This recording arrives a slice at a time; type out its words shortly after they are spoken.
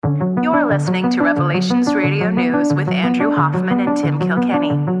listening to Revelations Radio News with Andrew Hoffman and Tim Kilkenny,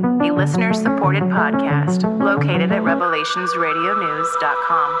 a listener-supported podcast located at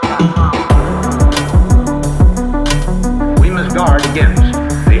revelationsradionews.com. We must guard against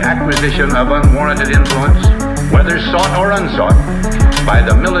the acquisition of unwarranted influence, whether sought or unsought, by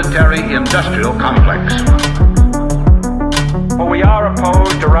the military-industrial complex. For we are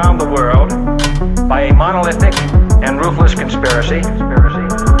opposed around the world by a monolithic and ruthless conspiracy.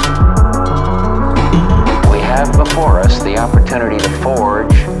 We have before us the opportunity to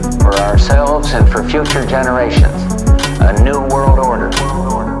forge for ourselves and for future generations a new world order.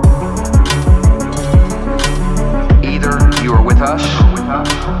 Either you are with us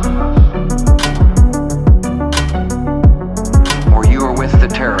or you are with the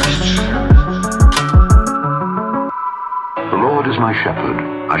terrorists. The Lord is my shepherd,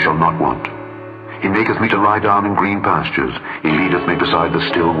 I shall not want. He maketh me to lie down in green pastures. He leadeth me beside the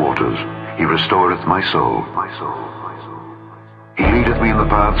still waters. He restoreth my soul. He leadeth me in the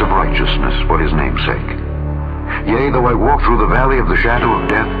paths of righteousness for his name's sake. Yea, though I walk through the valley of the shadow of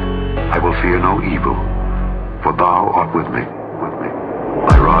death, I will fear no evil, for thou art with me.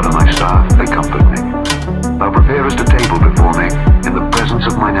 Thy rod and thy staff, they comfort me. Thou preparest a table before me in the presence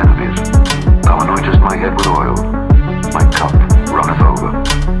of mine enemies. Thou anointest my head with oil. My cup runneth over.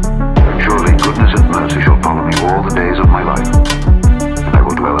 Surely goodness and mercy shall follow me all the days of my life, and I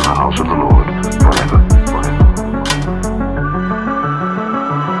will dwell in the house of the Lord forever.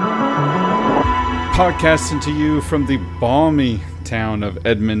 Podcasting to you from the balmy town of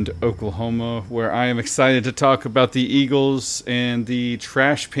Edmond, Oklahoma, where I am excited to talk about the Eagles and the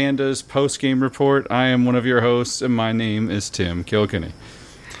Trash Pandas post-game report. I am one of your hosts, and my name is Tim Kilkenny.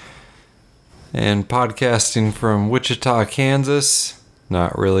 And podcasting from Wichita, Kansas.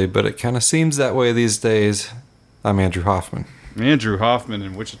 Not really, but it kind of seems that way these days. I'm Andrew Hoffman. Andrew Hoffman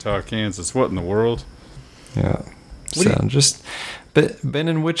in Wichita, Kansas. What in the world? Yeah. Just been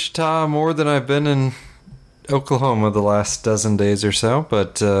in Wichita more than I've been in Oklahoma the last dozen days or so,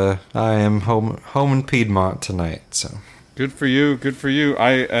 but I am home in Piedmont tonight. So good for you. Good for you.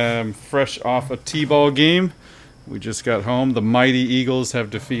 I am fresh off a T-ball game. We just got home. The mighty Eagles have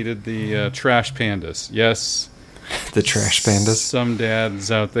defeated the Trash Pandas. Yes. The Trash Pandas. Some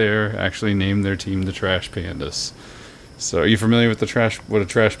dads out there actually named their team the Trash Pandas. So, are you familiar with what a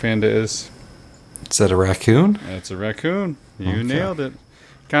trash panda is? Is that a raccoon? It's a raccoon. You nailed it.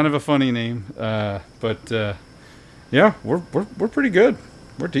 Kind of a funny name, but yeah, we're pretty good.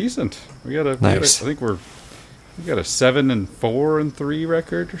 We're decent. We got a 7-4-3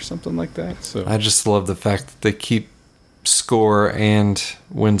 record or something like that. So I just love the fact that they keep score and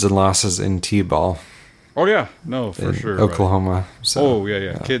wins and losses in T-ball. Oh yeah, no, for sure. Oklahoma. Right. So,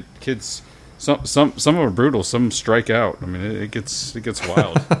 yeah. Kids. Some of them are brutal. Some strike out. I mean, it gets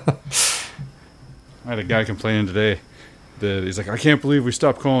wild. I had a guy complaining today that he's like, I can't believe we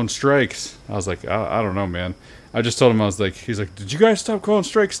stopped calling strikes. I was like, I don't know, man. I just told him, he's like, did you guys stop calling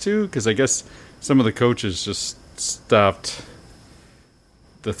strikes too? Because I guess some of the coaches just stopped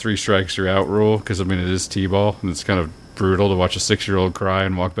the 3 strikes you're out rule. Because I mean, it is T-ball and it's kind of brutal to watch a 6-year-old cry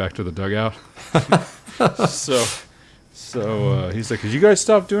and walk back to the dugout. So he's like, did you guys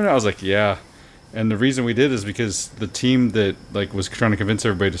stop doing it? I was like, yeah. And the reason we did is because the team that was trying to convince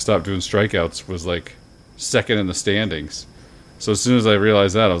everybody to stop doing strikeouts was second in the standings. So as soon as I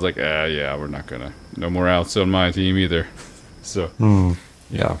realized that, I was like, yeah, we're not gonna, no more outs on my team either. So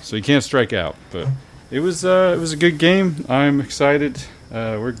yeah. So you can't strike out, but it was a good game. I'm excited. We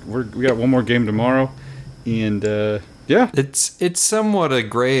got one more game tomorrow, and yeah, it's somewhat a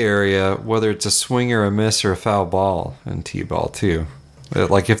gray area whether it's a swing or a miss or a foul ball in T-ball too.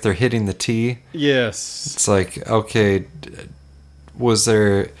 Like if they're hitting the tee, yes, it's like, okay, was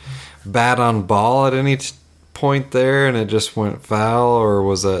there bat on ball at any point there and it just went foul, or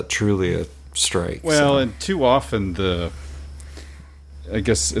was that truly a strike? Well, and too often I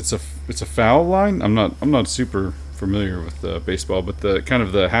guess it's a foul line. I'm not super familiar with baseball, but the kind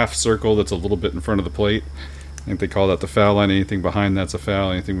of the half circle that's a little bit in front of the plate, I think they call that the foul line. Anything behind that's a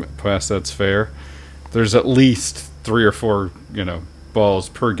foul. Anything past that's fair. There's at least 3 or 4, balls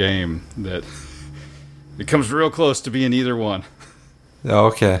per game that it comes real close to being either one. Oh,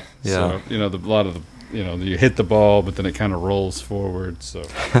 okay. Yeah. So, a lot of you hit the ball, but then it kind of rolls forward. So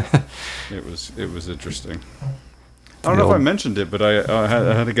it was interesting. I don't know if I mentioned it, but I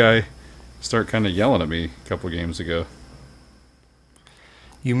had a guy start kind of yelling at me a couple of games ago.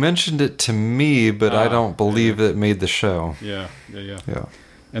 You mentioned it to me, but I don't believe it made the show. Yeah.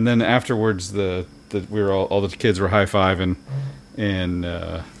 And then afterwards, all the kids were high-fiving, and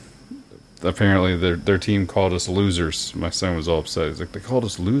apparently their team called us losers. My son was all upset. He's like, they called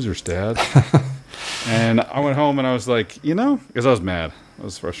us losers, Dad. And I went home and I was like, because I was mad. I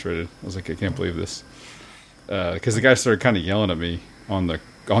was frustrated. I was like, I can't believe this. Because the guy started kind of yelling at me on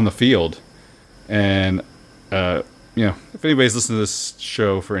the field. And, if anybody's listened to this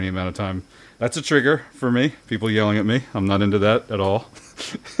show for any amount of time, that's a trigger for me. People yelling at me. I'm not into that at all.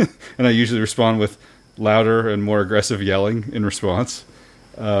 And I usually respond with louder and more aggressive yelling in response.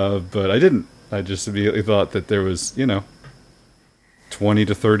 But I didn't. I just immediately thought that there was, 20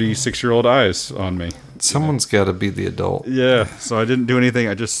 to 36-year-old eyes on me. Someone's got to be the adult. Yeah, so I didn't do anything.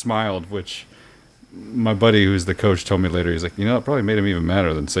 I just smiled, which my buddy who's the coach told me later. He's like, it probably made him even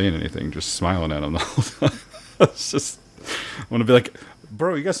madder than saying anything, just smiling at him the whole time. I was just, I want to be like,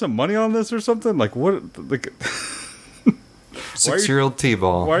 bro, you got some money on this or something? Like, what? Like, 6-year-old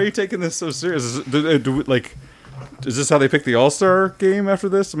T-ball. Why are you taking this so serious? Is this how they pick the All-Star game after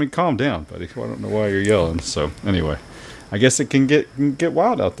this? I mean, calm down, buddy. I don't know why you're yelling. So, anyway, I guess it can get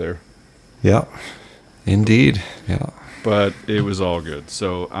wild out there. Yeah, indeed. Yeah. But it was all good.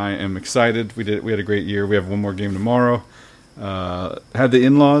 So I am excited. We had a great year. We have one more game tomorrow. Had the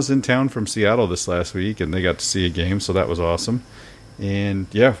in-laws in town from Seattle this last week, and they got to see a game, so that was awesome. And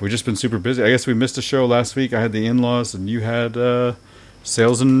yeah, we've just been super busy. I guess we missed a show last week. I had the in-laws, and you had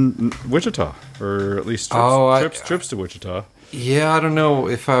sales in Wichita, or at least trips to Wichita. Yeah, I don't know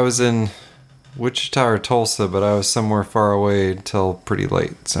if I was in Wichita or Tulsa, but I was somewhere far away until pretty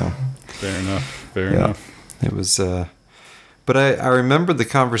late. So fair enough. It was. But I remember the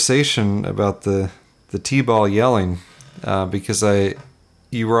conversation about the T-ball yelling because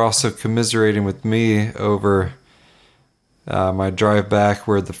you were also commiserating with me over my drive back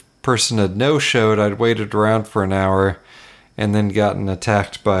where the person had no-showed. I'd waited around for an hour and then gotten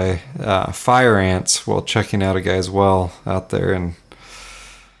attacked by fire ants while checking out a guy's well out there in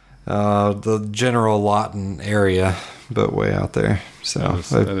the General Lawton area, but way out there. So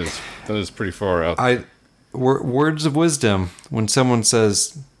that is pretty far out. Words of wisdom when someone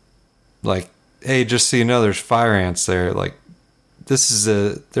says, like, hey, just so you know, there's fire ants there. Like,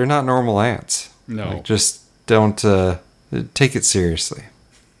 they're not normal ants. No. Like, just don't take it seriously.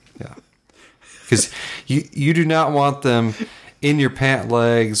 Yeah. Because you do not want them in your pant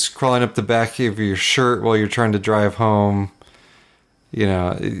legs, crawling up the back of your shirt while you're trying to drive home. You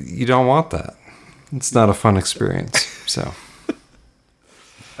don't want that. It's not a fun experience. So.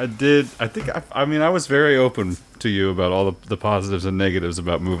 I was very open to you about all the positives and negatives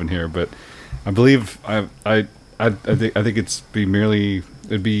about moving here, but I believe I think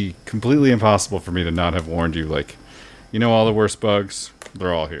it'd be completely impossible for me to not have warned you. Like, all the worst bugs,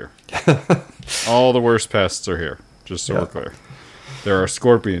 they're all here. All the worst pests are here. Just so we're clear, there are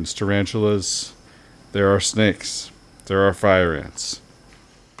scorpions, tarantulas, there are snakes, there are fire ants,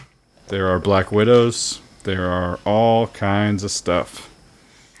 there are black widows, there are all kinds of stuff.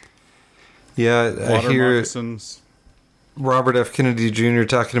 Yeah, I hear moccasins. Robert F. Kennedy Jr.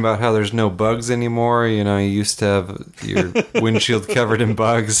 talking about how there's no bugs anymore. You used to have your windshield covered in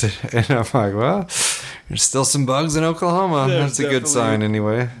bugs. And I'm like, well, there's still some bugs in Oklahoma. That's a good sign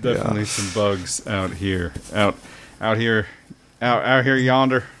anyway. Definitely some bugs out here. Out here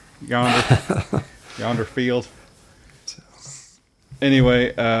yonder field.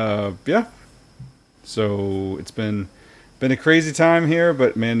 Anyway, yeah. So it's been a crazy time here,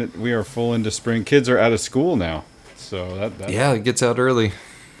 but man, we are full into spring. Kids are out of school now, so that it gets out early.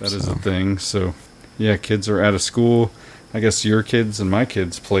 That is a thing. So yeah, kids are out of school. I guess your kids and my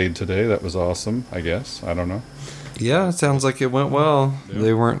kids played today. That was awesome. I guess I don't know. Yeah, it sounds like it went well. Yeah.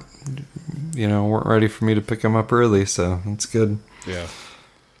 They weren't ready for me to pick them up early, so that's good. Yeah.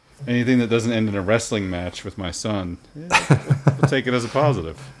 Anything that doesn't end in a wrestling match with my son, we'll take it as a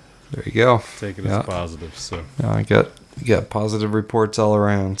positive. There you go. Take it as a positive. So I got positive reports all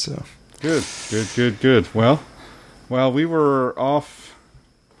around. So good. Well, while we were off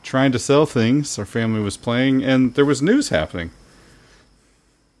trying to sell things, our family was playing, and there was news happening.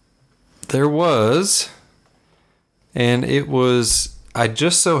 There was, and it was. I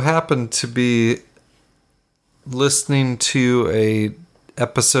just so happened to be listening to a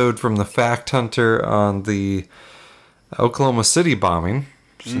episode from the Fact Hunter on the Oklahoma City bombing.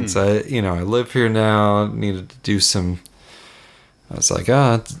 Since I live here now, needed to do some. I was like,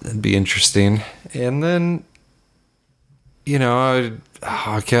 it'd be interesting. And then, I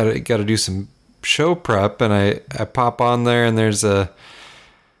gotta do some show prep, and I pop on there, and there's a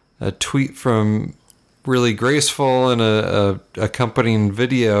tweet from Really Graceful and a accompanying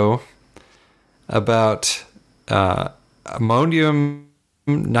video about ammonium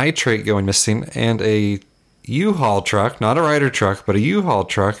nitrate going missing and a U-Haul truck, not a Ryder truck, but a U-Haul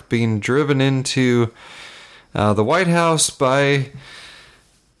truck being driven into the White House by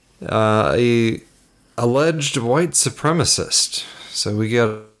a alleged white supremacist. So we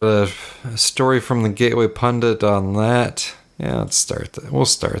got a story from the Gateway Pundit on that. Yeah, let's start there. We'll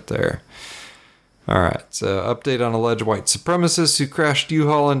start there. All right, so update on alleged white supremacist who crashed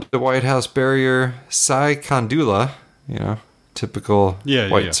U-Haul into the White House barrier. Cy Kandula, typical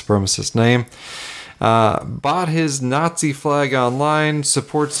white supremacist name. Bought his Nazi flag online,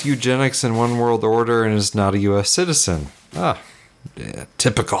 supports eugenics and one world order, and is not a U.S. citizen. Yeah,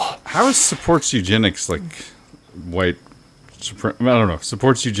 typical. How is supports eugenics like white? I don't know.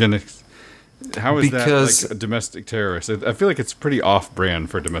 Supports eugenics. How is that like a domestic terrorist? I feel like it's pretty off-brand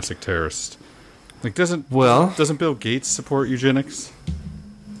for a domestic terrorist. Like, doesn't Bill Gates support eugenics?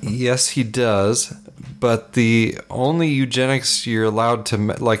 Yes, he does. But the only eugenics you're allowed to,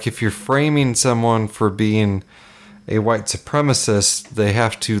 like, if you're framing someone for being a white supremacist, they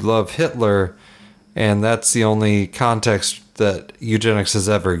have to love Hitler, and that's the only context that eugenics has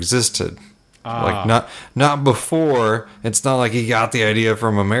ever existed. Like, not before. It's not like he got the idea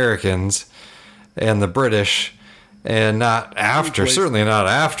from Americans and the British, and not after. Certainly not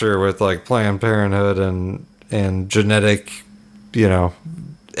after with like Planned Parenthood and genetic,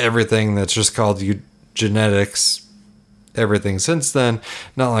 everything that's just called genetics. Everything since then,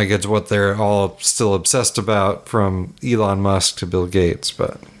 not like it's what they're all still obsessed about, from Elon Musk to Bill Gates,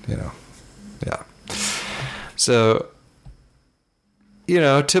 but yeah. So,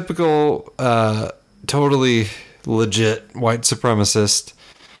 typical, totally legit white supremacist.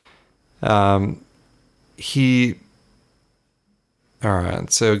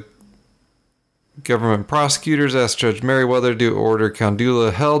 Alright, so government prosecutors asked Judge Merriweather to order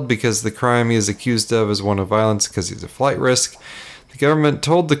Kandula held because the crime he is accused of is one of violence because he's a flight risk. The government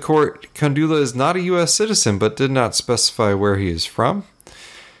told the court Kandula is not a U.S. citizen, but did not specify where he is from.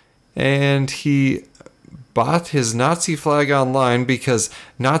 And he bought his Nazi flag online because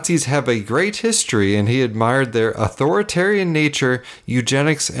Nazis have a great history and he admired their authoritarian nature,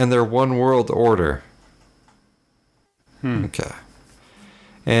 eugenics, and their one world order. Okay.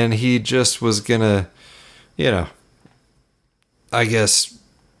 And he just was gonna, I guess,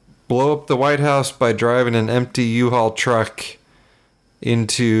 blow up the White House by driving an empty U-Haul truck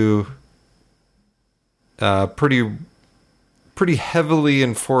into pretty heavily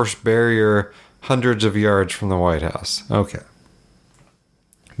enforced barrier hundreds of yards from the White House. Okay.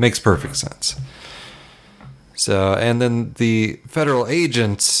 Makes perfect sense. So, and then the federal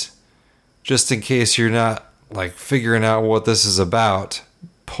agents, just in case you're not like figuring out what this is about,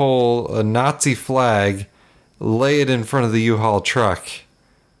 pull a Nazi flag, lay it in front of the U-Haul truck,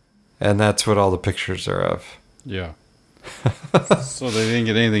 and that's what all the pictures are of. Yeah. So they didn't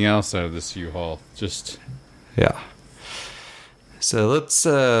get anything else out of this U-Haul. Just... Yeah. So let's,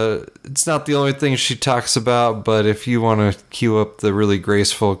 it's not the only thing she talks about, but if you want to cue up the really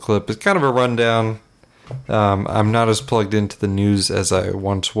graceful clip, it's kind of a rundown. I'm not as plugged into the news as I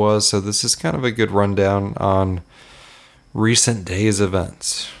once was, so this is kind of a good rundown on recent days'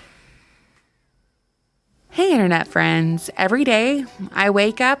 events. Hey, Internet friends. Every day I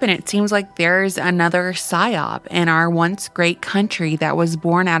wake up and it seems like there's another psyop in our once great country that was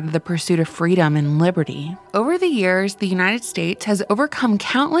born out of the pursuit of freedom and liberty. Over the years, the United States has overcome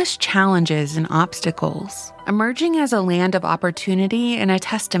countless challenges and obstacles, emerging as a land of opportunity and a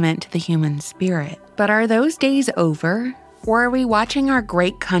testament to the human spirit. But are those days over? Or are we watching our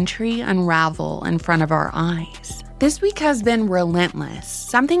great country unravel in front of our eyes? This week has been relentless.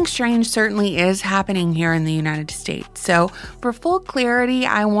 Something strange certainly is happening here in the United States. So for full clarity,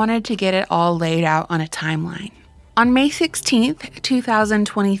 I wanted to get it all laid out on a timeline. On May 16th,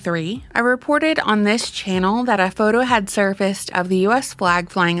 2023, I reported on this channel that a photo had surfaced of the U.S. flag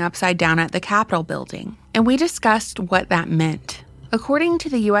flying upside down at the Capitol building, and we discussed what that meant. According to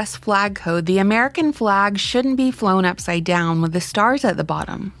the U.S. flag code, the American flag shouldn't be flown upside down with the stars at the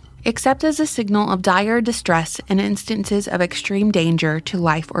bottom, except as a signal of dire distress in instances of extreme danger to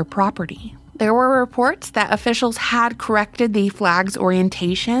life or property. There were reports that officials had corrected the flag's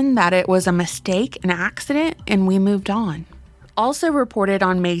orientation, that it was a mistake, an accident, and we moved on. Also reported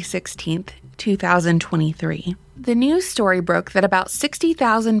on May 16th, 2023, the news story broke that about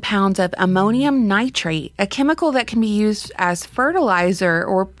 60,000 pounds of ammonium nitrate, a chemical that can be used as fertilizer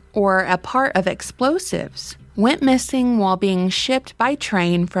or a part of explosives, went missing while being shipped by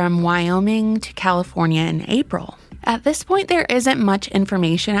train from Wyoming to California in April. At this point, there isn't much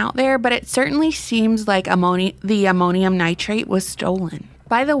information out there, but it certainly seems like the ammonium nitrate was stolen.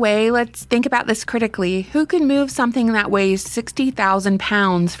 By the way, let's think about this critically. Who can move something that weighs 60,000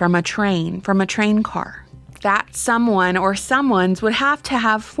 pounds from a train car? that someone or someones would have to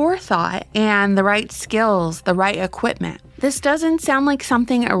have forethought and the right skills, the right equipment. This doesn't sound like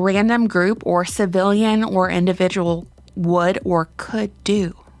something a random group or civilian or individual would or could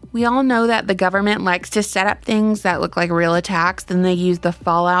do. We all know that the government likes to set up things that look like real attacks, then they use the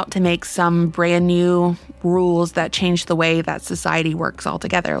fallout to make some brand new rules that change the way that society works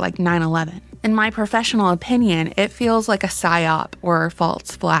altogether, like 9/11. In my professional opinion, it feels like a psyop or a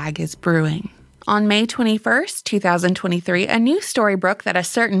false flag is brewing. On May 21st, 2023, a news story broke that a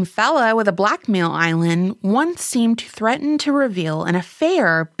certain fella with a blackmail island once seemed to threaten to reveal an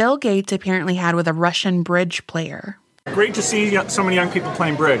affair Bill Gates apparently had with a Russian bridge player. Great to see so many young people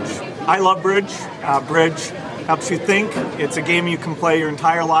playing bridge. I love bridge. Bridge helps you think. It's a game you can play your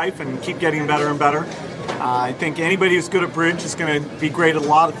entire life and keep getting better and better. I think anybody who's good at bridge is going to be great at a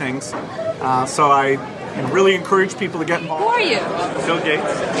lot of things. So I really encourage people to get involved. Who are you? Bill Gates.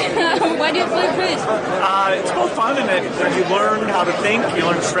 Why do you play bridge? It's both fun and you learn how to think, you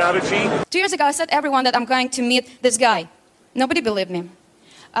learn strategy. 2 years ago, I said to everyone that I'm going to meet this guy. Nobody believed me.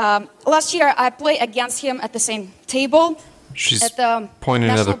 Last year, I played against him at the same table. She's at the pointing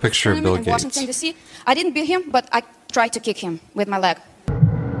at a picture of Bill in Gates. Washington, D.C. I didn't beat him, but I tried to kick him with my leg.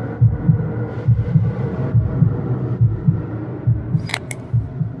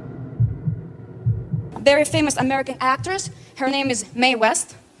 Very famous American actress. Her name is Mae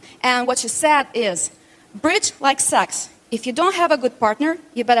West. And what she said is, bridge like sex. If you don't have a good partner,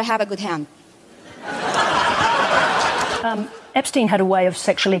 you better have a good hand. Epstein had a way of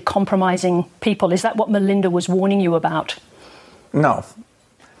sexually compromising people. Is that what Melinda was warning you about? No.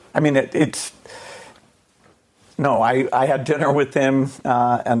 I mean, No, I had dinner with him,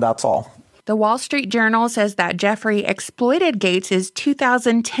 and that's all. The Wall Street Journal says that Jeffrey exploited Gates'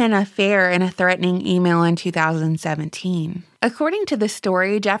 2010 affair in a threatening email in 2017. According to the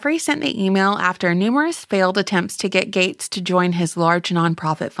story, Jeffrey sent the email after numerous failed attempts to get Gates to join his large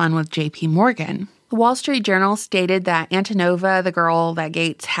nonprofit fund with J.P. Morgan. The Wall Street Journal stated that Antonova, the girl that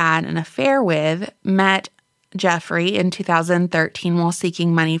Gates had an affair with, met Jeffrey in 2013 while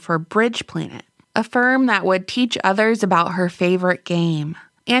seeking money for Bridge Planet, a firm that would teach others about her favorite game.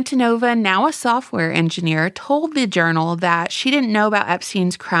 Antonova, now a software engineer, told the Journal that she didn't know about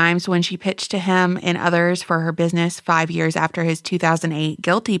Epstein's crimes when she pitched to him and others for her business 5 years after his 2008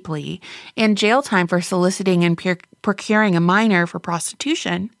 guilty plea and jail time for soliciting and procuring a minor for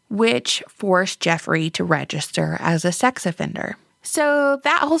prostitution, which forced Jeffrey to register as a sex offender. So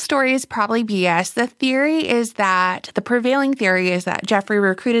that whole story is probably BS. The prevailing theory is that Jeffrey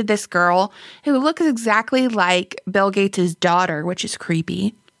recruited this girl who looks exactly like Bill Gates' daughter, which is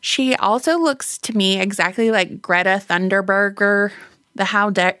creepy. She also looks to me exactly like Greta Thunberg. How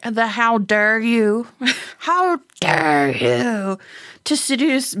dare you to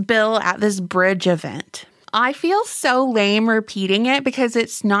seduce Bill at this bridge event. I feel so lame repeating it because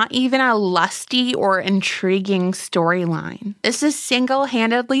it's not even a lusty or intriguing storyline. This is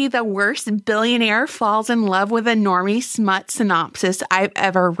single-handedly the worst billionaire falls in love with a normie smut synopsis I've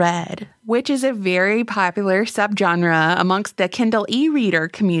ever read, which is a very popular subgenre amongst the Kindle e-reader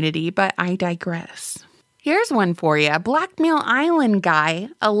community, but I digress. Here's one for you. Blackmail Island guy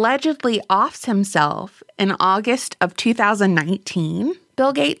allegedly offs himself in August of 2019.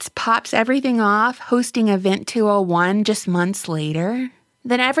 Bill Gates pops everything off, hosting Event 201 just months later.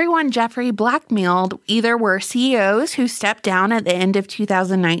 Then everyone Jeffrey blackmailed either were CEOs who stepped down at the end of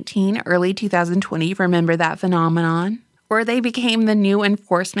 2019, early 2020, remember that phenomenon, or they became the new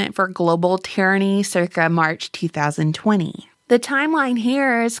enforcement for global tyranny circa March 2020. The timeline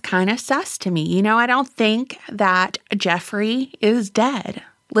here is kind of sus to me. I don't think that Jeffrey is dead.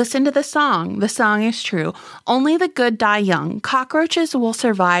 Listen to the song. The song is true. Only the good die young. Cockroaches will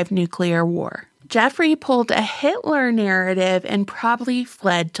survive nuclear war. Jeffrey pulled a Hitler narrative and probably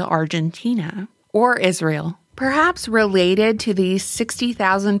fled to Argentina or Israel. Perhaps related to these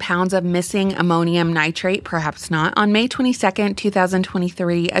 60,000 pounds of missing ammonium nitrate, perhaps not. On May 22nd,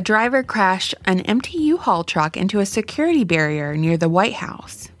 2023, a driver crashed an empty U-Haul truck into a security barrier near the White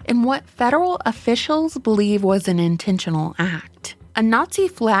House in what federal officials believe was an intentional act. A Nazi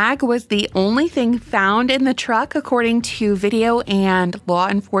flag was the only thing found in the truck, according to video and law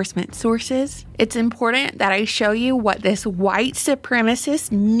enforcement sources. It's important that I show you what this white supremacist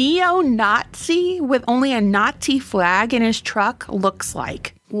neo-Nazi with only a Nazi flag in his truck looks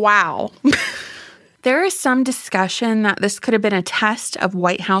like. Wow. There is some discussion that this could have been a test of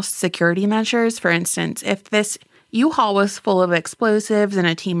White House security measures. For instance, if this U-Haul was full of explosives and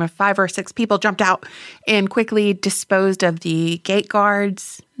a team of 5 or 6 people jumped out and quickly disposed of the gate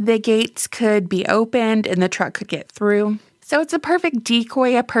guards, the gates could be opened and the truck could get through. So it's a perfect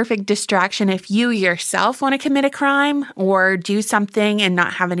decoy, a perfect distraction if you yourself want to commit a crime or do something and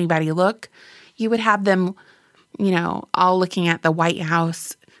not have anybody look. You would have them, all looking at the White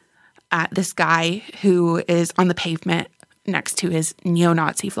House at this guy who is on the pavement next to his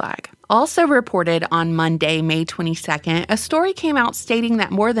neo-Nazi flag. Also reported on Monday, May 22nd, a story came out stating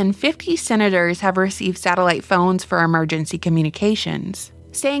that more than 50 senators have received satellite phones for emergency communications,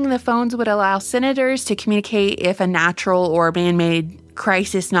 saying the phones would allow senators to communicate if a natural or man-made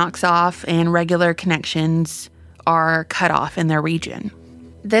crisis knocks off and regular connections are cut off in their region.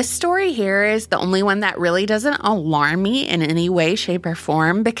 This story here is the only one that really doesn't alarm me in any way, shape, or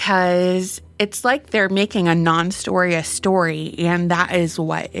form because it's like they're making a non-story a story, and that is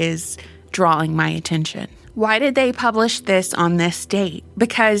what is drawing my attention. Why did they publish this on this date?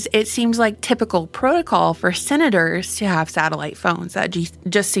 Because it seems like typical protocol for senators to have satellite phones. That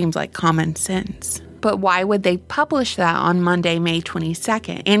just seems like common sense. But why would they publish that on Monday, May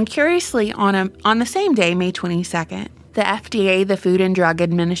 22nd? And curiously, on the same day, May 22nd, the FDA, the Food and Drug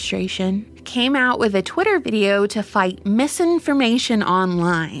Administration, came out with a Twitter video to fight misinformation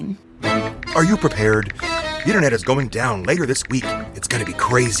online. Are you prepared? The internet is going down later this week. It's going to be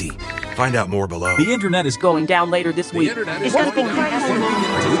crazy. Find out more below. The internet is going down later this week. It's going to be crazy.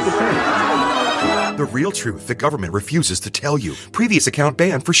 The real truth the government refuses to tell you. Previous account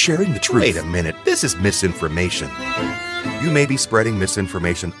banned for sharing the truth. Wait a minute. This is misinformation. You may be spreading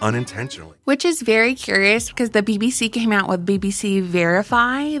misinformation unintentionally. Which is very curious because the BBC came out with BBC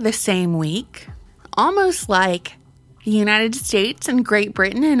Verify the same week. Almost like the United States and Great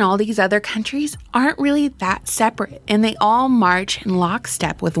Britain and all these other countries aren't really that separate, and they all march in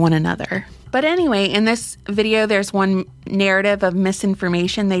lockstep with one another. But anyway, in this video, there's one narrative of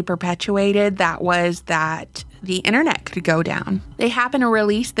misinformation they perpetuated that was that the internet could go down. They happened to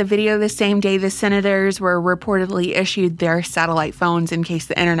release the video the same day the senators were reportedly issued their satellite phones in case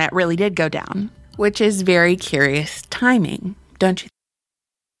the internet really did go down, which is very curious timing, don't you think?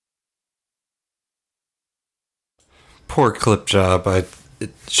 Poor clip job.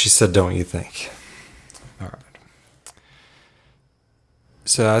 She said, don't you think? All right.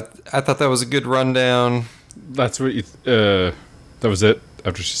 So I thought that was a good rundown. That's what you... that was it?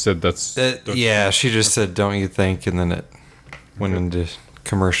 After she said that's... yeah, she just said, don't you think? And then it went into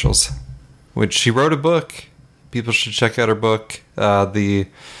commercials. Which she wrote a book. People should check out her book. The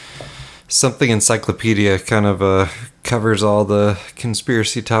Something Encyclopedia kind of covers all the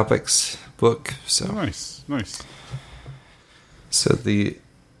conspiracy topics book. So Nice. So it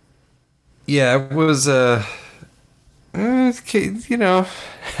was,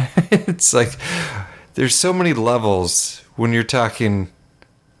 it's like, there's so many levels when you're talking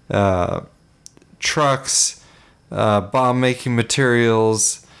trucks, bomb-making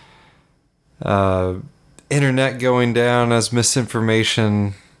materials, internet going down as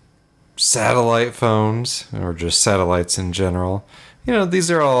misinformation, satellite phones, or just satellites in general. These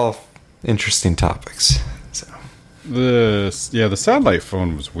are all interesting topics. So. The satellite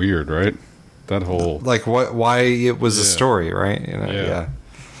phone was weird, right? That whole why it was a story, right? Yeah.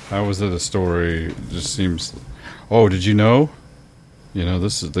 How was it a story? It just seems. Oh, did you know?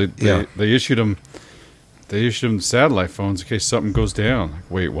 This is they issued them. They issued them satellite phones in case something goes down. Like,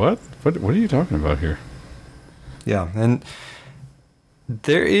 wait, what? What are you talking about here? Yeah, and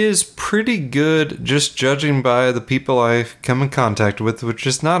there is pretty good, just judging by the people I've come in contact with, which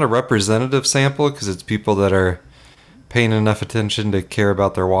is not a representative sample because it's people that are paying enough attention to care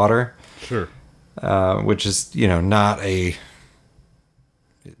about their water. Sure. Which is, not an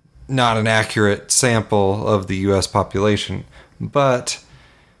accurate sample of the U.S. population. But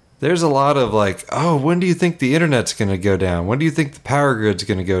there's a lot of when do you think the internet's going to go down? When do you think the power grid's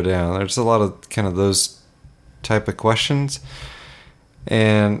going to go down? There's a lot of kind of those type of questions.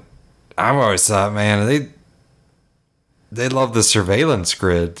 And I've always thought, man, they love the surveillance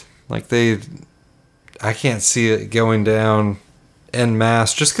grid. I can't see it going down en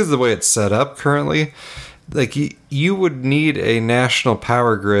masse just because of the way it's set up currently. You would need a national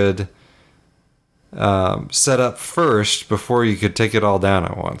power grid set up first before you could take it all down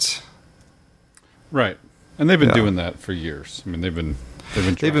at once. Right, and they've been doing that for years. I mean, they've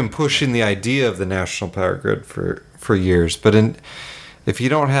been pushing the idea of the national power grid for years. But if you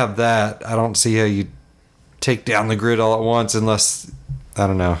don't have that, I don't see how you take down the grid all at once unless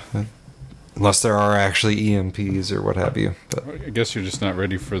there are actually EMPs or what have you. But I guess you're just not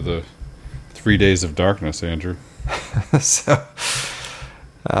ready for the 3 days of darkness, Andrew. So,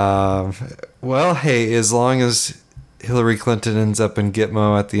 hey, as long as Hillary Clinton ends up in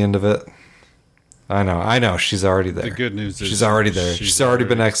Gitmo at the end of it, I know. She's already there. The good news is she's already there. She's already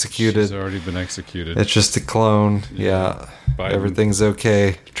been executed. She's already been executed. It's just a clone. Yeah. Everything's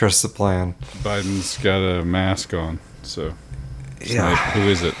okay. Trust the plan. Biden's got a mask on, so. Yeah. Who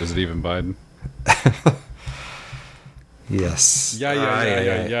is it? Is it even Biden? Yes.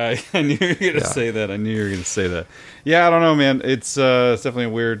 Yeah. I knew you were going to say that. Yeah, I don't know, man. It's definitely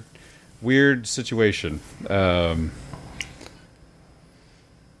a weird situation.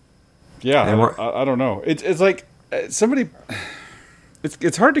 Yeah, I don't know. It's like somebody.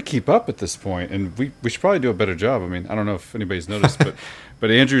 It's hard to keep up at this point, and we should probably do a better job. I mean, I don't know if anybody's noticed,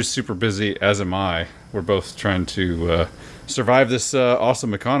 but Andrew's super busy, as am I. We're both trying to survive this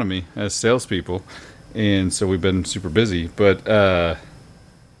awesome economy as salespeople, and so we've been super busy. But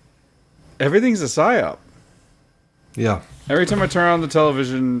everything's a psyop. Yeah. Every time I turn on the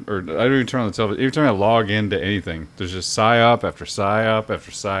television, or I don't even turn on the television, every time I log into anything, there's just psyop after psyop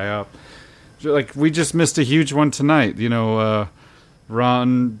after psyop. Like, we just missed a huge one tonight. You know,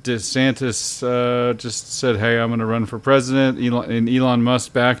 Ron DeSantis just said, hey, I'm going to run for president. Elon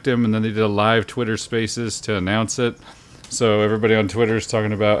Musk backed him, and then they did a live Twitter Spaces to announce it. So everybody on Twitter is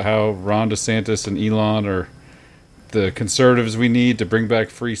talking about how Ron DeSantis and Elon are the conservatives we need to bring back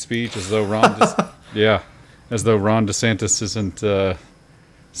free speech, as though Ron DeSantis isn't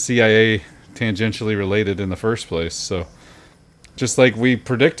CIA tangentially related in the first place. So, just like we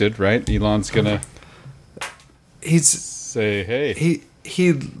predicted, right? Elon's gonna say, "Hey."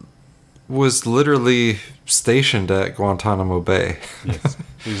 He was literally stationed at Guantanamo Bay. Yes,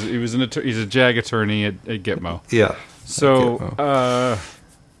 he's a JAG attorney at Gitmo. Yeah. So,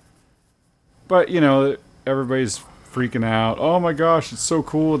 but you know, everybody's freaking out. Oh my gosh, it's so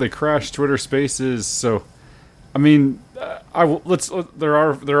cool! They crashed Twitter Spaces. So, I mean, there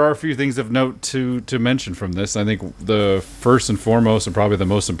are a few things of note to mention from this. I think the first and foremost, and probably the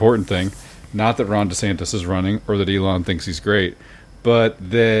most important thing, not that Ron DeSantis is running or that Elon thinks he's great, but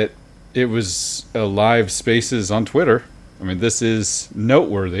that it was a live Spaces on Twitter. I mean, this is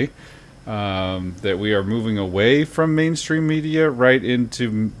noteworthy. That we are moving away from mainstream media right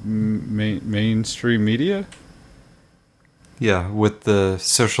into mainstream media. Yeah, with the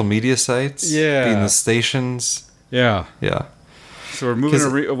social media sites being the stations. Yeah. Yeah. So we're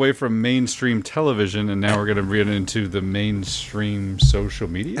moving away from mainstream television, and now we're going to get into the mainstream social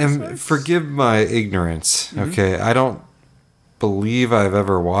media sites? Forgive my ignorance, okay? I don't believe I've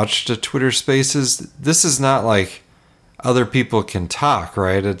ever watched a Twitter Spaces. This is not like other people can talk,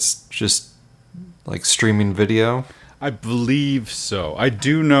 right? It's just like streaming video. I believe so. I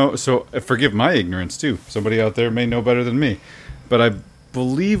do know. So forgive my ignorance too. Somebody out there may know better than me, but I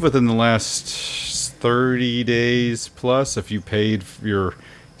believe within the last 30 days plus, if you paid your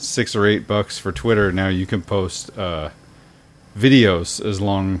 $6 or $8 for Twitter, now you can post videos as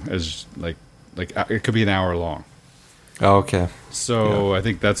long as like it could be an hour long. Oh, okay. So I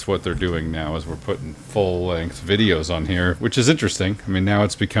think that's what they're doing now, is we're putting full length videos on here, which is interesting. I mean, now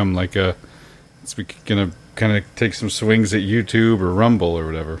it's become like it's gonna kind of take some swings at YouTube or Rumble or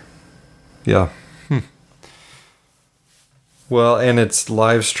whatever. Yeah. Well, and it's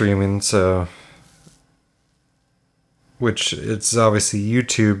live streaming, so which it's obviously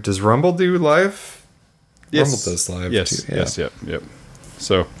YouTube. Does Rumble do live? Yes. Rumble does live yes. too. Yeah. Yes. Yep.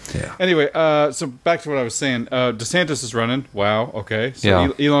 So, anyway, so back to what I was saying. DeSantis is running. Wow. Okay.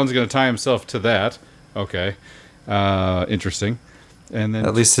 So Elon's going to tie himself to that. Okay. Interesting. And then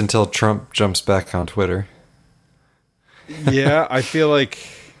at least until Trump jumps back on Twitter. Yeah, I feel like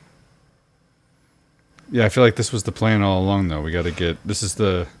this was the plan all along, though. We got to get this is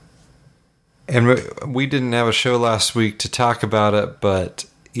the. And we didn't have a show last week to talk about it, but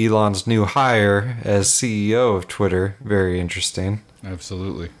Elon's new hire as CEO of Twitter, very interesting.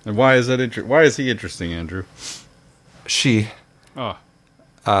 Absolutely. And why is that why is he interesting, Andrew? She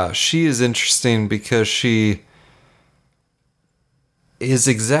is interesting because she is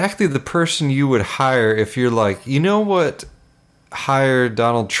exactly the person you would hire if you're like, you know what hire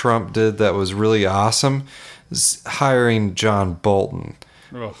Donald Trump did that was really awesome? Is hiring John Bolton.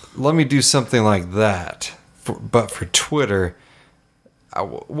 Ugh. Let me do something like that, but for Twitter,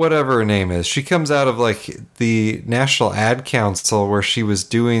 whatever her name is. She comes out of like the National Ad Council where she was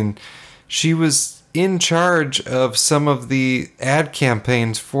in charge of some of the ad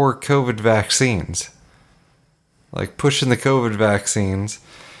campaigns for COVID vaccines. Like pushing the COVID vaccines.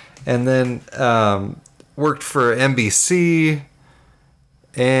 And then worked for NBC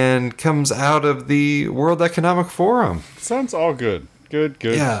and comes out of the World Economic Forum. Sounds all good. Good.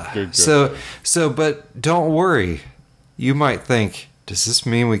 Yeah. Good. So, but don't worry. You might think, does this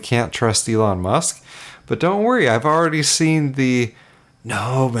mean we can't trust Elon Musk? But don't worry, I've already seen the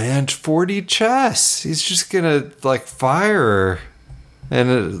no, man, 4D chess. He's just gonna like fire her,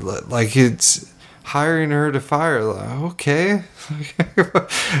 and like it's hiring her to fire. Like, okay,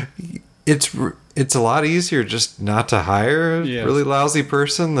 it's a lot easier just not to hire a really lousy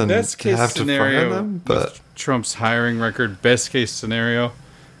person than best to case have to fire them. But Trump's hiring record, best case scenario,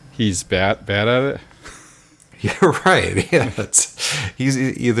 he's bad at it. Yeah, right. Yeah, he's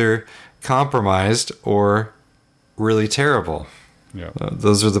either compromised or really terrible. Yeah,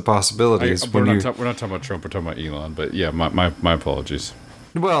 those are the possibilities. We're not talking about Trump. We're talking about Elon. But yeah, my apologies.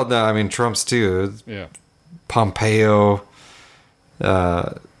 Well, no, I mean Trump's too. Yeah, Pompeo,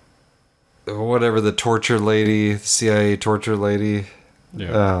 whatever the torture lady, CIA torture lady.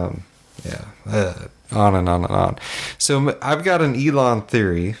 Yeah, on and on and on. So I've got an Elon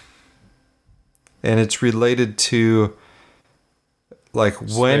theory. And it's related to like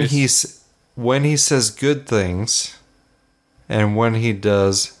when he says good things and when he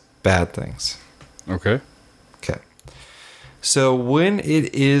does bad things. Okay. So when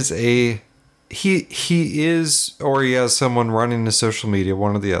it is he has someone running the social media,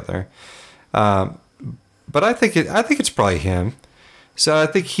 one or the other. But I think it's probably him. So I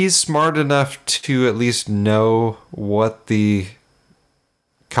think he's smart enough to at least know what the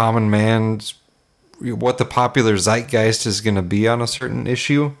common man's, what the popular zeitgeist is going to be on a certain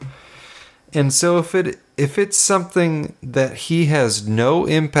issue. And so if it's something that he has no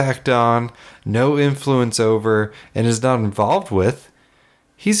impact on, no influence over, and is not involved with,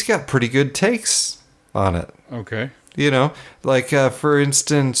 he's got pretty good takes on it. Okay. Like for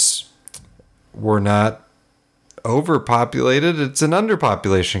instance, we're not overpopulated, it's an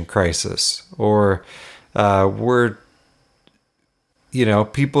underpopulation crisis. Or we're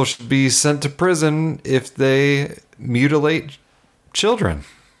people should be sent to prison if they mutilate children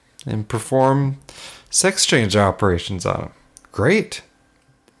and perform sex change operations on them. Great.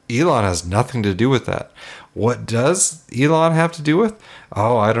 Elon has nothing to do with that. What does Elon have to do with?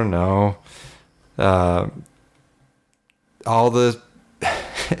 Oh, I don't know. All the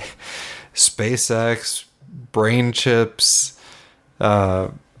SpaceX, brain chips,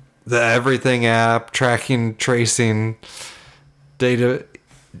 the Everything app, tracking, tracing databasing,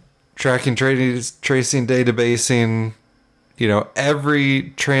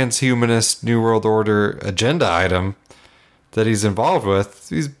 every transhumanist New World Order agenda item that he's involved with,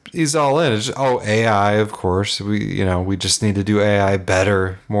 he's all in. It's just, AI, of course. We just need to do AI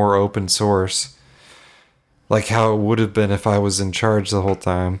better, more open source, like how it would have been if I was in charge the whole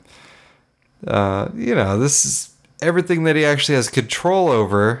time. This is everything that he actually has control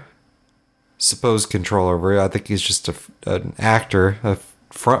over. Supposed control over. I think he's just an actor, a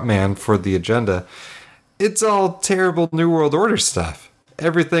front man for the agenda. It's all terrible New World Order stuff.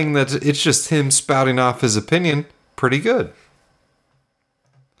 Everything it's just him spouting off his opinion. Pretty good.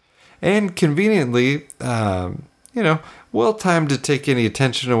 And conveniently, well timed to take any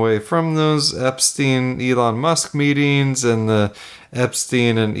attention away from those Epstein Elon Musk meetings and the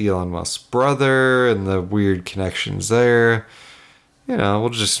Epstein and Elon Musk's brother and the weird connections there. We'll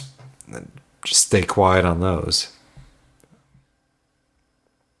just stay quiet on those.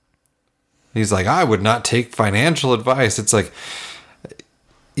 He's like, I would not take financial advice. It's like,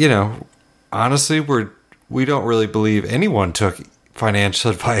 honestly, we don't really believe anyone took financial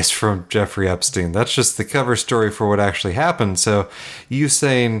advice from Jeffrey Epstein. That's just the cover story for what actually happened. So you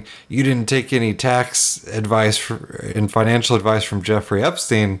saying you didn't take any tax advice and financial advice from Jeffrey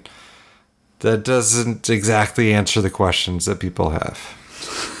Epstein, that doesn't exactly answer the questions that people have.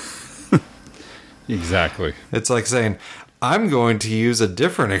 Exactly. It's like saying, I'm going to use a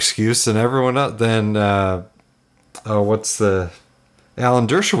different excuse than everyone else, than what's the Alan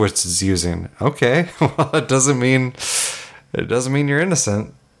Dershowitz is using. Okay, well, it doesn't mean you're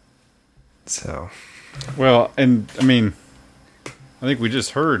innocent. So, well, and I mean, I think we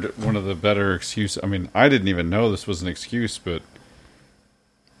just heard one of the better excuses. I mean, I didn't even know this was an excuse, but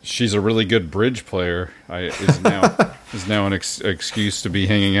she's a really good bridge player. Is now an excuse to be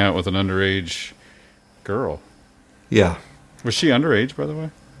hanging out with an underage girl. Yeah. Was she underage, by the way?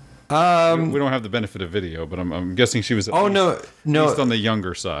 We don't have the benefit of video, but I'm guessing she was at least on the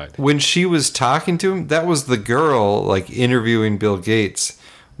younger side. When she was talking to him, that was the girl like interviewing Bill Gates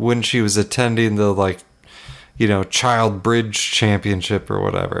when she was attending the child bridge championship or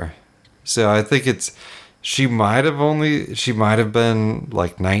whatever. So I think she might have been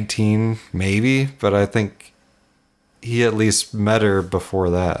like 19 maybe, but I think he at least met her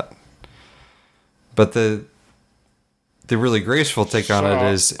before that. But the really graceful take on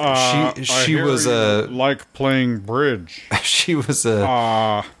it is she was like playing bridge. She was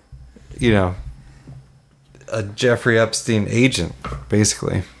a a Jeffrey Epstein agent,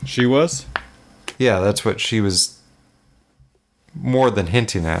 basically. She was? Yeah, that's what she was more than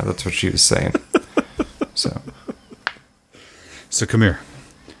hinting at. That's what she was saying. So come here.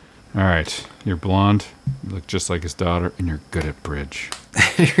 All right. You're blonde. You look just like his daughter, and you're good at bridge.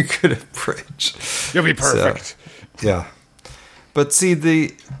 You're good at bridge. You'll be perfect. So, yeah. But see,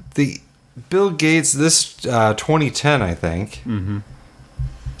 the Bill Gates, this 2010, I think. Mm-hmm.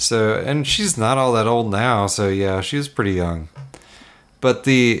 So, and she's not all that old now, so yeah, she was pretty young. But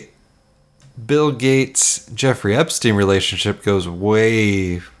the Bill Gates Jeffrey Epstein relationship goes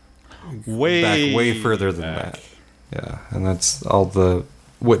way further than that. Yeah, and that's all the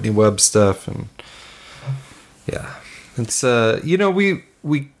Whitney Webb stuff, and yeah, it's we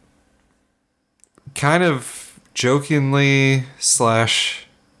kind of jokingly /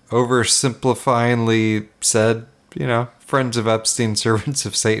 oversimplifyingly said, friends of Epstein, servants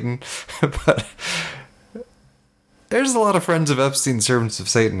of Satan, but there's a lot of friends of Epstein, servants of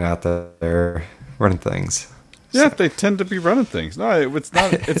Satan out there running things. Yeah, they tend to be running things. No, it's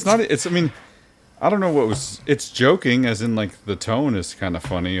not. I mean, I don't know what was. It's joking, as in like the tone is kind of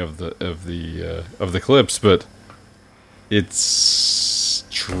funny of the clips, but it's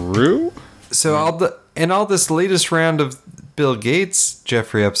true. So all this latest round of Bill Gates,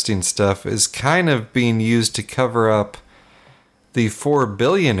 Jeffrey Epstein stuff is kind of being used to cover up the 4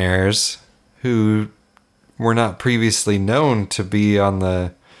 billionaires who were not previously known to be on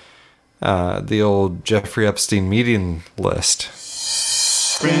the old Jeffrey Epstein meeting list.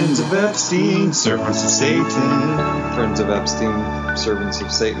 Friends of Epstein, servants of Satan. Friends of Epstein, servants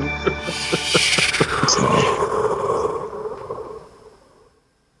of Satan.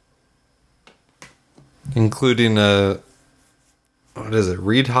 Including what is it?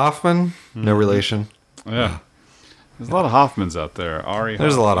 Reid Hoffman? Mm-hmm. No relation. Yeah. There's a lot of Hoffmans out there.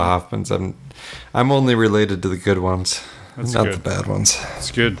 There's a lot of Hoffmans. I'm only related to the good ones, That's not good. the bad ones.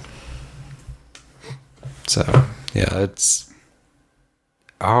 It's good. So yeah, it's.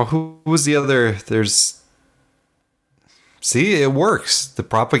 Oh, who was the other? See, it works. The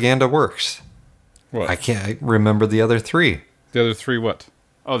propaganda works. What? I can't remember the other 3. The other 3 what?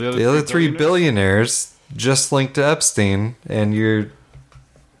 Oh, the other 3 billionaires just linked to Epstein, and you're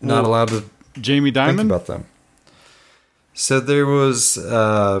not allowed to Jamie Dimon? think about them. So there was...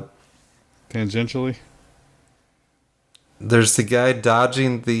 tangentially? There's the guy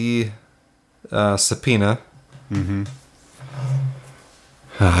dodging the subpoena. Mm-hmm.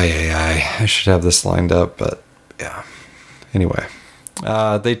 I should have this lined up, but yeah. Anyway,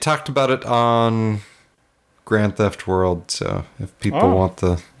 they talked about it on Grand Theft World, so if people want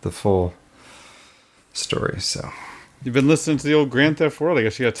the full story, so. You've been listening to the old Grand Theft World. I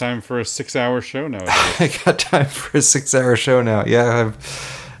guess you got time for a 6-hour show now. I got time for a 6-hour show now. Yeah,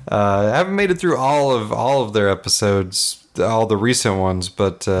 I haven't made it through all of their episodes, all the recent ones,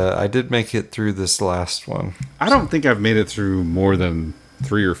 but I did make it through this last one. I don't think I've made it through more than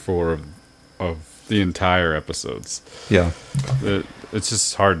 3 or 4 of the entire episodes. Yeah, it's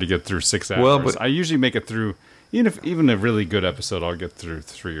just hard to get through 6 hours. Well, but I usually make it through, even a really good episode, I'll get through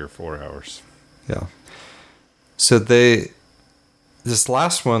 3 or 4 hours. Yeah. So this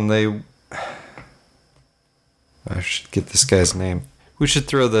last one, I should get this guy's name. We should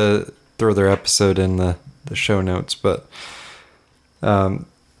throw their episode in the show notes, but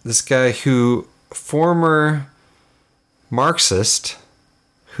this guy former Marxist,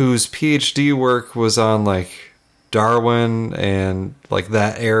 whose PhD work was on like Darwin and like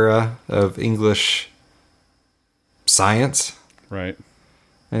that era of English science. Right.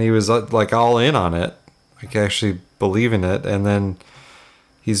 And he was like all in on it, like actually believing it. And then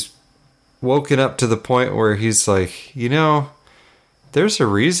he's woken up to the point where he's like, there's a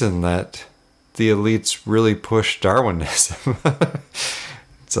reason that the elites really push Darwinism.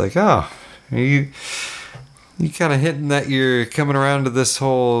 It's like, you kind of hinting that you're coming around to this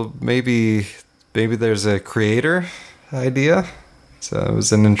whole maybe there's a creator idea. So it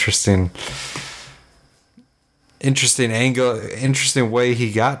was an interesting angle, interesting way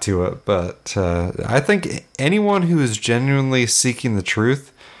he got to it. But I think anyone who is genuinely seeking the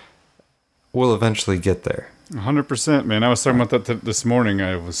truth will eventually get there. 100%, man. I was talking about that this morning.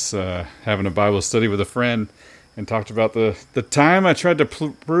 I was having a Bible study with a friend and talked about the time I tried to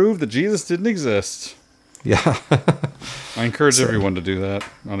prove that Jesus didn't exist. Yeah. I encourage everyone to do that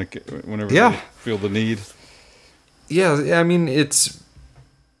whenever they feel the need. Yeah, I mean, it's...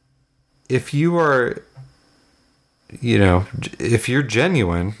 If you are... if you're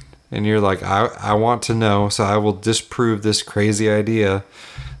genuine and you're like, I want to know, so I will disprove this crazy idea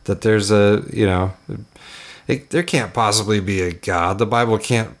that there's there can't possibly be a God. The Bible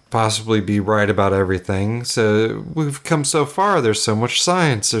can't possibly be right about everything. So we've come so far. There's so much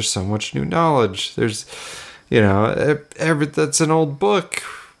science. There's so much new knowledge. There's, that's an old book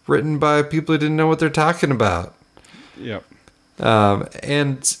written by people who didn't know what they're talking about. Yep.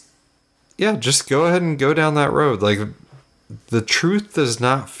 And yeah, just go ahead and go down that road. Like, the truth does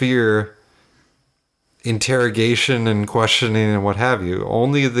not fear interrogation and questioning and what have you.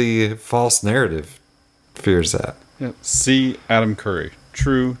 Only the false narrative fears that. Yeah. See Adam Curry,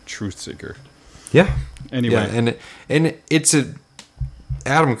 true truth seeker. Yeah. Anyway, yeah, and it's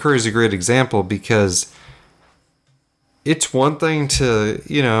Adam Curry's a great example, because it's one thing to,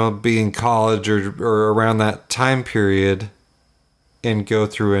 be in college or around that time period and go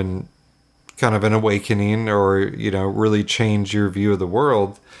through an kind of an awakening, or, really change your view of the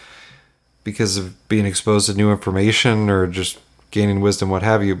world because of being exposed to new information or just gaining wisdom, what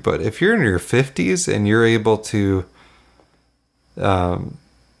have you. But if you're in your 50s and you're able to, go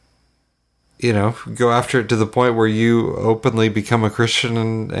after it to the point where you openly become a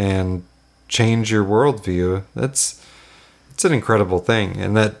Christian and change your worldview, it's an incredible thing.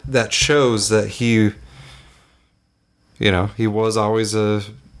 And that shows that he was always a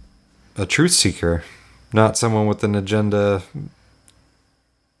truth seeker, not someone with an agenda.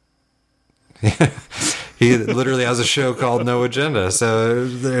 He literally has a show called No Agenda. So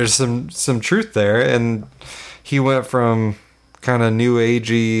there's some truth there. And he went from kind of new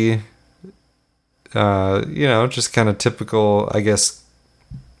agey, just kind of typical, I guess,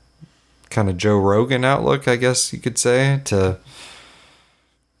 kind of Joe Rogan outlook, I guess you could say, to,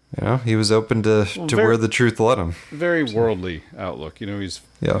 he was open to where the truth led him. Very worldly outlook. He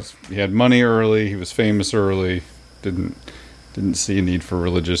had money early. He was famous early. Didn't see a need for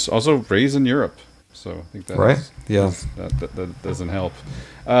religious. Also raised in Europe, so I think that right. That doesn't help.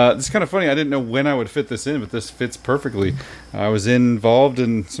 It's kind of funny. I didn't know when I would fit this in, but this fits perfectly. I was involved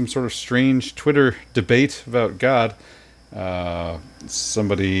in some sort of strange Twitter debate about God.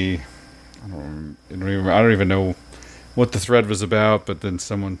 Somebody, I don't even know what the thread was about, but then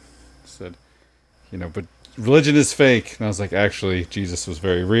someone said, but religion is fake. And I was like, actually, Jesus was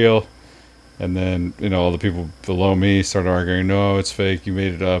very real. And then, all the people below me started arguing, no, it's fake, you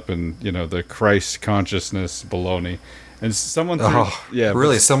made it up, and, the Christ consciousness, baloney. And someone threw,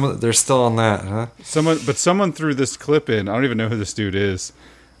 really? They're still on that, huh? Someone threw this clip in. I don't even know who this dude is,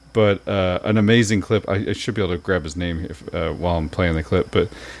 but an amazing clip. I should be able to grab his name while I'm playing the clip, but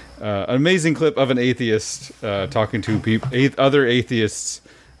an amazing clip of an atheist talking to other atheists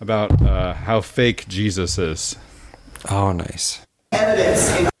about how fake Jesus is. Oh, nice.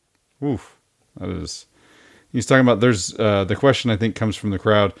 Oof, that is. He's talking about there's the question I think comes from the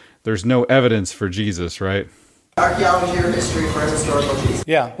crowd. There's no evidence for Jesus, right? Archaeology or history for historical Jesus.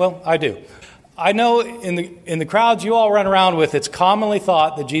 Yeah, well, I do. I know in the crowds you all run around with, it's commonly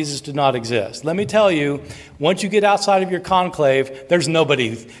thought that Jesus did not exist. Let me tell you, once you get outside of your conclave, there's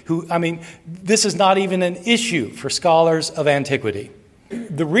nobody this is not even an issue for scholars of antiquity.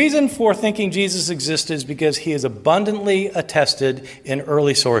 The reason for thinking Jesus existed is because he is abundantly attested in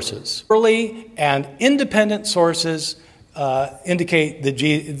early sources. Early and independent sources indicate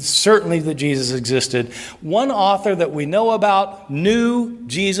that certainly that Jesus existed. One author that we know about knew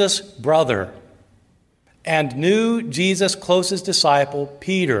Jesus' brother and knew Jesus' closest disciple,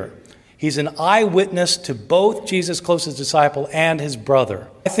 Peter. He's an eyewitness to both Jesus' closest disciple and his brother.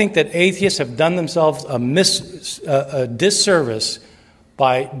 I think that atheists have done themselves a disservice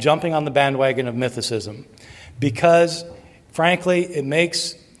by jumping on the bandwagon of mythicism, because, frankly, it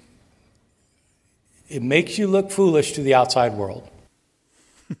makes you look foolish to the outside world.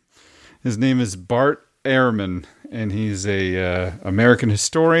 His name is Bart Ehrman, and he's a American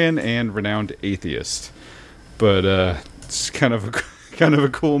historian and renowned atheist. But it's kind of a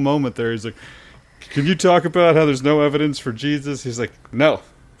cool moment there. He's like, "Can you talk about how there's no evidence for Jesus?" He's like, "No,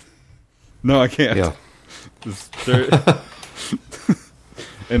 I can't." Yeah.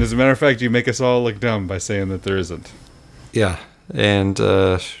 And as a matter of fact, you make us all look dumb by saying that there isn't. Yeah, and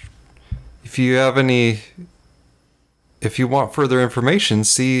if you want further information,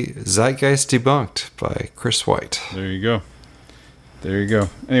 see Zeitgeist Debunked by Chris White. There you go.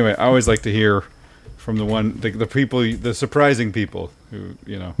 Anyway, I always like to hear from the people, the surprising people who,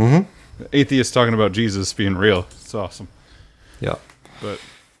 atheists talking about Jesus being real. It's awesome. Yeah. But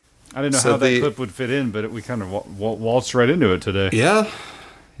I didn't know how that clip would fit in, but we kind of waltzed right into it today. Yeah.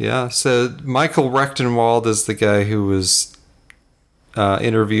 Yeah. So Michael Rechtenwald is the guy who was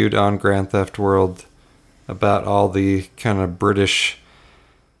interviewed on Grand Theft World about all the kind of British,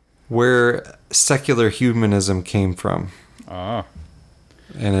 where secular humanism came from. Ah.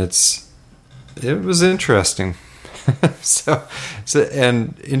 And it's it was interesting. so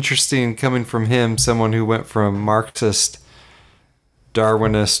and interesting coming from him, someone who went from Marxist,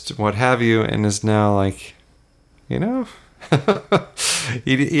 Darwinist, what have you, and is now like, he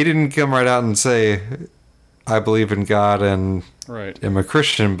didn't come right out and say, I believe in God and am a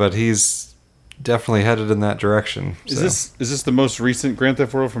Christian, but he's definitely headed in that direction. Is this the most recent Grand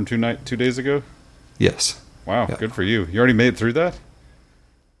Theft Auto from 2 days ago? Yes. Wow, good for you. You already made it through that?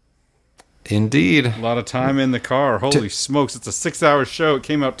 Indeed. A lot of time in the car. Holy smokes, it's a 6-hour show. It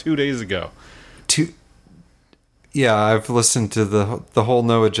came out 2 days ago. Yeah, I've listened to the whole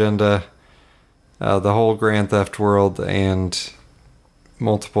No Agenda, the whole Grand Theft World, and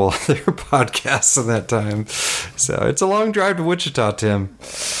multiple other podcasts in that time. So it's a long drive to Wichita, Tim.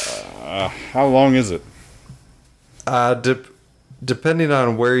 How long is it? Depending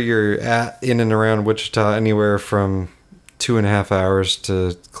on where you're at in and around Wichita, anywhere from 2.5 hours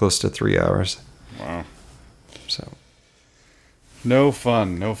to close to 3 hours. Wow. So. No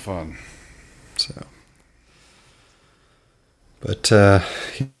fun. So. But,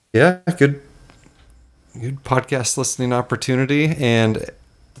 yeah, good podcast listening opportunity. And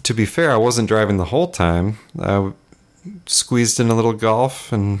to be fair, I wasn't driving the whole time. I squeezed in a little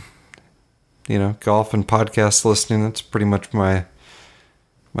golf and, golf and podcast listening. That's pretty much my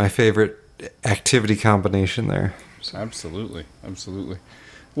favorite activity combination there. So. Absolutely.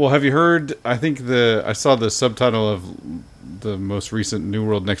 Well, have you heard, I saw the subtitle of the most recent New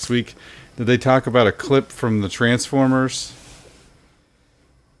World Next Week. Did they talk about a clip from the Transformers?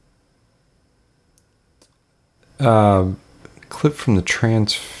 Clip from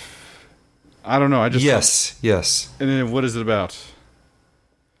the I don't know. Yes. And then what is it about?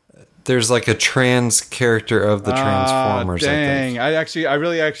 There's like a trans character of the Transformers. Dang. I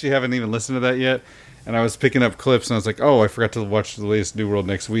really haven't even listened to that yet. And I was picking up clips and I was like, oh, I forgot to watch the latest New World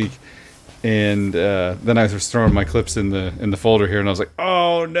Next Week. And then I was throwing my clips in the folder here and I was like,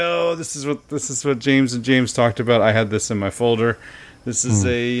 oh no, this is what James and James talked about. I had this in my folder. This is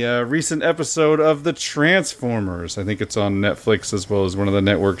a recent episode of The Transformers. I think it's on Netflix as well as one of the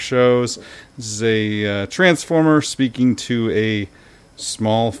network shows. This is a Transformer speaking to a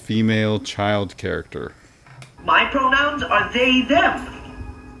small female child character. My pronouns are they, them.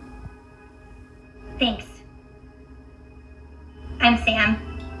 Thanks. I'm Sam.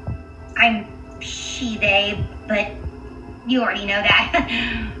 I'm she, they, but you already know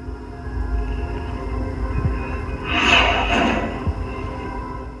that.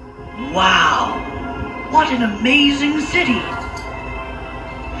 Wow, what an amazing city.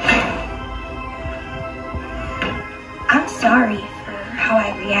 I'm sorry for how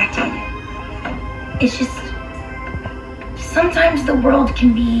I reacted. It's just, sometimes the world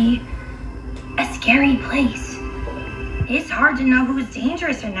can be a scary place. It's hard to know who's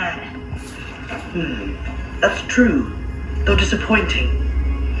dangerous or not. That's true, though disappointing.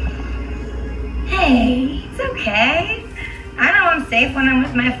 Hey, it's okay. I know I'm safe when I'm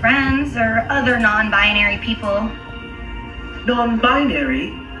with my friends or other non-binary people.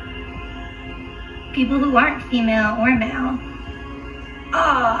 Non-binary? People who aren't female or male.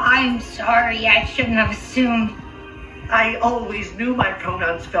 Oh, I'm sorry. I shouldn't have assumed. I always knew my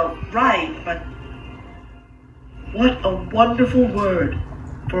pronouns felt right, but what a wonderful word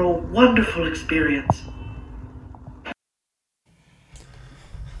for a wonderful experience.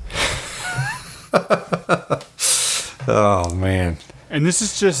 Oh, man. And this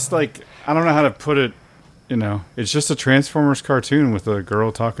is just like, I don't know how to put it, it's just a Transformers cartoon with a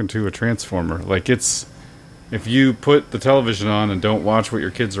girl talking to a Transformer. Like, it's, if you put the television on and don't watch what your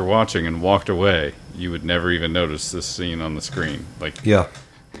kids are watching and walked away, you would never even notice this scene on the screen. Like, yeah.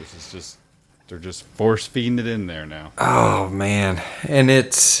 This is just, they're just force feeding it in there now. Oh, man. And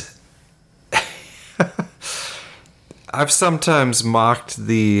it's, I've sometimes mocked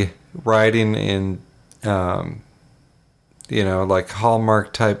the writing in, like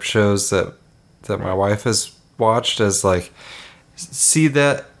Hallmark type shows that my wife has watched as like, see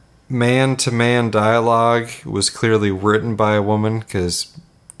that man-to-man dialogue was clearly written by a woman because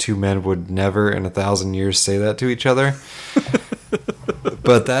two men would never in 1,000 years say that to each other.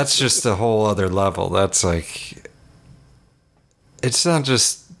 But that's just a whole other level. That's like, it's not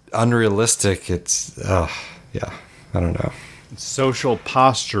just unrealistic. It's, I don't know. Social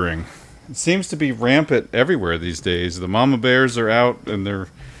posturing. It seems to be rampant everywhere these days. The mama bears are out and they're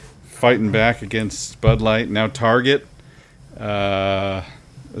fighting back against Bud Light. Now Target.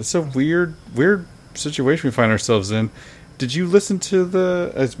 It's a weird situation we find ourselves in. Did you listen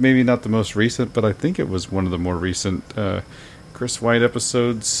to it's maybe not the most recent, but I think it was one of the more recent Chris White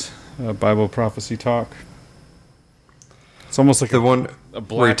episodes, Bible Prophecy Talk? It's almost like the one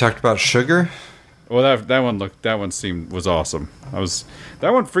where he talked about sugar. Well, that one was awesome.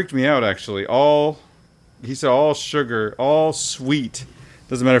 That one freaked me out actually. He said all sugar, all sweet.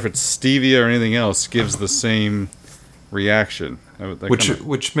 Doesn't matter if it's stevia or anything else, gives the same reaction.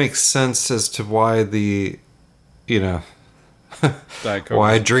 Which makes sense as to why Diet Coke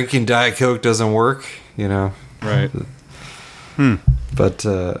why drinking Diet Coke doesn't work. Right. But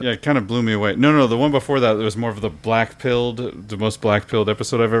yeah, it kind of blew me away. No, the one before that, it was more of the most black-pilled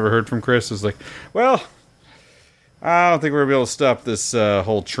episode I've ever heard from Chris. Is like, well, I don't think we're gonna be able to stop this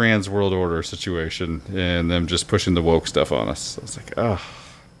whole trans world order situation and them just pushing the woke stuff on us. I was like, oh,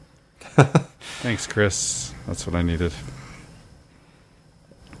 thanks, Chris. That's what I needed.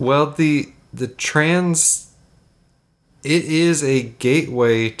 Well, the trans. It is a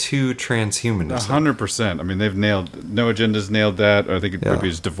gateway to transhumanism. 100%. I mean, they've nailed... No Agenda's nailed that. I think it maybe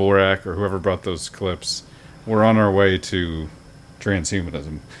it's Dvorak or whoever brought those clips. We're on our way to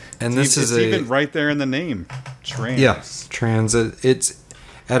transhumanism. And it's even right there in the name. Trans. Yeah, trans. It's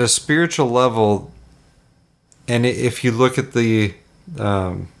at a spiritual level. And if you look at the...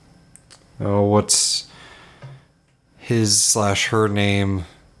 what's his/her name?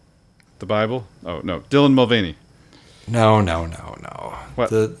 The Bible? Oh, no. Dylan Mulvaney. No. What?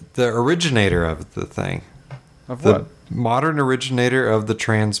 The originator of the thing. Of what? The modern originator of the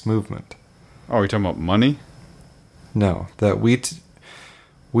trans movement. Oh, are you talking about money? No, that we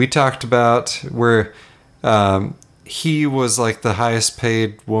talked about where he was like the highest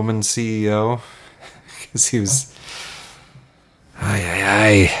paid woman CEO because he was.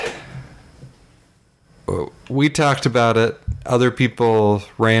 We talked about it. Other people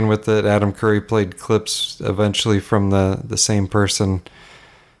ran with it. Adam Curry played clips eventually from the same person.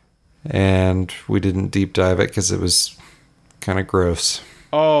 And we didn't deep dive it because it was kind of gross.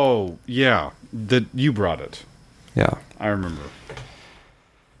 Oh, yeah. You brought it. Yeah. I remember.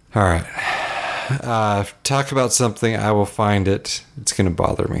 All right. Talk about something. I will find it. It's going to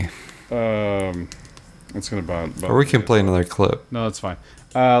bother me. It's going to bother Or we can play another clip. No, that's fine.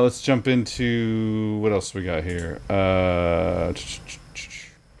 Let's jump into what else we got here.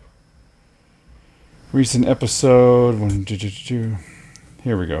 Recent episode.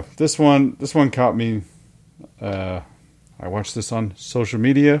 Here we go. This one caught me. I watched this on social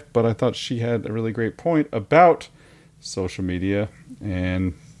media, but I thought she had a really great point about social media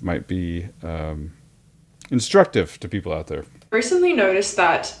and might be instructive to people out there. Recently noticed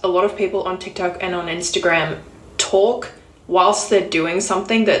that a lot of people on TikTok and on Instagram talk whilst they're doing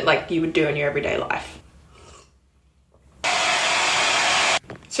something that like you would do in your everyday life.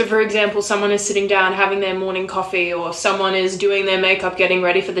 So for example, someone is sitting down having their morning coffee, or someone is doing their makeup, getting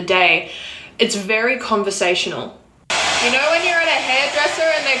ready for the day. It's very conversational. You know when you're at a hairdresser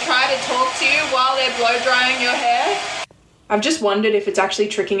and they try to talk to you while they're blow drying your hair? I've just wondered if it's actually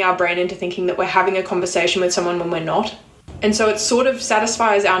tricking our brain into thinking that we're having a conversation with someone when we're not. And so it sort of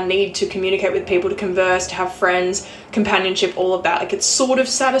satisfies our need to communicate with people, to converse, to have friends, companionship, all of that. Like it sort of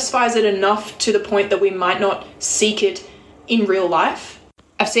satisfies it enough to the point that we might not seek it in real life.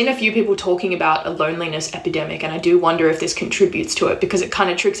 I've seen a few people talking about a loneliness epidemic, and I do wonder if this contributes to it, because it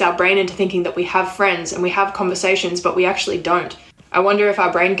kind of tricks our brain into thinking that we have friends and we have conversations, but we actually don't. I wonder if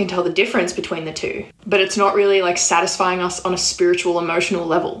our brain can tell the difference between the two, but it's not really like satisfying us on a spiritual, emotional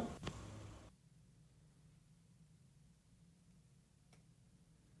level.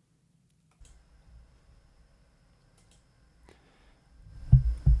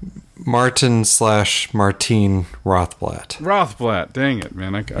 Martin/Martine Rothblatt. Rothblatt, dang it,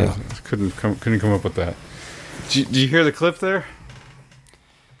 man! I couldn't come up with that. Did you hear the clip there?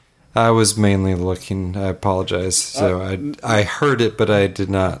 I was mainly looking. I apologize. So I heard it, but I did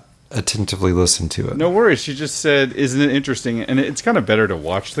not attentively listen to it. No worries. She just said, "Isn't it interesting?" And it's kind of better to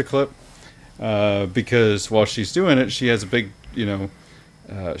watch the clip because while she's doing it, she has a big,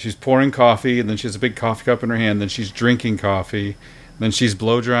 she's pouring coffee, and then she has a big coffee cup in her hand. Then she's drinking coffee. Then she's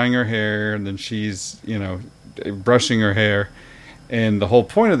blow drying her hair, and then she's, brushing her hair. And the whole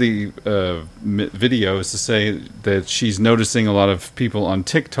point of the video is to say that she's noticing a lot of people on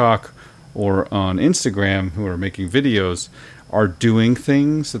TikTok or on Instagram who are making videos are doing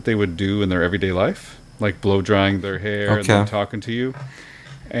things that they would do in their everyday life, like blow drying their hair and then talking to you.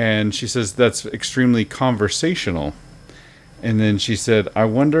 And she says that's extremely conversational. And then she said, I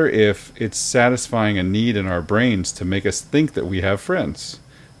wonder if it's satisfying a need in our brains to make us think that we have friends,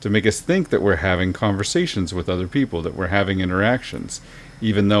 to make us think that we're having conversations with other people, that we're having interactions,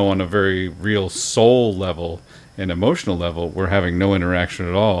 even though on a very real soul level and emotional level, we're having no interaction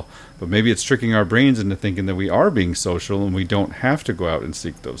at all. But maybe it's tricking our brains into thinking that we are being social and we don't have to go out and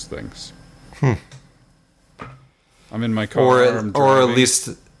seek those things. I'm in my car. Or I'm or at driving. least,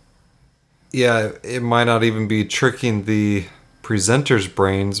 yeah, it might not even be tricking the presenter's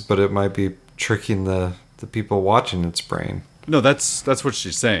brains, but it might be tricking the people watching its brain. No, that's what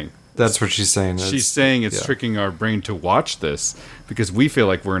she's saying. That's what she's saying. She's saying it's tricking our brain to watch this because we feel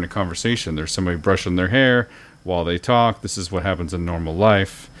like we're in a conversation. There's somebody brushing their hair while they talk. This is what happens in normal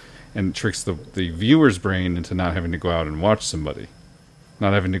life. And it tricks the viewer's brain into not having to go out and watch somebody.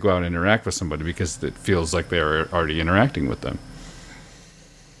 Not having to go out and interact with somebody because it feels like they are already interacting with them.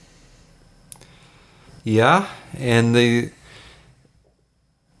 Yeah, and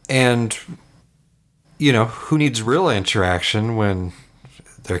you know, who needs real interaction when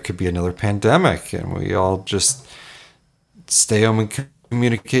there could be another pandemic and we all just stay home and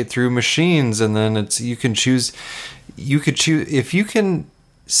communicate through machines, and then you could choose if you can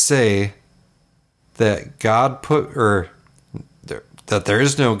say that God that there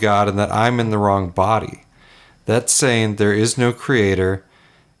is no God and that I'm in the wrong body. That's saying there is no creator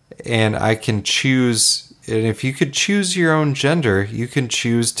and I can choose. And if you could choose your own gender, you can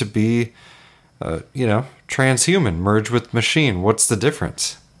choose to be, transhuman, merge with machine. What's the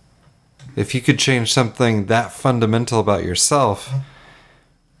difference? If you could change something that fundamental about yourself,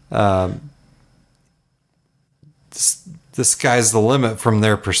 the sky's the limit from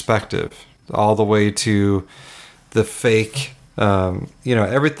their perspective, all the way to the fake.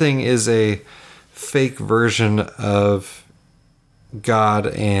 Everything is a fake version of God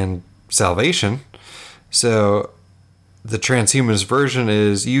and salvation. So the transhumanist version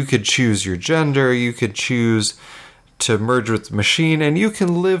is you could choose your gender, you could choose to merge with the machine, and you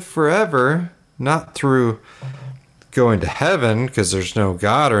can live forever, not through going to heaven because there's no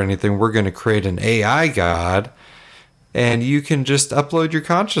God or anything. We're going to create an AI God, and you can just upload your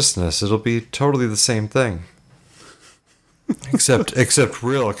consciousness. It'll be totally the same thing. except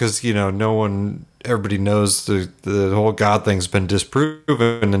real, because everybody knows the whole God thing's been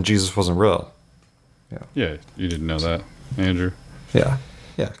disproven and Jesus wasn't real. Yeah, you didn't know that, Andrew. Yeah.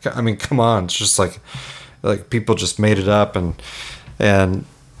 I mean, come on, it's just like people just made it up, and it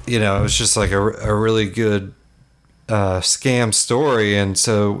was just like a really good scam story. And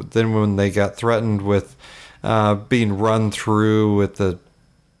so then when they got threatened with being run through with the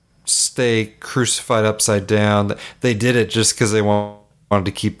stake, crucified upside down, they did it just because they wanted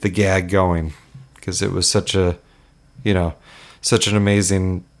to keep the gag going, because it was such an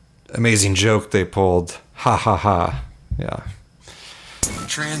amazing joke they pulled. Ha ha ha. Yeah.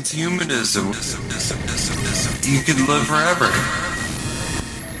 Transhumanism. You can live forever.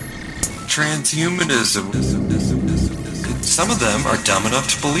 Transhumanism. Some of them are dumb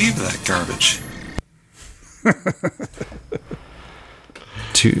enough to believe that garbage.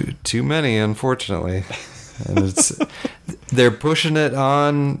 Too many, unfortunately. And they're pushing it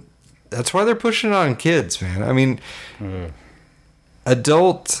on. That's why they're pushing it on kids, man. I mean,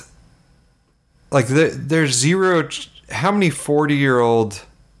 adult. Like there's zero. How many 40-year-old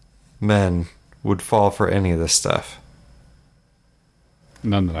men would fall for any of this stuff?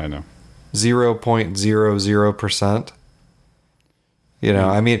 None that I know. 0.00%.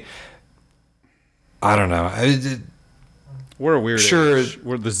 I mean, I don't know. We're a weird age.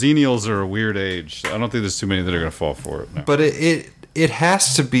 The Xenials are a weird age. I don't think there's too many that are going to fall for it. No. But it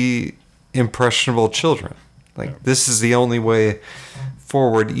has to be impressionable children. This is the only way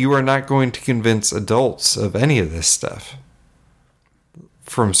forward. You are not going to convince adults of any of this stuff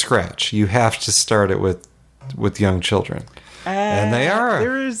from scratch. You have to start it with young children, and they are.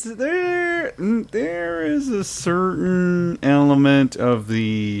 There is a certain element of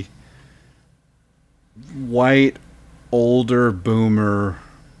the white older boomer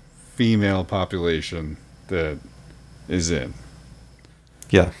female population that is in.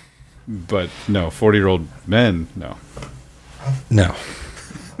 Yeah. But no, 40-year-old men, no. No.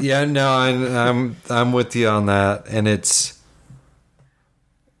 Yeah, no, I'm with you on that, and it's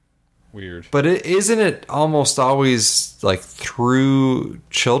weird. But isn't it almost always like through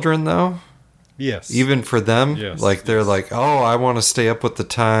children though? Yes. Even for them, yes. They're like, oh, I want to stay up with the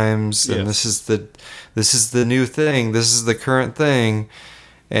times, and this is the new thing, this is the current thing,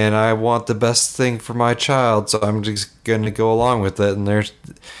 and I want the best thing for my child, so I'm just going to go along with it. And there's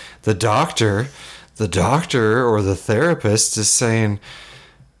the doctor or the therapist is saying,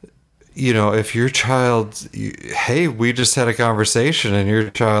 if your child, hey, we just had a conversation and your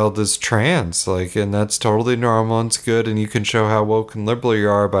child is trans, and that's totally normal and it's good, and you can show how woke and liberal you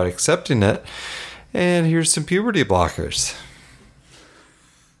are about accepting it, and here's some puberty blockers.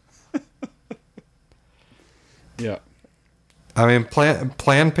 Yeah. I mean,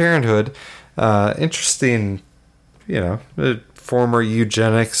 Planned Parenthood, interesting, former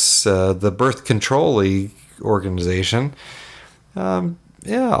eugenics, the birth control league organization. All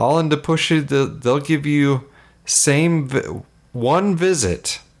in to push you. They'll give you one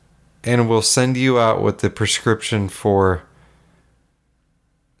visit, and we'll send you out with the prescription for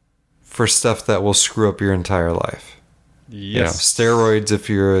stuff that will screw up your entire life. Yes. Steroids if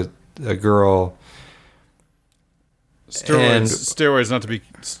you're a girl. Steroids, not to be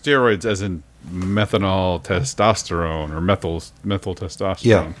steroids as in methanol testosterone or methyl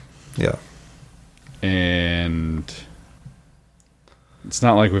testosterone. Yeah. And it's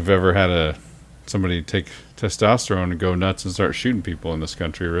not like we've ever had somebody take testosterone and go nuts and start shooting people in this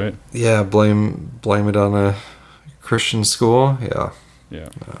country, right? Yeah, blame it on a Christian school. Yeah. Yeah.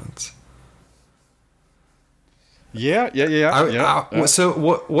 So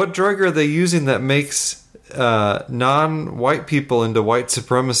what drug are they using that makes non-white people into white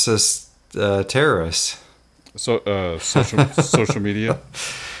supremacist terrorists? So social media.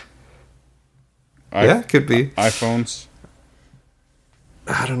 Yeah, could be iPhones.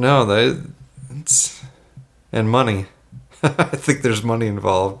 I don't know. And money. I think there's money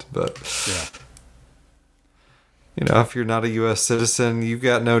involved, but yeah. If you're not a U.S. citizen, you've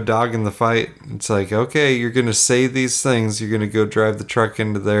got no dog in the fight. It's like, okay, you're going to say these things. You're going to go drive the truck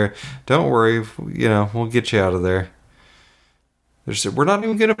into there. Don't worry, we'll get you out of there. We're not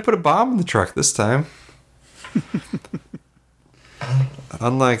even going to put a bomb in the truck this time.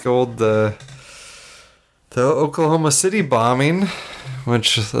 Unlike the Oklahoma City bombing,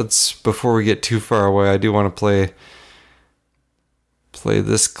 which before we get too far away, I do want to play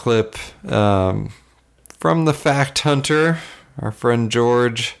this clip from the Fact Hunter, our friend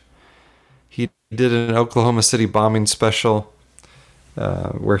George. He did an Oklahoma City bombing special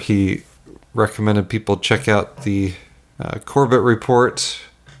where he recommended people check out the Corbett Report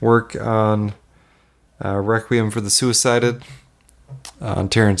work on Requiem for the Suicided on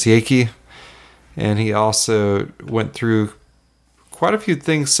Terrence Yakey. And he also went through quite a few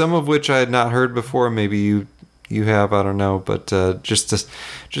things, some of which I had not heard before. Maybe you have, I don't know, but just a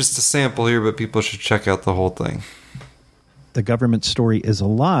sample here, but people should check out the whole thing. The government story is a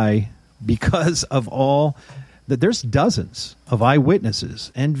lie because of all that. There's dozens of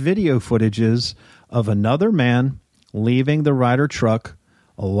eyewitnesses and video footages of another man leaving the Ryder truck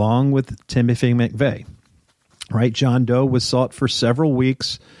along with Timothy McVeigh. Right? John Doe was sought for several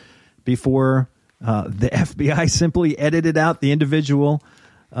weeks before the FBI simply edited out the individual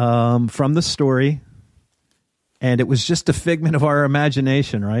from the story. And it was just a figment of our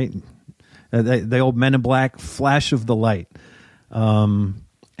imagination, right? The old Men in Black flash of the light. And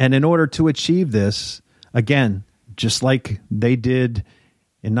in order to achieve this, again, just like they did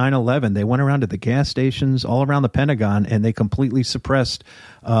in 9/11, they went around to the gas stations all around the Pentagon and they completely suppressed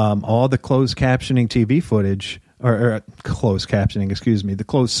all the closed captioning TV footage, or closed captioning, excuse me, the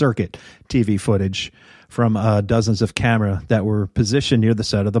closed circuit TV footage from dozens of camera that were positioned near the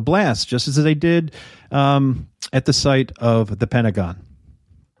site of the blast, just as they did at the site of the Pentagon.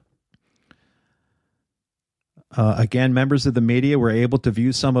 Again, members of the media were able to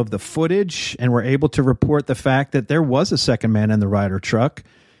view some of the footage and were able to report the fact that there was a second man in the Ryder truck.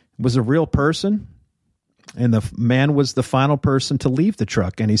 It was a real person, and the man was the final person to leave the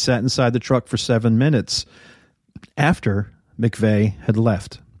truck, and he sat inside the truck for 7 minutes after McVeigh had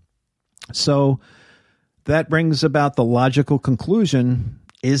left. So that brings about the logical conclusion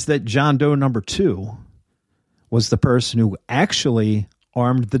is that John Doe number 2 was the person who actually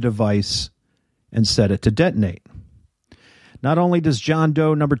armed the device and set it to detonate. Not only does John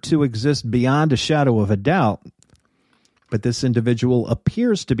Doe number 2 exist beyond a shadow of a doubt, but this individual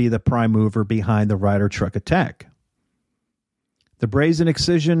appears to be the prime mover behind the Ryder truck attack. The brazen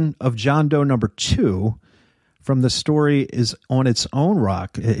excision of John Doe number 2 from the story is on its own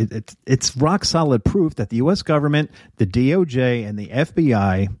rock. It's rock solid proof that the U.S. government, the DOJ, and the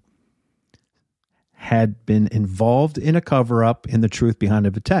FBI had been involved in a cover-up in the truth behind the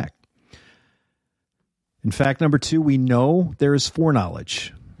attack. In fact, number 2, we know there is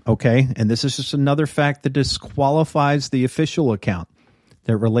foreknowledge, okay? And this is just another fact that disqualifies the official account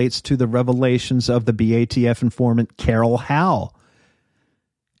that relates to the revelations of the BATF informant Carol Howe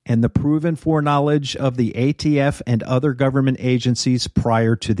and the proven foreknowledge of the ATF and other government agencies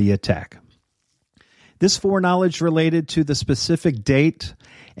prior to the attack. This foreknowledge related to the specific date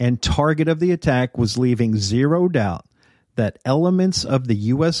and target of the attack was leaving zero doubt that elements of the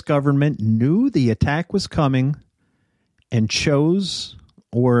U.S. government knew the attack was coming and chose,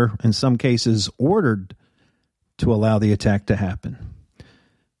 or in some cases ordered, to allow the attack to happen.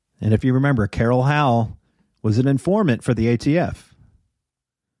 And if you remember, Carol Howe was an informant for the ATF.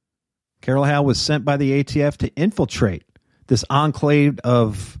 Carol Howe was sent by the ATF to infiltrate this enclave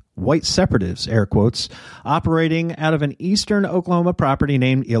of white separatists, air quotes, operating out of an eastern Oklahoma property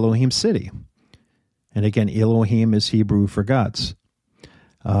named Elohim City. And again, Elohim is Hebrew for gods.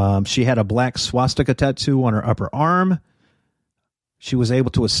 She had a black swastika tattoo on her upper arm. She was able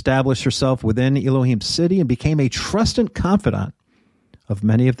to establish herself within Elohim City and became a trusted confidant of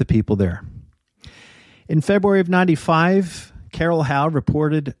many of the people there. In February of 95, Carol Howe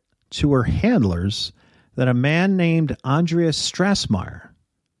reported to her handlers that a man named Andreas Strassmeyer,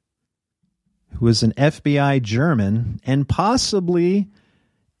 who was an FBI German and possibly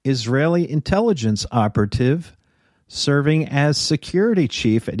Israeli intelligence operative serving as security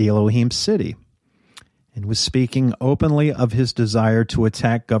chief at Elohim City, and was speaking openly of his desire to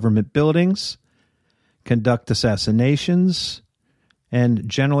attack government buildings, conduct assassinations, and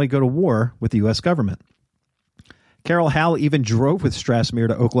generally go to war with the U.S. government. Carol Howe even drove with Strassmeyer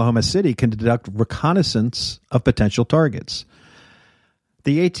to Oklahoma City to conduct reconnaissance of potential targets.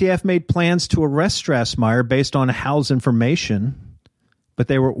 The ATF made plans to arrest Strassmeyer based on Howe's information, but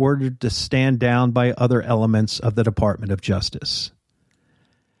they were ordered to stand down by other elements of the Department of Justice.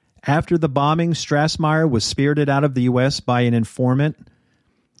 After the bombing, Strassmeyer was spirited out of the U.S. by an informant,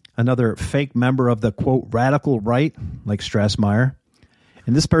 another fake member of the, quote, radical right, like Strassmeyer.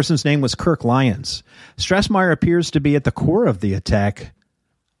 And this person's name was Kirk Lyons. Strassmeyer appears to be at the core of the attack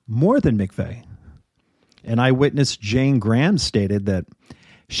more than McVeigh. An eyewitness, Jane Graham, stated that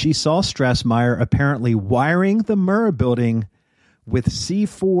she saw Strassmeyer apparently wiring the Murrah building with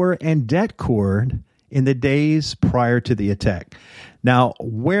C4 and det cord in the days prior to the attack. Now,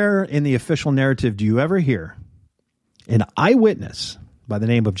 where in the official narrative do you ever hear an eyewitness by the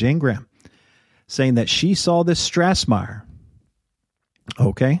name of Jane Graham saying that she saw this Strassmeyer,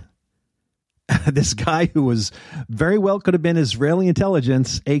 okay, this guy who was very well could have been Israeli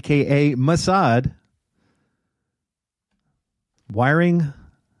intelligence, a.k.a. Mossad, wiring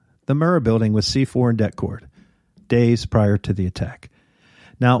the Murrah building with C4 and det cord days prior to the attack.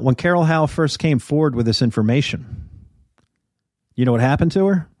 Now, when Carol Howe first came forward with this information, you know what happened to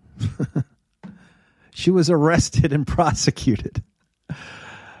her? She was arrested and prosecuted.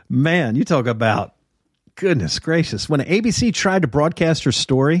 Man, you talk about, goodness gracious. When ABC tried to broadcast her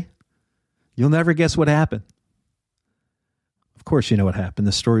story, you'll never guess what happened. Of course, you know what happened.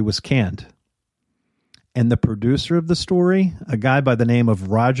 The story was canned. And the producer of the story, a guy by the name of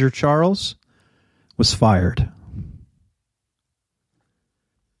Roger Charles, was fired.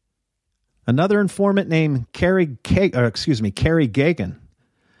 Another informant named Carrie Gagan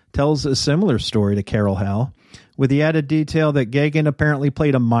tells a similar story to Carol Howe, with the added detail that Gagan apparently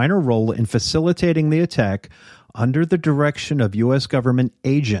played a minor role in facilitating the attack under the direction of U.S. government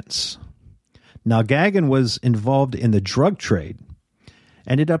agents. Now, Gagan was involved in the drug trade,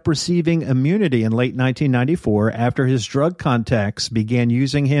 ended up receiving immunity in late 1994 after his drug contacts began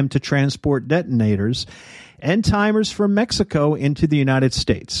using him to transport detonators and timers from Mexico into the United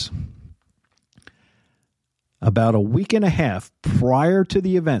States. About a week and a half prior to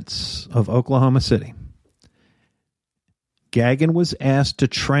the events of Oklahoma City, Gagan was asked to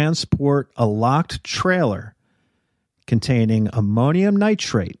transport a locked trailer containing ammonium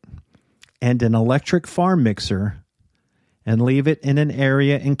nitrate and an electric farm mixer and leave it in an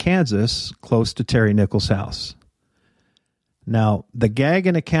area in Kansas close to Terry Nichols' house. Now, the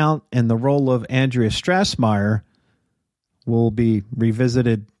Gagan account and the role of Andrea Strassmeyer will be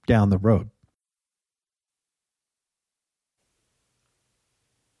revisited down the road.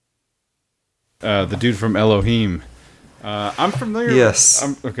 The dude from Elohim. I'm familiar.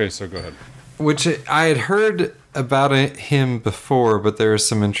 Yes. Okay, so go ahead. Which I had heard about him before, but there are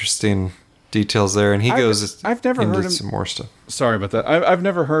some interesting details there, and I've never heard him, some more stuff. Sorry about that. I've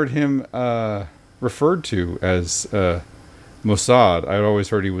never heard him referred to as Mossad. I'd always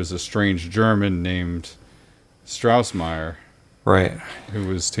heard he was a strange German named Strassmeyer, right? Who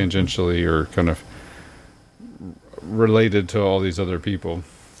was tangentially or kind of related to all these other people.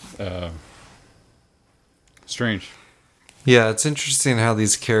 Strange. Yeah, it's interesting how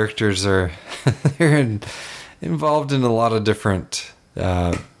these characters are they're involved in a lot of different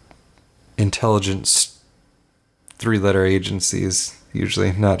intelligence three-letter agencies,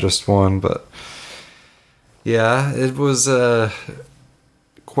 usually, not just one, but yeah, it was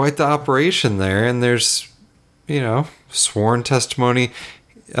quite the operation there, and there's, sworn testimony.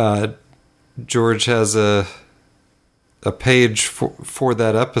 George has a page for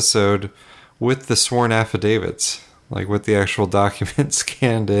that episode with the sworn affidavits, like with the actual documents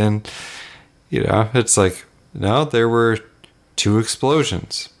scanned in. It's like, no, there were 2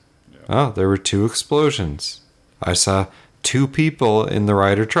 explosions. Yeah. Oh, there were 2 explosions. I saw 2 people in the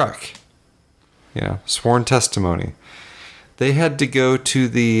Ryder truck. Sworn testimony. they had to go to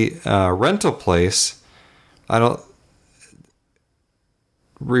the rental place. I don't.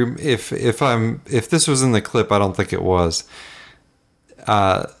 If this was in the clip, I don't think it was.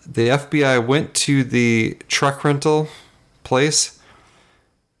 The FBI went to the truck rental place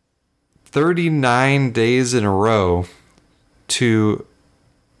 39 days in a row to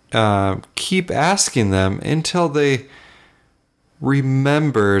keep asking them until they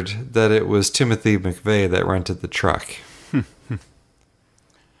remembered that it was Timothy McVeigh that rented the truck.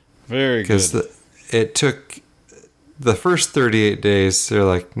 Very good. Because it took the first 38 days, they're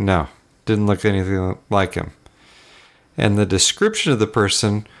like, no, didn't look anything like him. And the description of the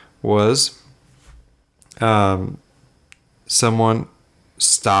person was someone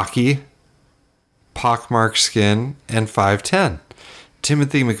stocky, pockmarked skin, and 5'10".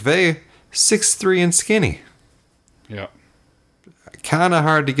 Timothy McVeigh, 6'3" and skinny. Yeah. Kind of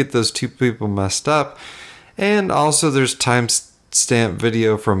hard to get those two people messed up. And also there's timestamp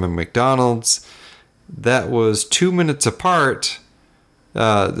video from a McDonald's that was 2 minutes apart.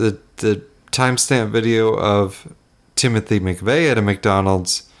 The timestamp video of Timothy McVeigh at a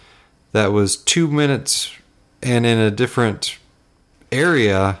McDonald's that was 2 minutes and in a different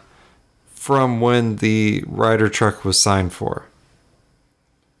area from when the Ryder truck was signed for.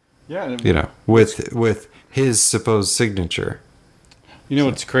 Yeah. You know, with his supposed signature. You know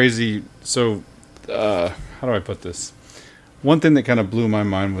what's crazy? So, how do I put this? One thing that kind of blew my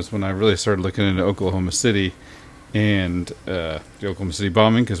mind was when I really started looking into Oklahoma City and the Oklahoma City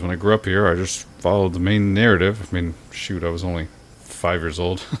bombing, because when I grew up here, I just followed the main narrative. I mean, shoot, I was only 5 years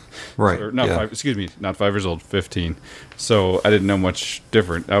old. Right. Or not yeah. 5, excuse me, not 5 years old, 15. So I didn't know much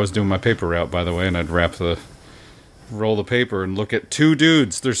different. I was doing my paper route, by the way, and I'd roll the paper and look at two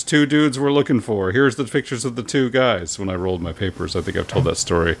dudes. There's two dudes we're looking for. Here's the pictures of the two guys. When I rolled my papers, I think I've told that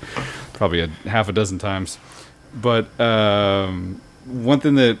story probably half a dozen times. But one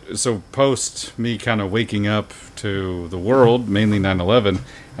thing so post me kind of waking up to the world, mainly 9/11,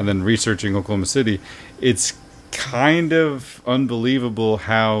 and then researching Oklahoma City, it's kind of unbelievable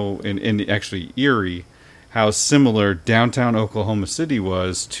how, and actually eerie, how similar downtown Oklahoma City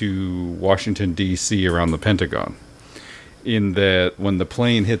was to Washington, D.C. around the Pentagon. In that when the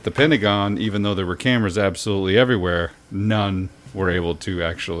plane hit the Pentagon, even though there were cameras absolutely everywhere, none were able to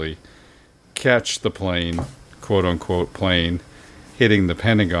actually catch the plane, quote-unquote plane, hitting the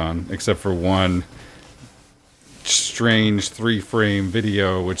Pentagon, except for one strange 3-frame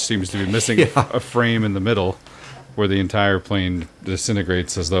video, which seems to be missing a frame in the middle, where the entire plane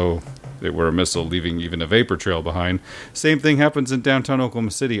disintegrates as though it were a missile, leaving even a vapor trail behind. Same thing happens in downtown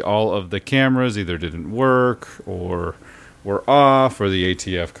Oklahoma City. All of the cameras either didn't work or were off, or the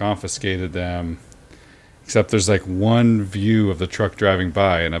ATF confiscated them. Except there's like one view of the truck driving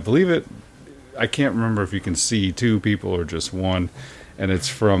by, and I believe I can't remember if you can see two people or just one, and it's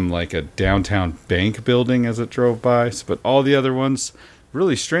from like a downtown bank building as it drove by. But all the other ones,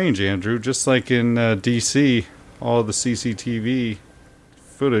 really strange, Andrew. Just like in DC, all the CCTV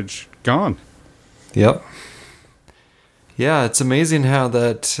footage gone. Yep. Yeah, it's amazing how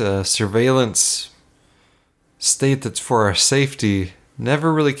that surveillance state that's for our safety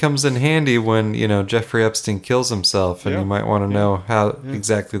never really comes in handy when, you know, Jeffrey Epstein kills himself, and you might want to know how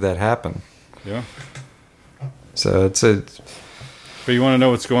exactly that happened. Yeah. So But you want to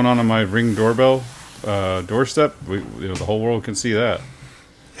know what's going on my Ring doorbell doorstep? The whole world can see that.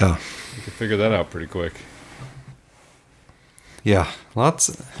 Yeah. You can figure that out pretty quick. Yeah,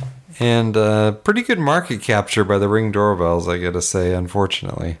 lots. And pretty good market capture by the Ring doorbells, I gotta say,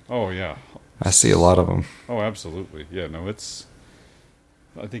 unfortunately. Oh, yeah. I see a lot of them. Oh, absolutely. Yeah, no,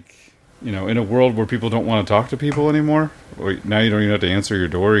 I think, you know, in a world where people don't want to talk to people anymore, now you don't even have to answer your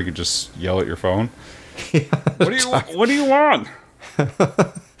door. You can just yell at your phone. Yeah, what do you want?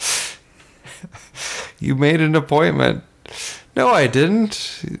 You made an appointment. No, I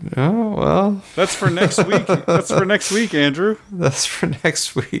didn't. Oh, well. That's for next week. That's for next week, Andrew. That's for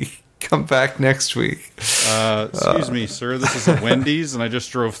next week. Come back next week. Excuse me, sir. This is a Wendy's, and I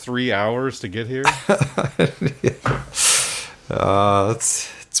just drove 3 hours to get here.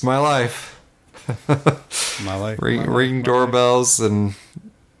 It's my life. My life. Ring doorbells and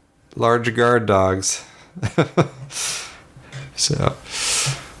large guard dogs. So,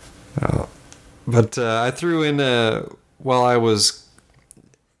 but I threw in while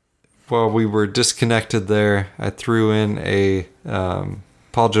we were disconnected there, I threw in a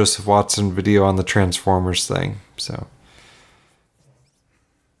Paul Joseph Watson video on the Transformers thing. So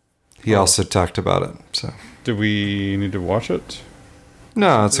he also talked about it. So do we need to watch it?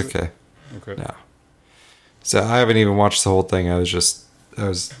 No, it's okay. Okay. No. So I haven't even watched the whole thing. I was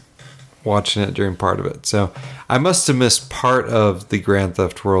watching it during part of it. So I must have missed part of the Grand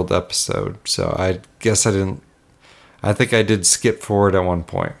Theft World episode. So I guess I didn't. I think I did skip forward at one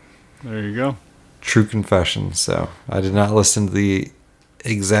point. There you go. True confession. So I did not listen to the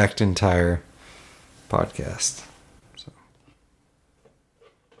exact entire podcast. So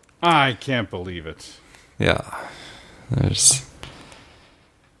I can't believe it. Yeah. I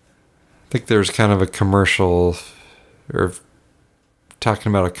think there's kind of a commercial or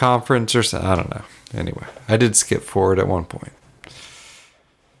talking about a conference or something. I don't know. Anyway, I did skip forward at one point.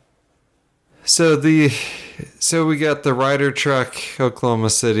 So we got the Ryder truck, Oklahoma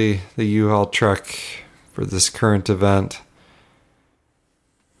City, the U-Haul truck for this current event.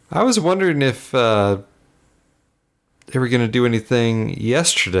 I was wondering if they were going to do anything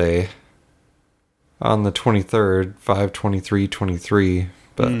yesterday on the 23rd, 5/23/23,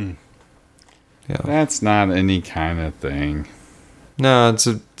 but yeah, that's not any kind of thing. No,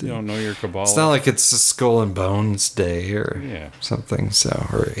 you don't know your Kabbalah. It's not like it's a Skull and Bones Day or something. So,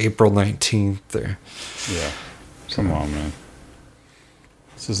 or April 19th or Come on, man.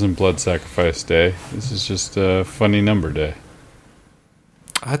 This isn't Blood Sacrifice Day. This is just a funny number day.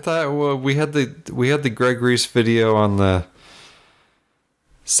 I thought we had the Greg Reese video on the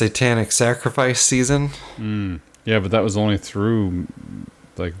Satanic Sacrifice season. Yeah, but that was only through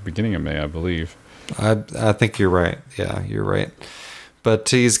like beginning of May, I believe. I think you're right. Yeah, you're right. But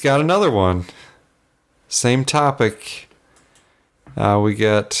he's got another one. Same topic. We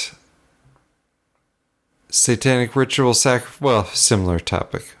got Satanic Ritual similar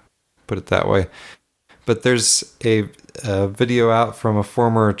topic. Put it that way. But there's a video out from a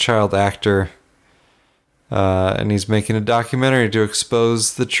former child actor. And he's making a documentary to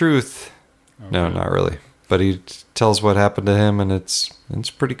expose the truth. Okay. No, not really. But he tells what happened to him, and it's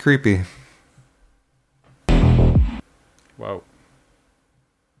pretty creepy. Wow.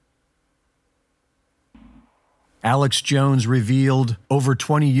 Alex Jones revealed over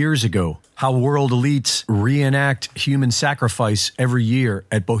 20 years ago how world elites reenact human sacrifice every year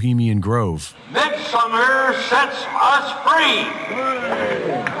at Bohemian Grove. Midsummer sets us free.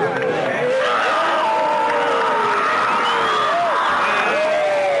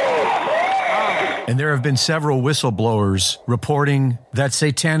 And there have been several whistleblowers reporting that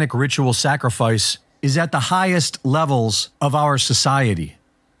satanic ritual sacrifice is at the highest levels of our society.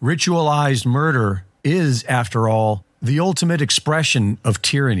 Ritualized murder is, after all, the ultimate expression of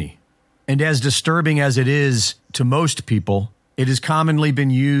tyranny. And as disturbing as it is to most people, it has commonly been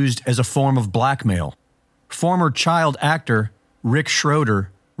used as a form of blackmail. Former child actor Rick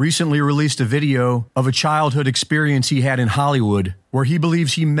Schroeder recently released a video of a childhood experience he had in Hollywood where he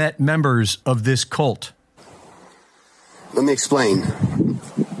believes he met members of this cult. Let me explain.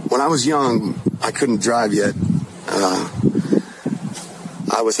 When I was young, I couldn't drive yet.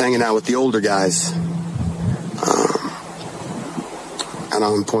 I was hanging out with the older guys out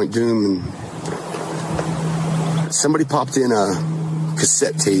on Point Doom, and somebody popped in a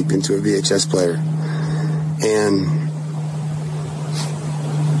cassette tape into a VHS player, and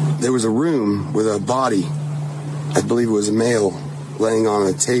there was a room with a body, I believe it was a male, laying on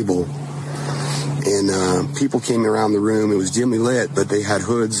a table, and people came around the room. It was dimly lit, but they had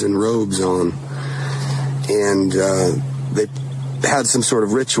hoods and robes on, and they had some sort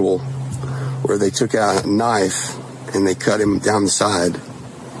of ritual where they took out a knife and they cut him down the side.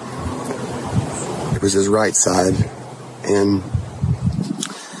 It was his right side, and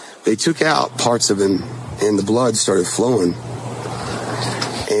they took out parts of him, and the blood started flowing,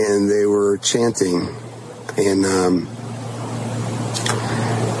 and they were chanting, and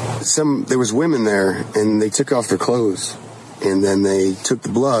there was women there, and they took off their clothes, and then they took the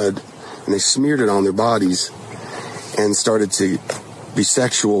blood and they smeared it on their bodies and started to be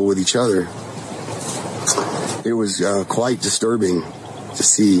sexual with each other. It was quite disturbing to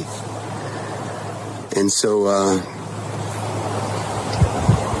see. And so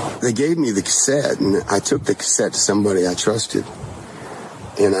they gave me the cassette, and I took the cassette to somebody I trusted,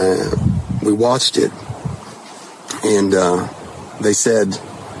 and we watched it, and they said,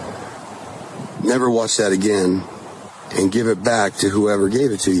 never watch that again and give it back to whoever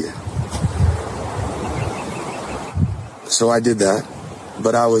gave it to you. So I did that,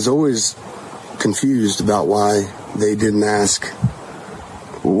 but I was always confused about why they didn't ask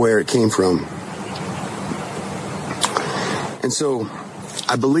where it came from. And so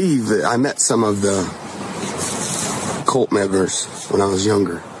I believe that I met some of the cult members when I was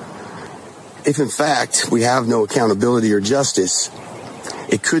younger. If in fact we have no accountability or justice,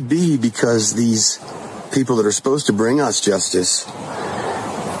 it could be because these people that are supposed to bring us justice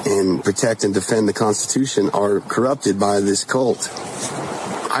and protect and defend the Constitution are corrupted by this cult.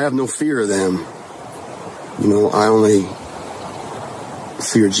 I have no fear of them. You know, I only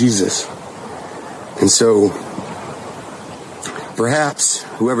fear Jesus. And so, perhaps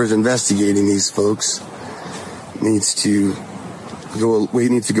whoever's investigating these folks needs to go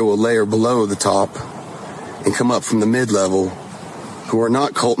a layer below the top and come up from the mid-level, who are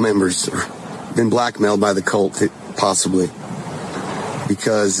not cult members or been blackmailed by the cult, possibly.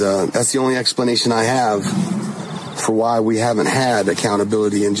 Because that's the only explanation I have for why we haven't had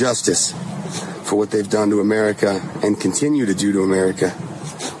accountability and justice for what they've done to America and continue to do to America,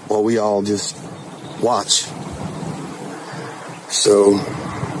 while we all just watch. So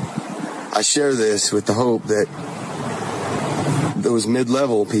I share this with the hope that those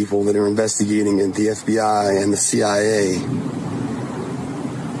mid-level people that are investigating at the FBI and the CIA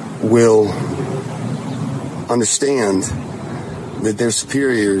will understand that their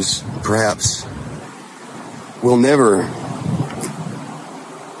superiors perhaps will never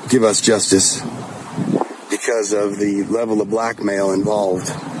give us justice because of the level of blackmail involved.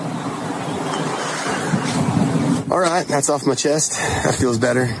 All right, that's off my chest. That feels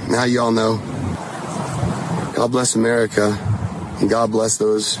better. Now you all know. God bless America, and God bless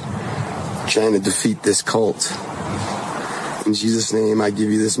those trying to defeat this cult. In Jesus' name, I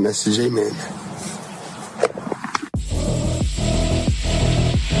give you this message. Amen.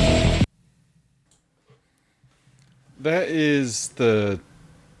 That is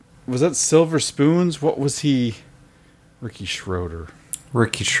was that Silver Spoons? What was he? Ricky Schroeder.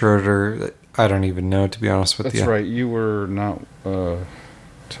 Ricky Schroeder. I don't even know, to be honest with you. That's right. You were not a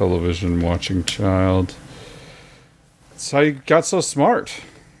television watching child. That's how you got so smart.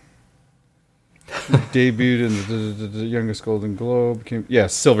 He debuted in the Youngest Golden Globe.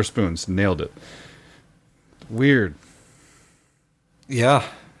 Silver Spoons. Nailed it. Weird. Yeah.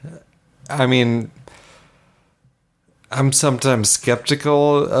 I mean, I'm sometimes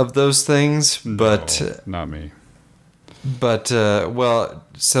skeptical of those things, but... No, not me. But, well,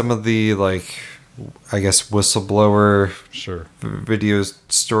 some of the, like, I guess whistleblower video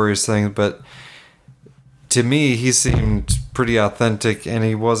stories things, but to me, he seemed pretty authentic, and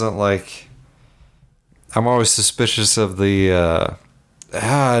he wasn't like... I'm always suspicious of the,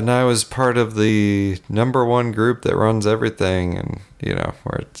 and I was part of the #1 group that runs everything, and, you know,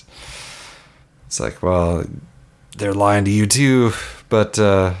 where it's like, well, they're lying to you too, but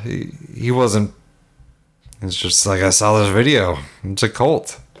he wasn't. It's just like, I saw this video. It's a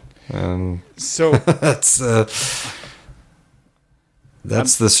cult. And so that's the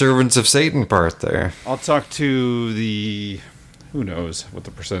servants of Satan part there. I'll talk to who knows what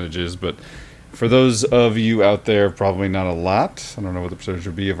the percentage is, but for those of you out there, probably not a lot. I don't know what the percentage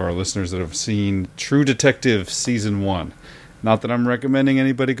would be of our listeners that have seen True Detective Season 1. Not that I'm recommending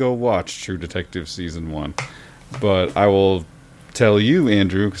anybody go watch True Detective Season 1. But I will tell you,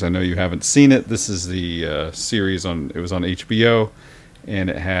 Andrew, because I know you haven't seen it. This is the series it was on HBO, and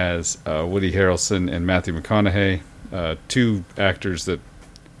it has Woody Harrelson and Matthew McConaughey, two actors that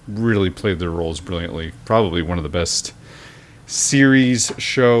really played their roles brilliantly. Probably one of the best series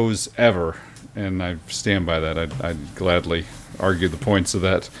shows ever, and I stand by that. I'd gladly argue the points of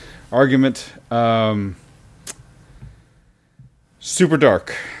that argument. Super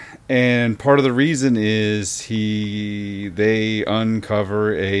dark. And part of the reason is they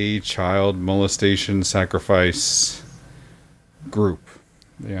uncover a child molestation sacrifice group.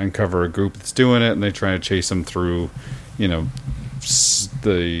 They uncover a group that's doing it, and they try to chase them through, you know,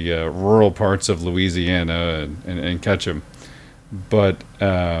 the rural parts of Louisiana and catch them. But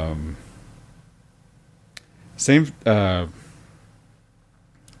same kind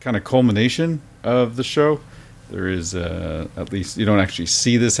of culmination of the show. There is, at least, you don't actually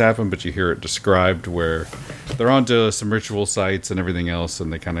see this happen, but you hear it described, where they're onto some ritual sites and everything else,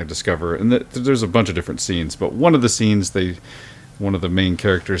 and they kind of discover, and there's a bunch of different scenes, but one of the scenes, one of the main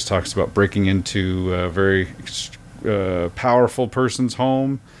characters talks about breaking into a very powerful person's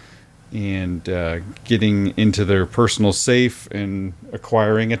home and getting into their personal safe and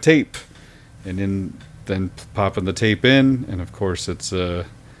acquiring a tape, and then popping the tape in, and of course it's a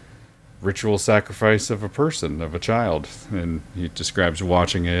ritual sacrifice of a child, and he describes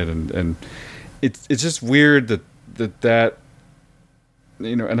watching it, and it's just weird that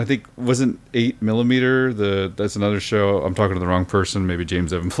you know. And I think wasn't 8mm that's another show. I'm talking to the wrong person. Maybe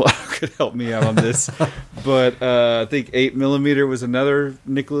James Evan Plow could help me out on this. But I think 8mm was another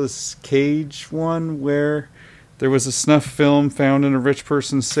Nicolas Cage one where there was a snuff film found in a rich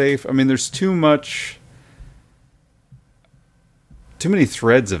person's safe. I mean, there's too many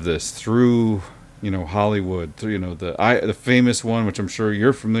threads of this through, you know, Hollywood. Through, you know, the famous one, which I'm sure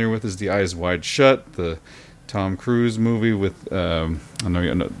you're familiar with, is The Eyes Wide Shut. The Tom Cruise movie with I'm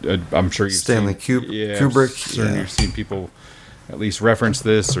sure you've Stanley Kubrick. Certainly you've seen people at least reference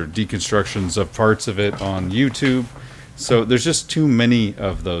this or deconstructions of parts of it on YouTube. So there's just too many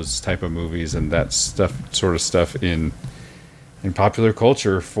of those type of movies and that sort of stuff in popular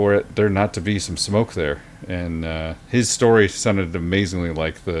culture for it there not to be some smoke there. And his story sounded amazingly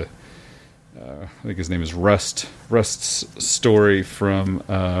like the I think his name is Rust's story from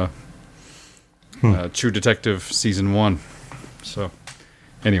True Detective season 1. So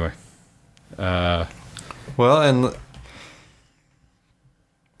anyway, well, and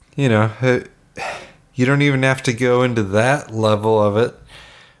you know, you don't even have to go into that level of it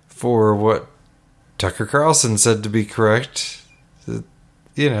for what Tucker Carlson said to be correct.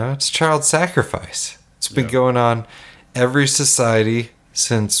 You know, it's child sacrifice. It's been going on every society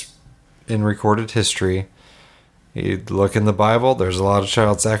since in recorded history. You look in the Bible, there's a lot of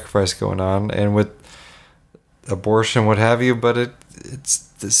child sacrifice going on, and with abortion, what have you, but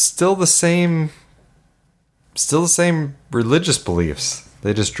it's still the same religious beliefs.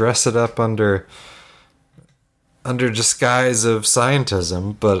 They just dress it up under disguise of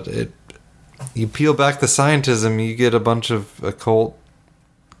scientism, but you peel back the scientism, you get a bunch of occult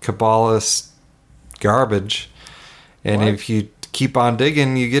Kabbalist garbage, and if you keep on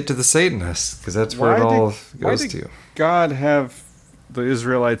digging, you get to the Satanists, because that's where it all goes to. God have the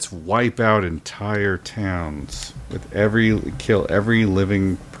Israelites wipe out entire towns kill every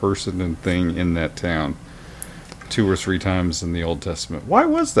living person and thing in that town 2 or 3 times in the Old Testament. Why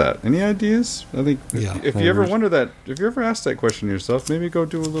was that? Any ideas? I think if you ever wonder that, if you ever ask that question yourself, maybe go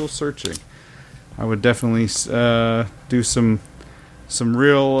do a little searching. I would definitely do some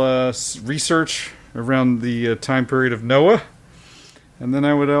real research around the time period of Noah. And then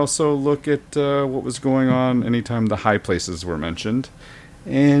I would also look at what was going on anytime the high places were mentioned.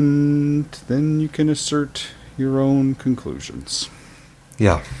 And then you can assert your own conclusions.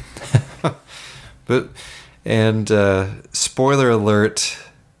 Yeah. Spoiler alert,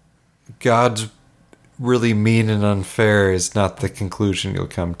 God's really mean and unfair is not the conclusion you'll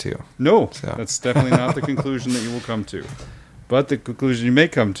come to. No, that's definitely not the conclusion that you will come to. But the conclusion you may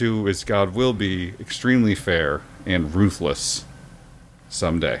come to is God will be extremely fair and ruthless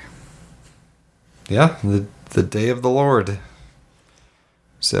someday. Yeah, the day of the Lord.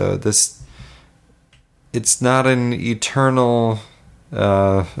 So it's not an eternal,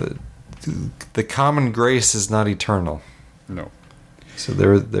 the common grace is not eternal. No. So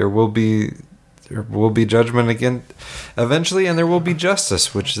there will be judgment again eventually, and there will be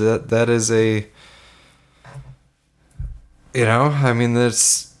justice, which that is a, you know, I mean,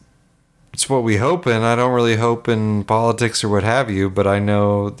 it's what we hope in. I don't really hope in politics or what have you, but I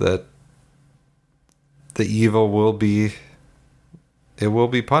know that the evil will be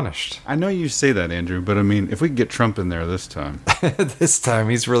punished. I know you say that, Andrew, but I mean, if we can get Trump in there this time. This time,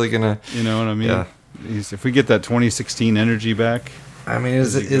 he's really gonna. You know what I mean? Yeah. If we get that 2016 energy back. I mean,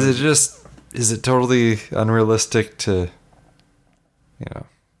 is it totally unrealistic to, you know,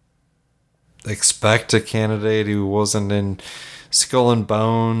 expect a candidate who wasn't in Skull and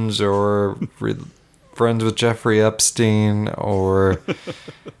Bones or friends with Jeffrey Epstein or,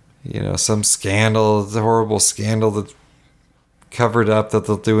 you know, some scandal, the horrible scandal that's covered up that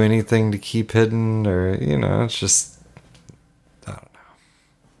they'll do anything to keep hidden, or, you know, it's just, I don't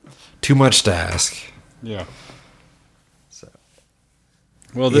know, too much to ask. Yeah. So,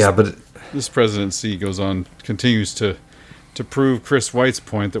 well, this presidency continues to prove Chris White's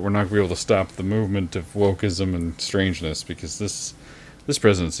point that we're not going to be able to stop the movement of wokeism and strangeness, because this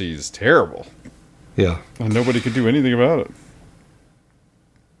presidency is terrible. Yeah. And nobody can do anything about it.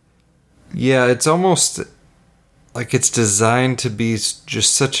 Yeah, it's almost like it's designed to be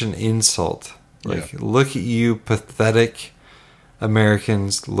just such an insult. Like, look at you pathetic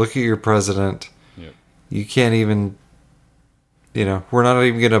Americans. Look at your president. Yep. You can't even, you know, we're not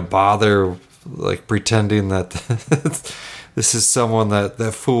even going to bother, like, pretending that this is someone that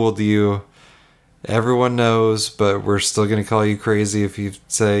fooled you. Everyone knows, but we're still going to call you crazy if you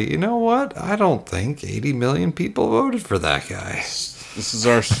say, you know what? I don't think 80 million people voted for that guy. This is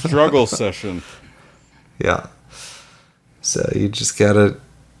our struggle session. Yeah. So you just gotta,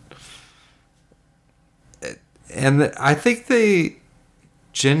 and I think they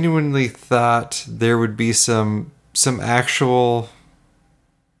genuinely thought there would be some actual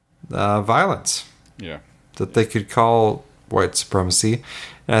violence. Yeah. That they could call white supremacy,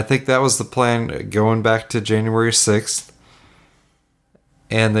 and I think that was the plan going back to January 6th.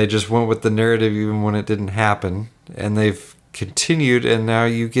 And they just went with the narrative even when it didn't happen, and they've continued, and now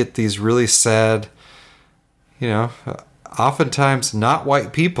you get these really sad, you know, oftentimes not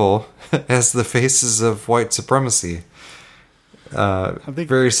white people as the faces of white supremacy. I think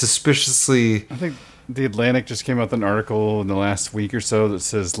very suspiciously. I think The Atlantic just came out with an article in the last week or so that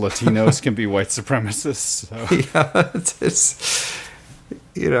says Latinos can be white supremacists. So. Yeah, it's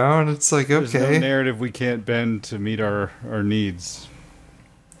and it's like, okay. There's no narrative we can't bend to meet our needs.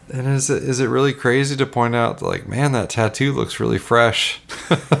 And is it really crazy to point out, like, man, that tattoo looks really fresh?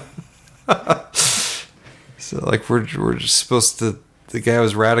 So, like, we're just supposed to. The guy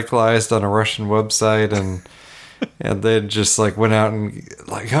was radicalized on a Russian website, and then just like went out and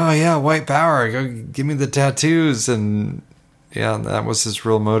like, oh yeah, white power, go give me the tattoos, and yeah, that was his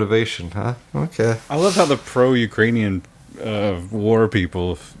real motivation, huh? Okay. I love how the pro-Ukrainian war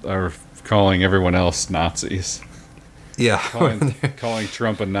people are calling everyone else Nazis. Yeah, calling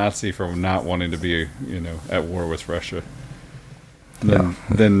Trump a Nazi for not wanting to be, at war with Russia.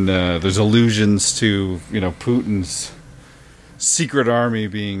 Then there's allusions to, Putin's secret army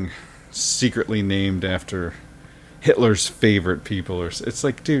being secretly named after Hitler's favorite people. It's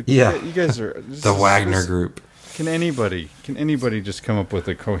like, dude, you guys are the Wagner Group. Can anybody just come up with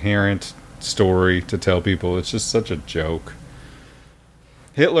a coherent story to tell people? It's just such a joke.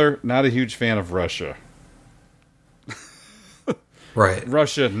 Hitler, not a huge fan of Russia. Right.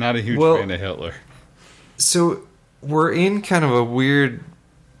 Russia, not a huge fan of Hitler. So we're in kind of a weird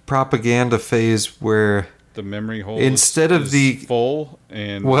propaganda phase where the memory hole instead is of the full,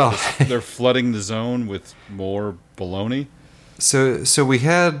 and they're flooding the zone with more baloney. So we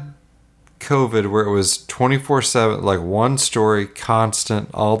had COVID where it was 24/7, like one story, constant,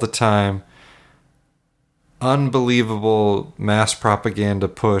 all the time. Unbelievable mass propaganda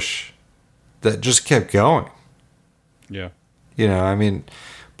push that just kept going. Yeah.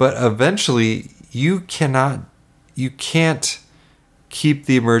 But eventually you can't keep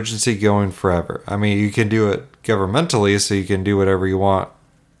the emergency going forever. I mean, you can do it governmentally, so you can do whatever you want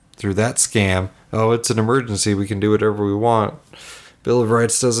through that scam. Oh, it's an emergency, we can do whatever we want. Bill of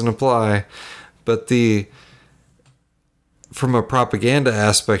Rights doesn't apply. But from a propaganda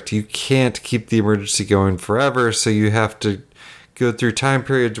aspect, you can't keep the emergency going forever, so you have to go through time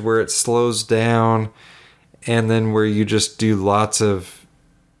periods where it slows down, and then where you just do lots of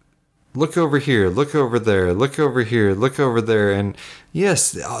look over here, look over there, look over here, look over there. And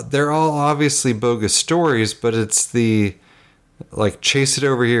yes, they're all obviously bogus stories, but it's the like chase it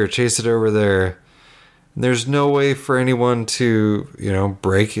over here, chase it over there. There's no way for anyone to,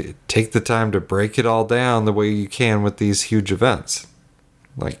 take the time to break it all down the way you can with these huge events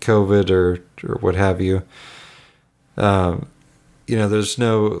like COVID or what have you. There's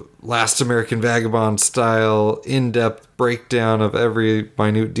no Last American Vagabond style in-depth breakdown of every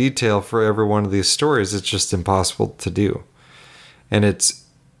minute detail for every one of these stories. It's just impossible to do. And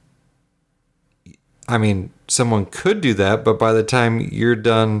someone could do that, but by the time you're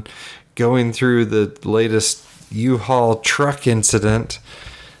done going through the latest U-Haul truck incident,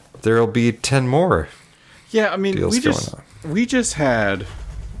 there'll be 10 more. Yeah, we just had.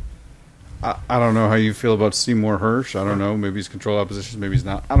 I don't know how you feel about Seymour Hersh. I don't know. Maybe he's controlled opposition. Maybe he's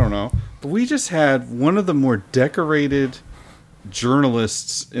not. I don't know. But we just had one of the more decorated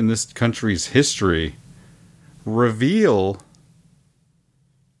journalists in this country's history reveal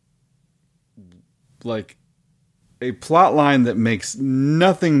like a plot line that makes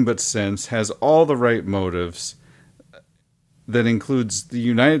nothing but sense, has all the right motives, that includes the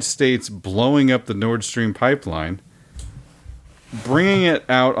United States blowing up the Nord Stream pipeline, bringing it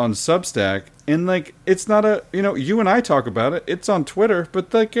out on Substack, and like it's not you and I talk about it, it's on Twitter,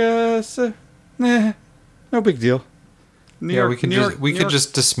 but like no big deal. We could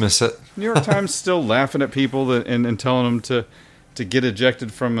just dismiss it. New York Times still laughing at people and telling them to get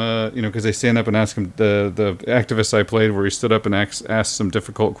ejected from because they stand up and ask him, the activist I played where he stood up and asked some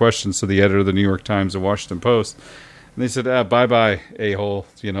difficult questions to the editor of the New York Times and Washington Post. And they said, bye-bye, a-hole.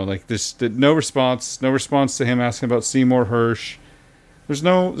 Like this, no response to him asking about Seymour Hersh. There's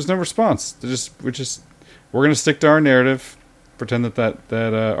no response. We're going to stick to our narrative, pretend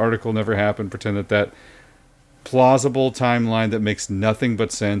that article never happened, pretend that plausible timeline that makes nothing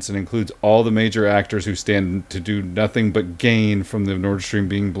but sense and includes all the major actors who stand to do nothing but gain from the Nord Stream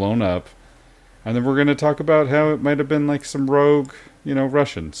being blown up. And then we're going to talk about how it might have been like some rogue,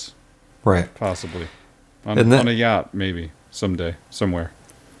 Russians. Right. Possibly. On a yacht, maybe, someday, somewhere.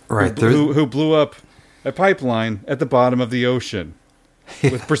 Right. Who blew up a pipeline at the bottom of the ocean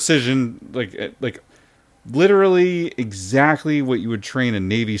with precision, like literally exactly what you would train a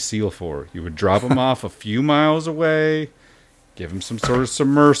Navy SEAL for. You would drop them off a few miles away, give them some sort of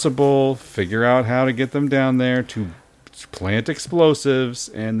submersible, figure out how to get them down there to plant explosives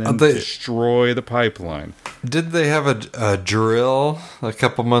and then destroy the pipeline. Did they have a drill a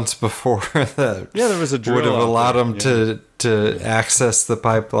couple months before that? Yeah, there was a drill. Would have allowed them to access the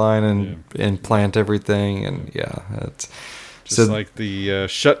pipeline and plant everything. And it's just like the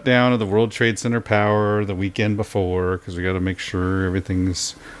shutdown of the World Trade Center power the weekend before, because we got to make sure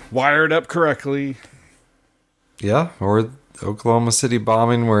everything's wired up correctly. Yeah, or Oklahoma City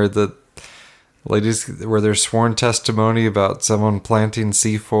bombing where there's sworn testimony about someone planting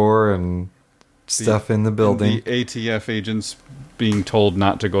C4 and stuff in the building. And the ATF agents being told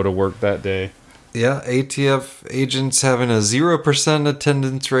not to go to work that day. Yeah, ATF agents having a 0%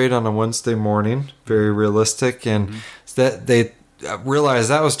 attendance rate on a Wednesday morning. Very realistic. And that they realized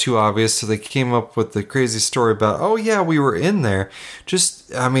that was too obvious, so they came up with the crazy story about, oh yeah, we were in there.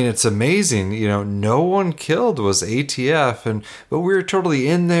 It's amazing. No one killed was ATF, but we were totally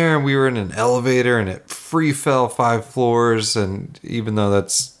in there, and we were in an elevator, and it free fell 5 floors, and even though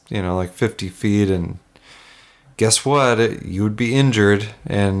that's, like 50 feet, and guess what? You would be injured,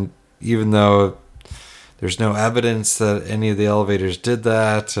 and even though there's no evidence that any of the elevators did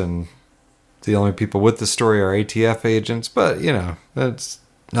that, and the only people with the story are ATF agents, but, that's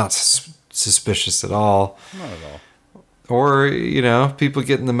not suspicious at all. Not at all. Or, people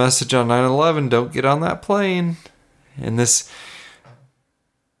getting the message on 9/11, don't get on that plane.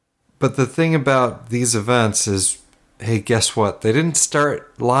 But the thing about these events is, hey, guess what? They didn't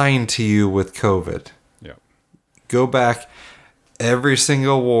start lying to you with COVID. Yeah. Go back, every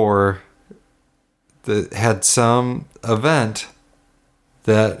single war that had some event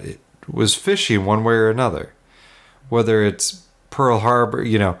that was fishy one way or another. Whether it's Pearl Harbor,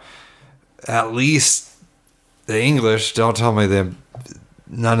 at least the English, don't tell me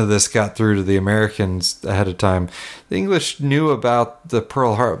none of this got through to the Americans ahead of time. The English knew about the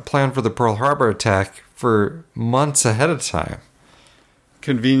plan for the Pearl Harbor attack for months ahead of time.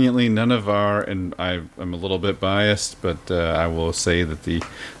 Conveniently, none of and I'm a little bit biased, but I will say that the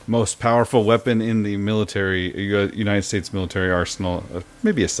most powerful weapon in the United States military arsenal,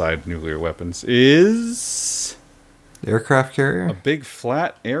 maybe aside nuclear weapons, is aircraft carrier. A big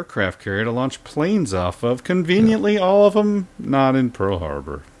flat aircraft carrier to launch planes off of. Conveniently, all of them not in Pearl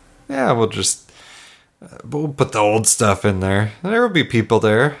Harbor. Yeah, we'll put the old stuff in there. There will be people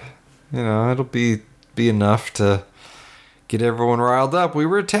there. It'll be enough to get everyone riled up. We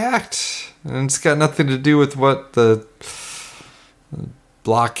were attacked, and it's got nothing to do with what the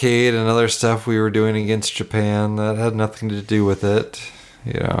blockade and other stuff we were doing against Japan. That had nothing to do with it.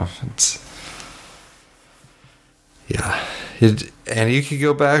 And you could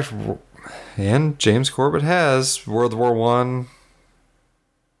go back, and James Corbett has World War I.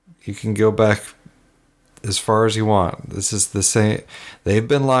 You can go back as far as you want. This is the same. They've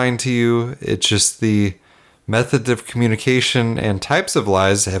been lying to you. It's just the methods of communication and types of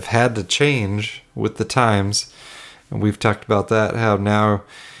lies have had to change with the times. And we've talked about that, how now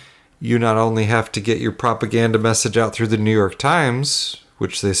you not only have to get your propaganda message out through the New York Times,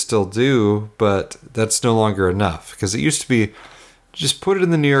 which they still do, but that's no longer enough. Because it used to be, just put it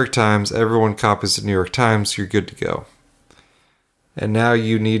in the New York Times, everyone copies the New York Times, you're good to go. And now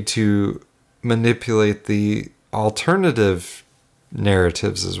you need to manipulate the alternative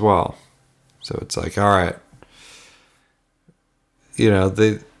narratives as well. So it's like, all right,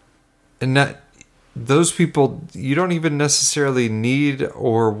 those people, you don't even necessarily need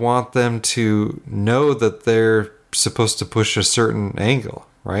or want them to know that they're supposed to push a certain angle,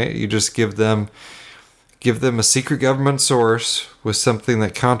 right? You just give them a secret government source with something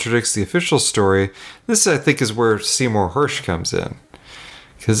that contradicts the official story. This, I think, is where Seymour Hersh comes in,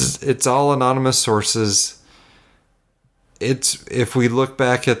 because it's all anonymous sources. If we look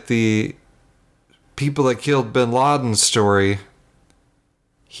back at the people that killed bin Laden story,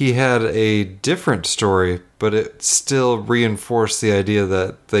 he had a different story, but it still reinforced the idea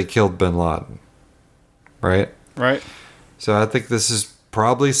that they killed bin Laden. Right? Right. So I think this is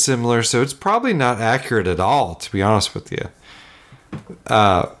probably similar. So it's probably not accurate at all, to be honest with you.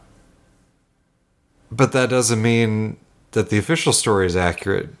 But that doesn't mean that the official story is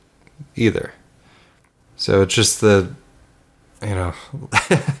accurate either. So it's just layer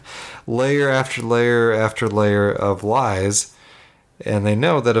after layer after layer of lies. And they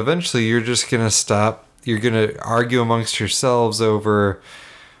know that eventually you're just going to stop. You're going to argue amongst yourselves over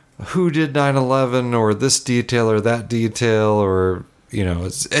who did 9/11 or this detail or that detail, or,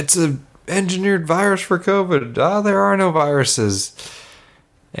 it's a engineered virus for COVID. There are no viruses.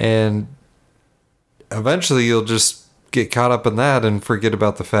 And eventually you'll just get caught up in that and forget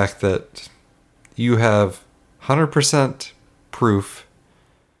about the fact that you have 100% proof,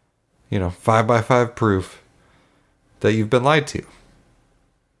 5x5 proof that you've been lied to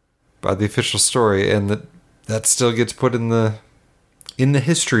by the official story, and that still gets put in the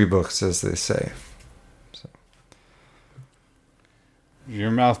history books, as they say. So.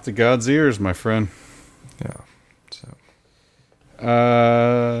 Your mouth to God's ears, my friend. Yeah. So.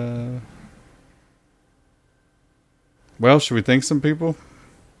 Well, should we thank some people?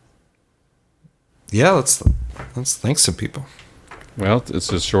 Yeah, let's thank some people. Well,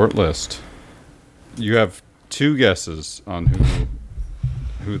 it's a short list. You have 2 guesses on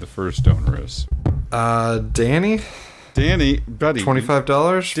who the first donor is. Danny, buddy,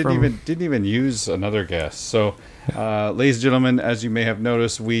 $25. Didn't even use another guess. So, ladies and gentlemen, as you may have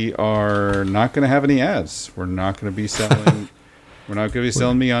noticed, we are not going to have any ads. We're not going to be selling. We're not going to be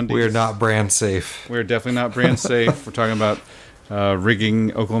selling MeUndies. We are not brand safe. We're definitely not brand safe. We're talking about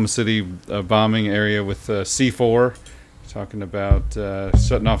rigging Oklahoma City bombing area with C4. Talking about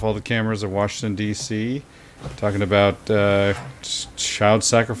shutting off all the cameras of Washington, D.C. Talking about child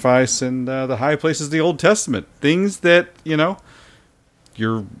sacrifice and the high places of the Old Testament. Things that,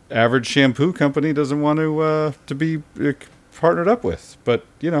 your average shampoo company doesn't want to be partnered up with. But,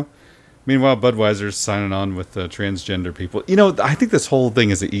 meanwhile, Budweiser's signing on with transgender people. I think this whole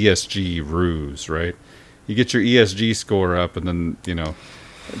thing is an ESG ruse, right? You get your ESG score up, and then,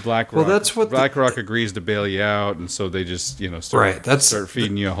 BlackRock agrees to bail you out, and so they just, start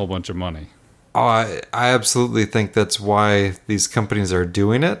feeding you a whole bunch of money. Oh, I absolutely think that's why these companies are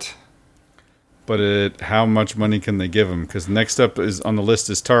doing it. But how much money can they give them? Because next up on the list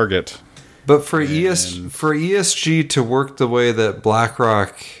is Target. But for ESG to work the way that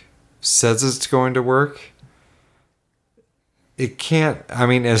BlackRock says it's going to work, it can't. I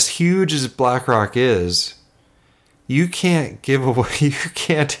mean, as huge as BlackRock is, you can't give away. You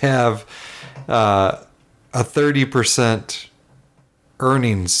can't have a 30%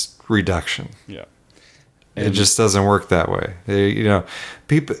 earnings reduction. Yeah, it just doesn't work that way.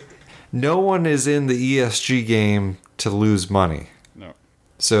 People. No one is in the ESG game to lose money. No.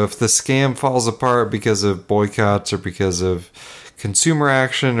 So if the scam falls apart because of boycotts or because of consumer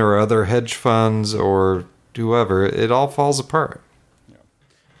action or other hedge funds or whoever, it all falls apart. Yeah.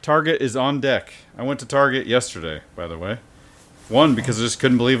 Target is on deck. I went to Target yesterday, by the way. 1, because I just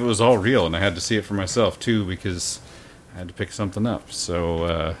couldn't believe it was all real, and I had to see it for myself. 2, because I had to pick something up.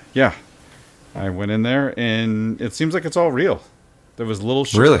 So, I went in there, and it seems like it's all real. There was little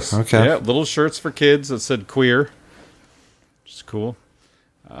shirts. Really? Okay. Yeah, little shirts for kids that said queer. Which is cool.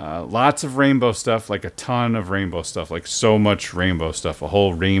 Lots of rainbow stuff, like a ton of rainbow stuff, like so much rainbow stuff, a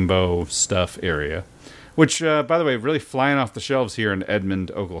whole rainbow stuff area. Which, by the way, really flying off the shelves here in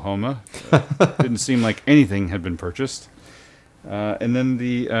Edmond, Oklahoma. Didn't seem like anything had been purchased. And then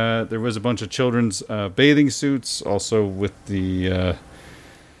there was a bunch of children's bathing suits, also with the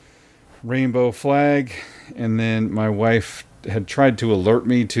rainbow flag. And then my wife had tried to alert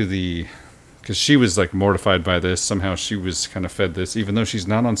me to because she was like mortified by this. Somehow she was kind of fed this, even though she's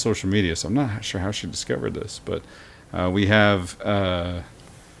not on social media. So I'm not sure how she discovered this, but we have a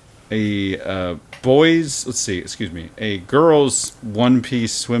girl's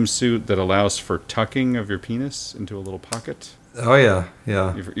one-piece swimsuit that allows for tucking of your penis into a little pocket. Oh yeah.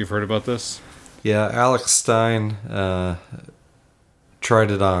 You've heard about this? Yeah, Alex Stein tried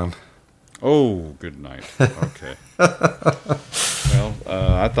it on. Oh, good night. Okay. Well,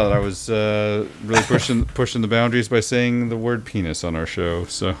 I thought I was really pushing the boundaries by saying the word penis on our show.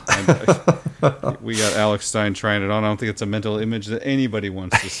 So we got Alex Stein trying it on. I don't think it's a mental image that anybody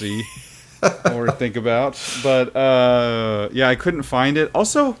wants to see or think about. But I couldn't find it.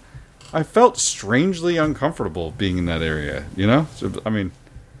 Also, I felt strangely uncomfortable being in that area. So, I mean,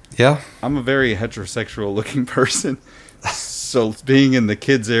 yeah, I'm a very heterosexual looking person. So being in the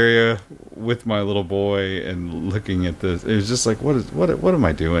kids area with my little boy and looking at this, it was just like, what am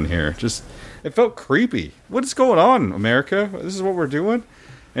I doing here? Just, it felt creepy. What is going on, America? This is what we're doing?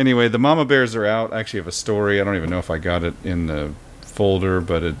 Anyway, the mama bears are out. I actually have a story. I don't even know if I got it in the folder,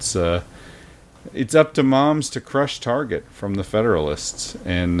 but it's up to moms to crush Target from the Federalists.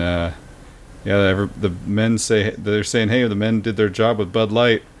 And the men they're saying, hey, the men did their job with Bud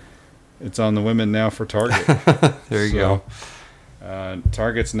Light. It's on the women now for Target. There you go.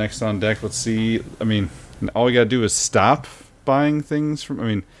 Target's next on deck. Let's see. I mean, all you got to do is stop buying things from... I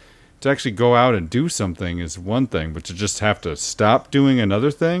mean, to actually go out and do something is one thing, but to just have to stop doing another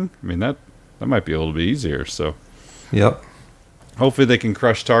thing, I mean, that might be a little bit easier. So, yep. Hopefully they can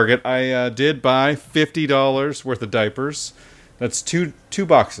crush Target. I did buy $50 worth of diapers. That's two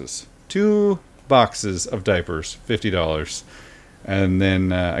boxes. 2 boxes of diapers, $50. And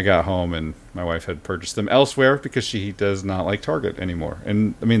then I got home and my wife had purchased them elsewhere because she does not like Target anymore.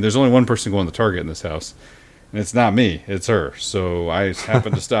 And I mean, there's only one person going to Target in this house, And it's not me, it's her. So I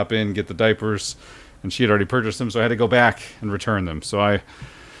happened to stop in, get the diapers, and she had already purchased them, so I had to go back and return them. So I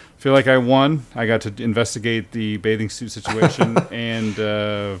feel like I won. I got to investigate the bathing suit situation and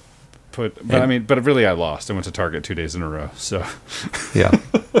but really I lost. I went to Target 2 days in a row. So yeah.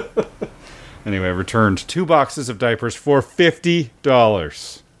 Anyway, I returned 2 boxes of diapers for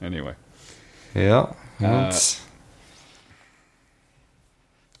 $50. Anyway. Yeah.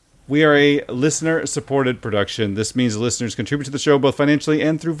 We are a listener-supported production. This means listeners contribute to the show both financially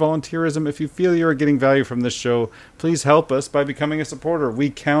and through volunteerism. If you feel you are getting value from this show, please help us by becoming a supporter. We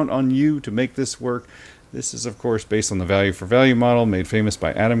count on you to make this work. This is, of course, based on the Value for Value model made famous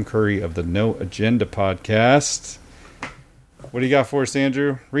by Adam Curry of the No Agenda podcast. What do you got for us,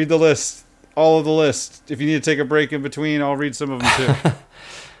 Andrew? Read the list. All of the list. If you need to take a break in between, I'll read some of them, too.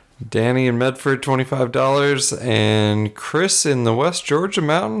 Danny in Medford, $25, and Chris in the West Georgia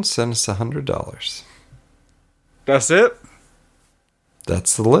mountains sent us $100. That's it?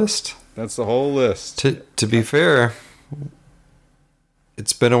 That's the list. That's the whole list. To be fair,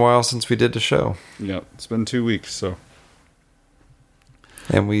 it's been a while since we did the show. Yeah, it's been 2 weeks, so.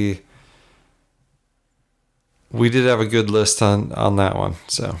 And we did have a good list on that one,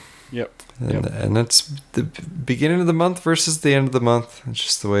 so. Yep. And it's the beginning of the month versus the end of the month. It's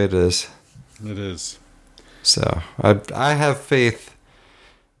just the way it is. It is. So I have faith.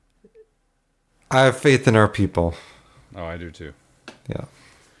 I have faith in our people. Oh, I do too. Yeah.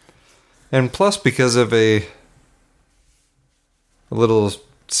 And plus, because of a little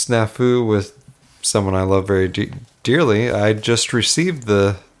snafu with someone I love very dearly, I just received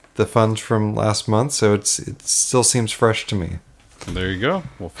the funds from last month, so it still seems fresh to me. There you go.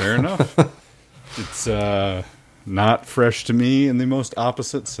 Well, fair enough. It's not fresh to me in the most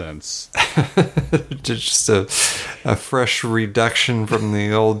opposite sense. Just a fresh reduction from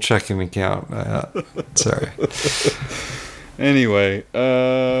the old checking account. Sorry. Anyway,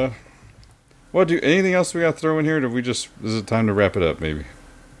 anything else we got to throw in here? Or is it time to wrap it up, maybe?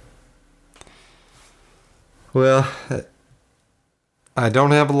 Well, I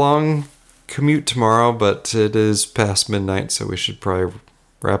don't have a long commute tomorrow, but it is past midnight, so we should probably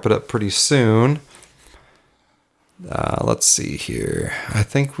wrap it up pretty soon. Let's see here. I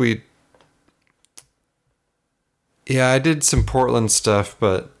think I did some Portland stuff,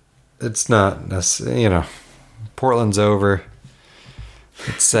 but it's not necessarily, Portland's over.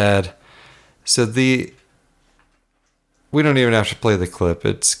 It's sad. So we don't even have to play the clip.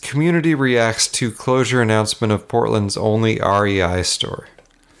 It's community reacts to closure announcement of Portland's only REI store.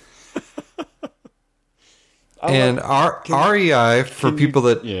 And REI, for people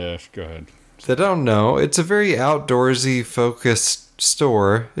that go ahead. That don't know, it's a very outdoorsy focused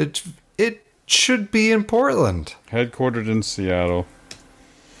store. It should be in Portland, headquartered in Seattle.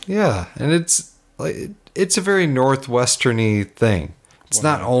 Yeah, and it's a very northwesterny thing. It's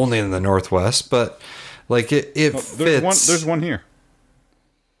not only in the Northwest, but it fits. There's one here.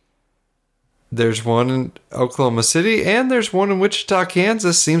 There's one in Oklahoma City, and there's one in Wichita,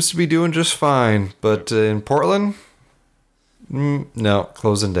 Kansas. Seems to be doing just fine. But in Portland, no,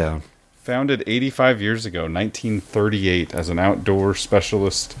 closing down. Founded 85 years ago, 1938, as an outdoor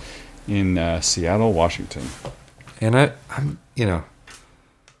specialist in Seattle, Washington. And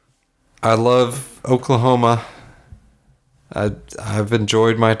I love Oklahoma. I've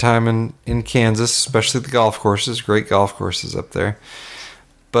enjoyed my time in Kansas, especially the golf courses. Great golf courses up there.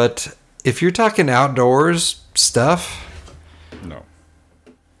 But if you're talking outdoors stuff, no.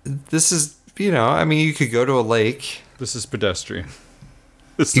 This is, you could go to a lake. This is pedestrian.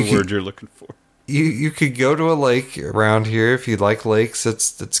 That's the word you're looking for. You could go to a lake around here if you like lakes.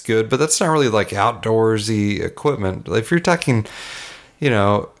 That's good, but that's not really like outdoorsy equipment. If you're talking,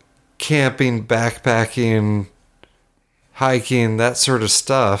 camping, backpacking, hiking, that sort of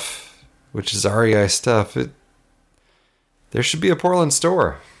stuff, which is REI stuff, there should be a Portland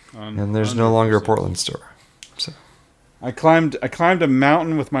store. And there's 100%. No longer a Portland store. So I climbed a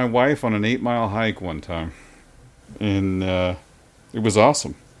mountain with my wife on an 8-mile hike one time. And it was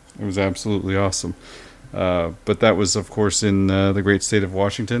awesome. It was absolutely awesome. But that was, of course, in the great state of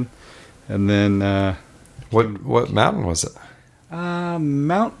Washington. And then what mountain was it?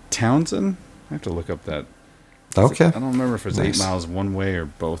 Mount Townsend. I have to look up that. Okay. I don't remember if it's 8 miles one way or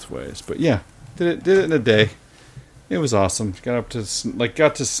both ways. But yeah, did it in a day. It was awesome. Got to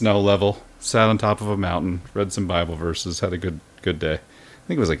snow level, sat on top of a mountain, read some Bible verses, had a good day. I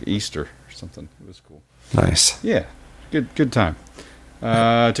think it was like Easter or something. It was cool. Nice. Yeah, good time.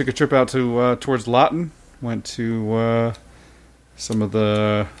 Took a trip out to towards Lawton. Went to some of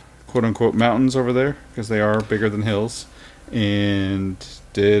the quote unquote mountains over there because they are bigger than hills, and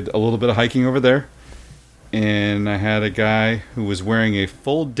did a little bit of hiking over there. and I had a guy who was wearing a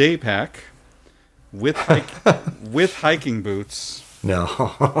full day pack with with hiking boots.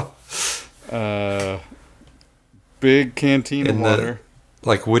 No. Big canteen of water.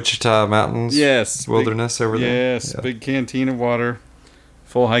 Like Wichita Mountains? Yes. Wilderness over there? Yes, big canteen of water,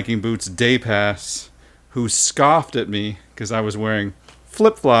 full hiking boots, day pass, who scoffed at me because I was wearing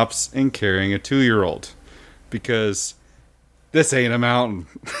flip-flops and carrying a 2-year-old. Because this ain't a mountain.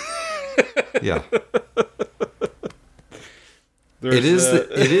 Yeah. It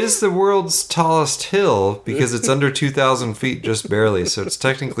is the world's tallest hill because it's under 2,000 feet just barely. So it's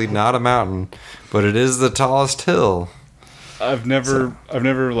technically not a mountain, but it is the tallest hill. I've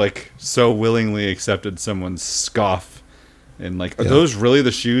never like so willingly accepted someone's scoff and like, are those really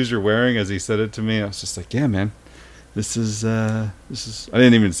the shoes you're wearing? As he said it to me, I was just like, yeah, man, this is. I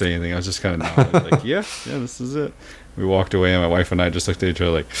didn't even say anything. I was just kind of nodding, like, yeah, this is it. We walked away, and my wife and I just looked at each other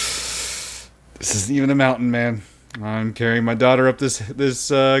like, this isn't even a mountain, man. I'm carrying my daughter up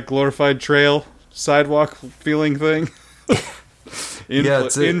this glorified trail sidewalk feeling thing.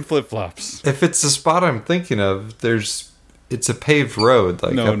 in flip-flops. If it's the spot I'm thinking of, it's a paved road.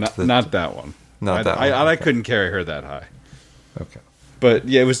 Like no, not that one. Not that one. I couldn't carry her that high. Okay. But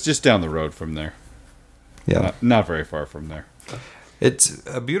yeah, it was just down the road from there. Yeah. Not very far from there. It's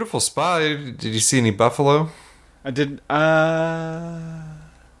a beautiful spot. Did you see any buffalo? I did. I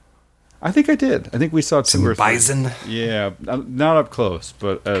think I did. I think we saw some bison. Yeah, not up close,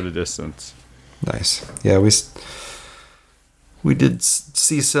 but at a distance. Nice. Yeah, we did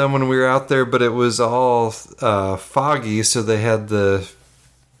see some when we were out there, but it was all foggy, so they had the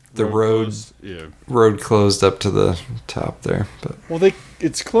road closed up to the top there. But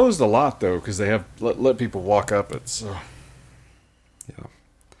it's closed a lot though because they have let people walk up it. So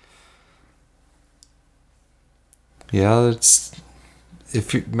yeah,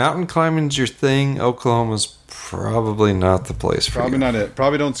 if mountain climbing's your thing, Oklahoma's probably not the place for you. Probably not it.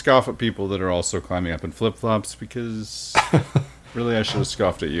 Probably don't scoff at people that are also climbing up in flip-flops because really I should have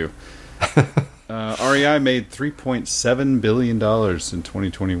scoffed at you. REI made $3.7 billion in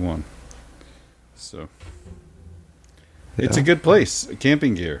 2021. So it's a good place,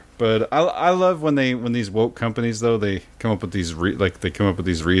 camping gear. But I love when these woke companies though, they come up with these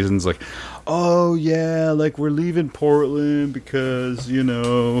reasons like, oh yeah, like we're leaving Portland because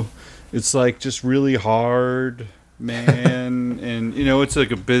it's like just really hard, man, and it's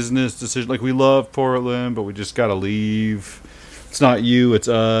like a business decision. Like we love Portland, but we just gotta leave. It's not you, it's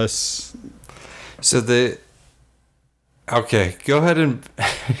us. So okay, go ahead and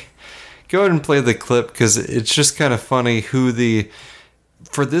play the clip because it's just kind of funny for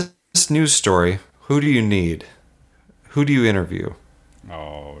this news story, who do you need? Who do you interview?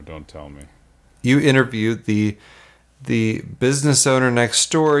 Oh, don't tell me. You interview the business owner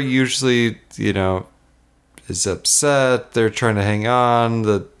next door, usually, is upset, they're trying to hang on,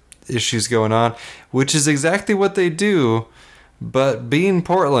 the issues going on, which is exactly what they do, but being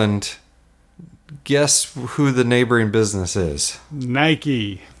Portland, guess who the neighboring business is?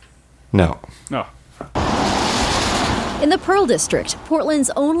 Nike. No. In the Pearl District,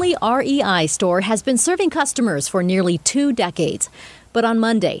 Portland's only REI store has been serving customers for nearly 2 decades. But on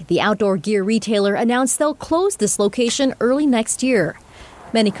Monday, the outdoor gear retailer announced they'll close this location early next year.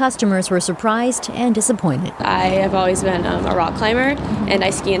 Many customers were surprised and disappointed. I have always been a rock climber, and I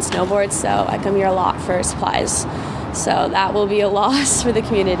ski and snowboard, so I come here a lot for supplies. So that will be a loss for the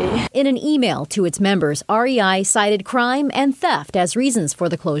community. In an email to its members, REI cited crime and theft as reasons for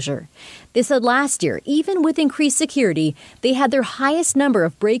the closure. They said last year, even with increased security, they had their highest number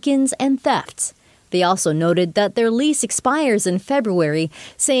of break-ins and thefts. They also noted that their lease expires in February,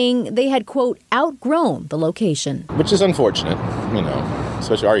 saying they had, quote, outgrown the location. Which is unfortunate,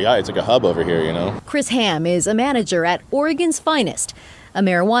 especially REI. It's like a hub over here, Chris Ham is a manager at Oregon's Finest, a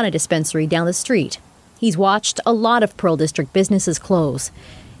marijuana dispensary down the street. He's watched a lot of Pearl District businesses close.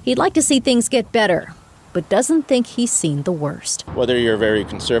 He'd like to see things get better, but doesn't think he's seen the worst. Whether you're very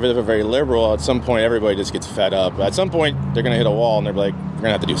conservative or very liberal, at some point everybody just gets fed up. At some point they're going to hit a wall and they're like, we're going to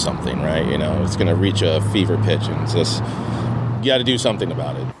have to do something, right? It's going to reach a fever pitch and it's just, you got to do something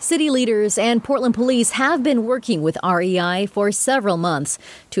about it. City leaders and Portland police have been working with REI for several months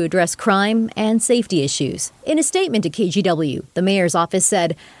to address crime and safety issues. In a statement to KGW, the mayor's office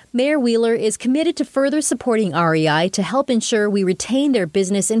said, Mayor Wheeler is committed to further supporting REI to help ensure we retain their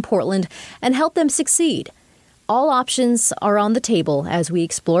business in Portland and help them succeed. All options are on the table as we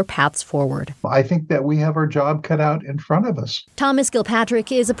explore paths forward. I think that we have our job cut out in front of us. Thomas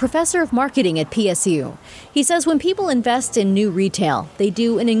Gilpatrick is a professor of marketing at PSU. He says when people invest in new retail, they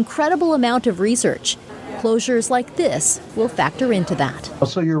do an incredible amount of research. Closures like this will factor into that.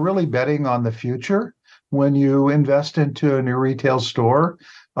 So you're really betting on the future, when you invest into a new retail store.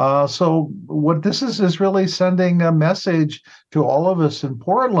 So what this is really sending a message to all of us in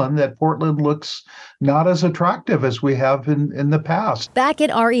Portland that Portland looks not as attractive as we have in the past. Back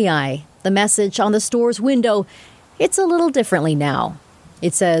at REI, the message on the store's window, it's a little differently now.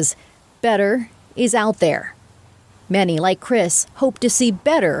 It says, better is out there. Many, like Chris, hope to see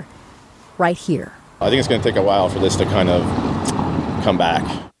better right here. I think it's going to take a while for this to kind of come back.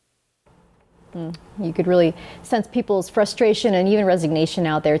 You could really sense people's frustration and even resignation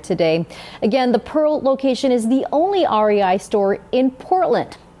out there today. Again, the Pearl location is the only REI store in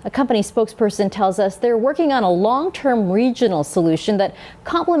Portland. A company spokesperson tells us they're working on a long-term regional solution that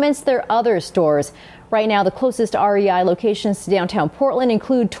complements their other stores. Right now, the closest REI locations to downtown Portland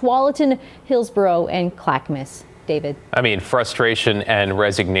include Tualatin, Hillsborough, and Clackamas. David. I mean, frustration and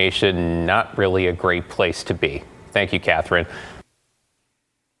resignation, not really a great place to be. Thank you, Catherine.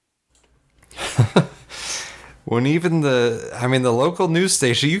 When even the local news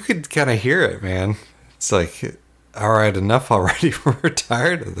station, you could kind of hear it, man. It's like, all right, enough already. We're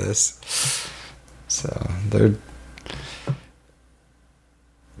tired of this. So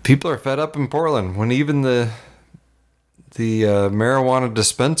people are fed up in Portland. When even the marijuana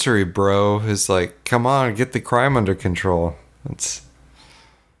dispensary bro is like, come on, get the crime under control.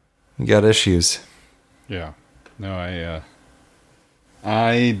 You got issues. Yeah. No,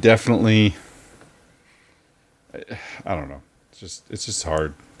 I definitely, I don't know. It's just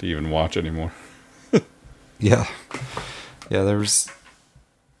hard to even watch anymore. Yeah. Yeah,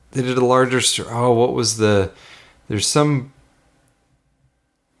 they did a larger, what was there's some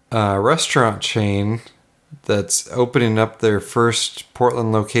restaurant chain that's opening up their first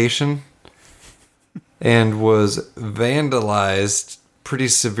Portland location and was vandalized pretty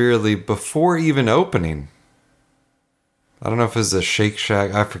severely before even opening. I don't know if it was a Shake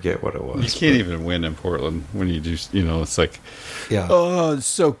Shack. I forget what it was. You can't even win in Portland when you do, it's like, yeah. Oh, it's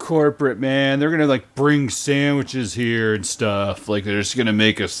so corporate, man. They're going to like bring sandwiches here and stuff. Like they're just going to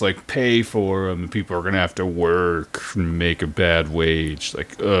make us like pay for them. And people are going to have to work and make a bad wage.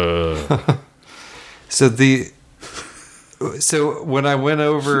 Like, So when I went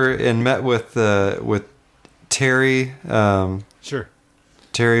over and met with Terry, sure,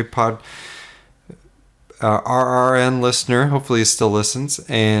 Terry RRN listener, hopefully he still listens,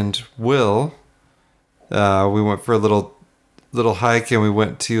 and Will, we went for a little hike and we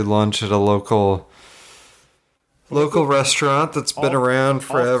went to lunch at a local restaurant that's been around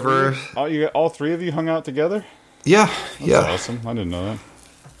forever. All three of you hung out together? Yeah, That's awesome. I didn't know that.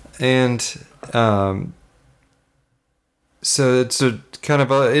 And so it's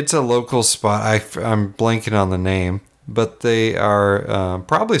it's a local spot. I'm blanking on the name, but they are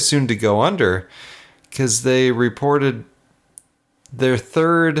probably soon to go under because they reported their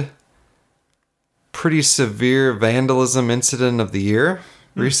third pretty severe vandalism incident of the year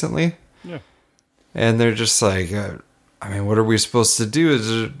recently. Yeah. And they're just like, what are we supposed to do? Is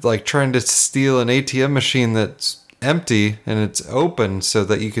it like trying to steal an ATM machine that's empty and it's open so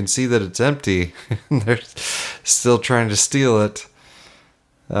that you can see that it's empty and they're still trying to steal it.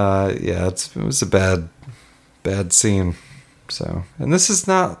 It was a bad scene. So, and this is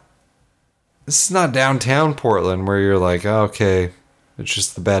not downtown Portland where you're like, oh, okay, it's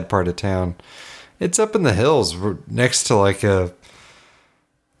just the bad part of town. It's up in the hills next to like a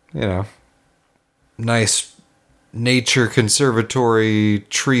nice nature conservatory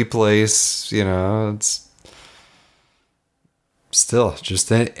tree place. It's still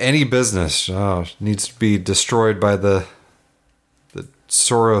just any business needs to be destroyed by the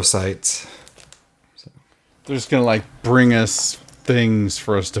Sorosites. So. They're just gonna like bring us things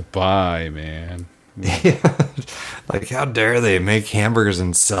for us to buy, man. Yeah. Like, how dare they make hamburgers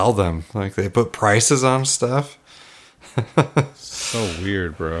and sell them? Like, they put prices on stuff. So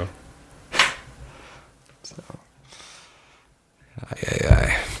weird, bro. So,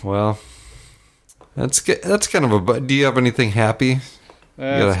 well, that's kind of a. Do you have anything happy? You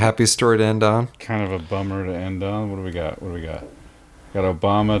got a happy story to end on? Kind of a bummer to end on. What do we got? Got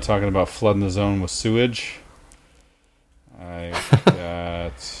Obama talking about flooding the zone with sewage. I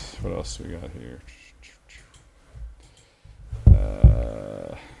got... What else do we got here?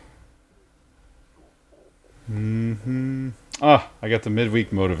 I got the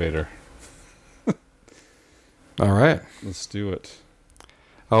midweek motivator. All right. Let's do it.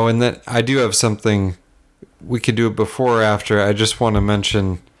 Oh, and then I do have something. We could do it before or after. I just want to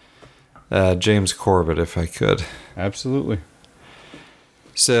mention James Corbett, if I could. Absolutely.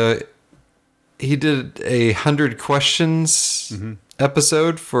 So he did 100 questions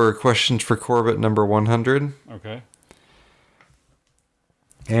episode for Questions for Corbett number 100. Okay.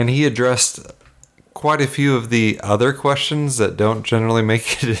 And he addressed quite a few of the other questions that don't generally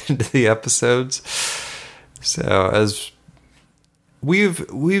make it into the episodes. So as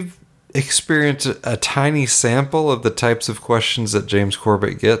we've experienced a tiny sample of the types of questions that James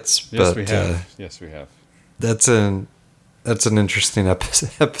Corbett gets. Yes, but, we have. Yes, we have. That's an interesting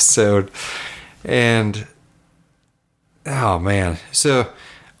episode. And, oh, man. So,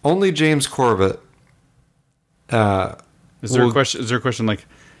 only James Corbett. Is there a question like,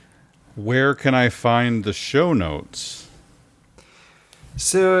 where can I find the show notes?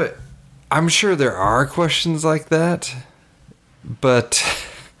 So, I'm sure there are questions like that. But,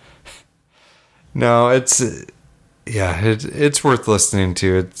 no, it's worth listening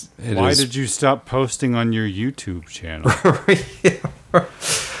to. Why did you stop posting on your YouTube channel?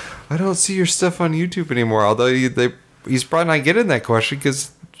 I don't see your stuff on YouTube anymore. Although he's probably not getting that question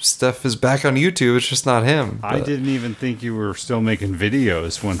because stuff is back on YouTube. It's just not him. I didn't even think you were still making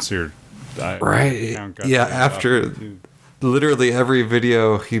videos once your right. Yeah, after literally every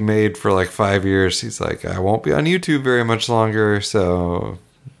video he made for like 5 years, he's like, I won't be on YouTube very much longer. So,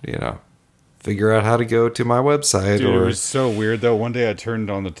 figure out how to go to my website. Dude, it was so weird though. One day I turned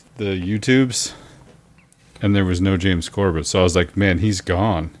on the YouTubes and there was no James Corbett. So I was like, man, he's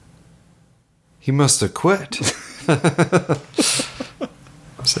gone. He must have quit.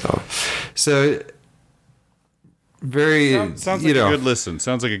 So very sounds like a good listen.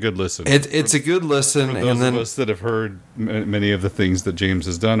 Sounds like a good listen. It's a good listen. For those of us that have heard many of the things that James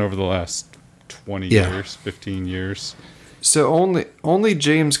has done over the last 20 years, 15 years. So only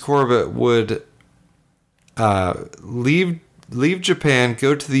James Corbett would leave Japan,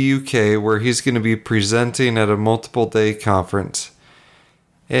 go to the UK, where he's going to be presenting at a multiple-day conference.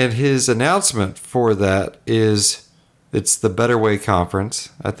 And his announcement for that is it's the Better Way Conference.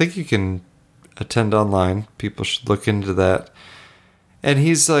 I think you can attend online. People should look into that. And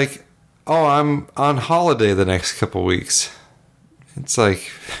he's like, oh, I'm on holiday the next couple weeks. It's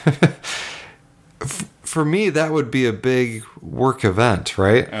like... For me, that would be a big work event,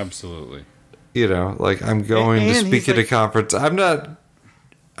 right? Absolutely. Like I'm going to speak at a conference. I'm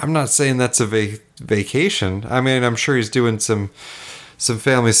not saying that's a vacation. I mean, I'm sure he's doing some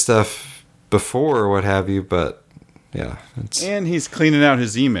family stuff before or what have you, but yeah. And he's cleaning out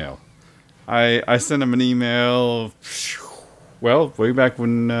his email. I sent him an email, way back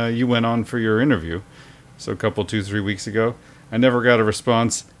when you went on for your interview. So 2-3 weeks ago. I never got a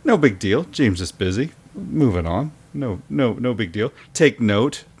response. No big deal. James is busy. Moving on. No big deal. Take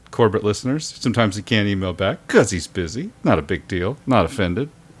note, Corbett listeners. Sometimes he can't email back because he's busy. Not a big deal. Not offended.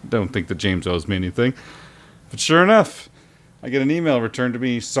 Don't think that James owes me anything. But sure enough, I get an email returned to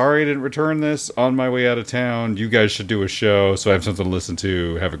me. Sorry I didn't return this. On my way out of town. You guys should do a show so I have something to listen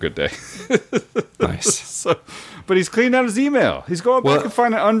to. Have a good day. Nice. But he's cleaned out his email. He's going back and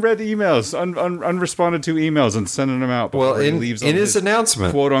finding unread emails, unresponded to emails, and sending them out. Well, in his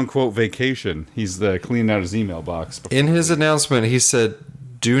announcement, quote unquote vacation, he's cleaning out his email box. In his announcement, he said,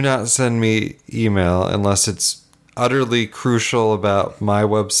 "Do not send me email unless it's utterly crucial about my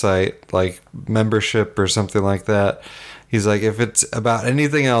website, like membership or something like that." He's like, "If it's about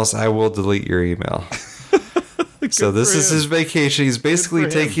anything else, I will delete your email." So this is his vacation. He's basically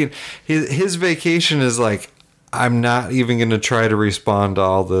taking his vacation is like, I'm not even going to try to respond to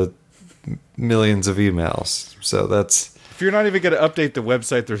all the millions of emails. So that's... If you're not even going to update the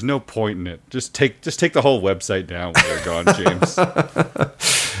website, there's no point in it. Just take the whole website down when you're gone, James.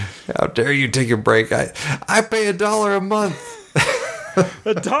 How dare you take a break? I pay $1 a month.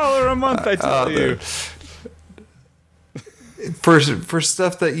 $1 a month, I tell you. For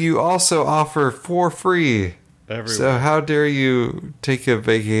stuff that you also offer for free. Everywhere. So how dare you take a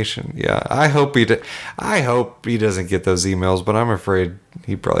vacation? Yeah, I hope he doesn't get those emails, but I'm afraid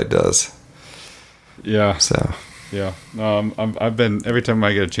he probably does. Yeah. So. Yeah. I've been, every time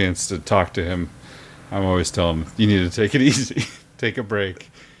I get a chance to talk to him, I'm always telling him, you need to take it easy, take a break.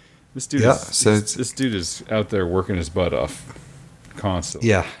 This dude this dude is out there working his butt off constantly.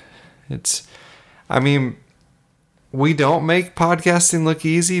 Yeah. We don't make podcasting look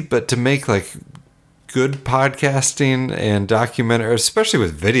easy, but to make good podcasting and documentary, especially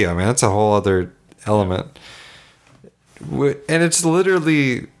with video, that's a whole other element. And it's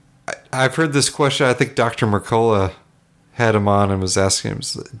literally, I've heard this question. I think Dr. Mercola had him on and was asking him,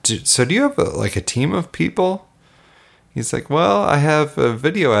 so do you have a team of people? He's like, well, I have a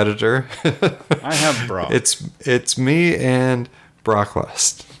video editor. I have Brock. It's me and Brock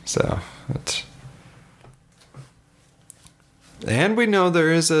West. So and we know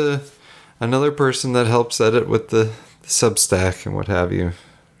there is another person that helps edit with the Substack and what have you.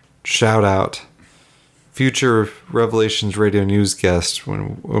 Shout out. Future Revelations Radio News guest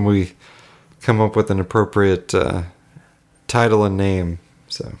when we come up with an appropriate title and name.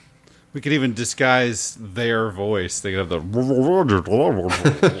 So we could even disguise their voice. They could have the.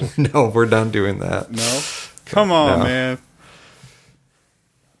 No, we're not doing that. No, come on, No. man.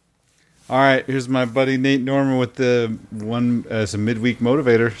 All right, here's my buddy Nate Norman with the one as a midweek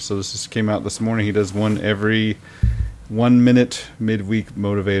motivator. So this just came out this morning. He does one every 1 minute midweek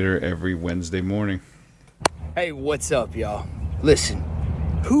motivator every Wednesday morning. Hey, what's up, y'all? Listen,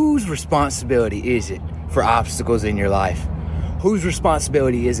 whose responsibility is it for obstacles in your life? Whose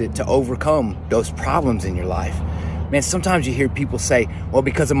responsibility is it to overcome those problems in your life? Man, sometimes you hear people say, well,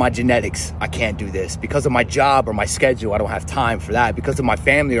 because of my genetics, I can't do this. Because of my job or my schedule, I don't have time for that. Because of my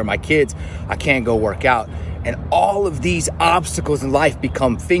family or my kids, I can't go work out. And all of these obstacles in life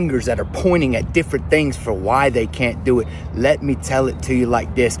become fingers that are pointing at different things for why they can't do it. Let me tell it to you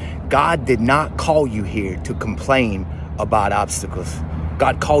like this. God did not call you here to complain about obstacles.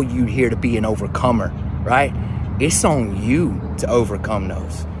 God called you here to be an overcomer, right? It's on you to overcome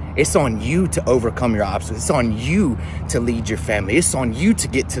those. It's on you to overcome your obstacles. It's on you to lead your family. It's on you to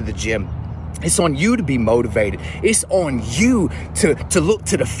get to the gym. It's on you to be motivated. It's on you to look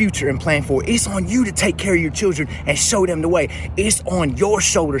to the future and plan for it. It's on you to take care of your children and show them the way. It's on your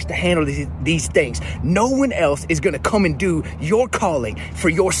shoulders to handle these things. No one else is going to come and do your calling for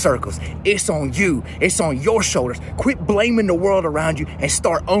your circles. It's on you. It's on your shoulders. Quit blaming the world around you and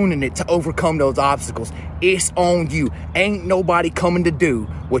start owning it to overcome those obstacles. It's on you. Ain't nobody coming to do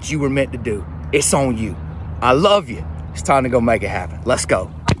what you were meant to do. It's on you. I love you. It's time to go make it happen. Let's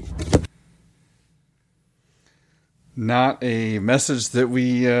go. Not a message that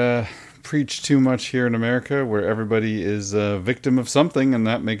we preach too much here in America, where everybody is a victim of something, and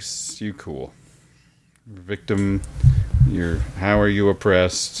that makes you cool. Victim, how are you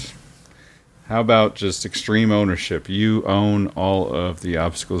oppressed? How about just extreme ownership? You own all of the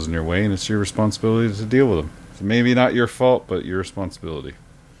obstacles in your way, and it's your responsibility to deal with them. So maybe not your fault, but your responsibility.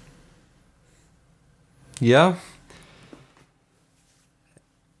 Yeah.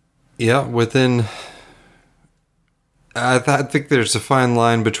 Yeah, within... I think there's a fine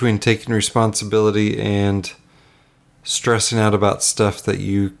line between taking responsibility and stressing out about stuff that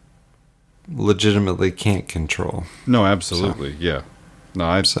you legitimately can't control. No, absolutely, yeah. No,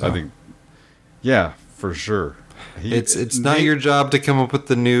 I think, yeah, for sure. It's not your job to come up with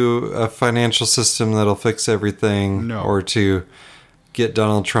the new financial system that'll fix everything, or to get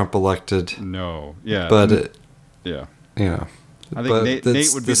Donald Trump elected. No, yeah, but yeah, you know. I think Nate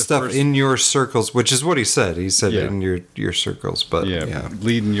would be the stuff first in your circles, which is what he said. He said it in your circles, but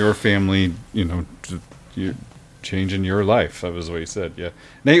leading your family, you're changing your life. That was what he said. Yeah,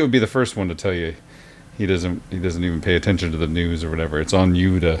 Nate would be the first one to tell you he doesn't even pay attention to the news or whatever. It's on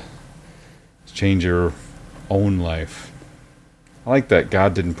you to change your own life. I like that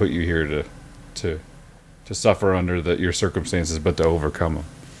God didn't put you here to suffer under your circumstances, but to overcome them.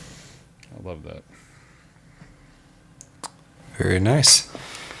 I love that. Very nice.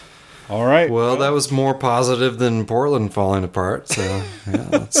 All right. Well, that was more positive than Portland falling apart. So, yeah,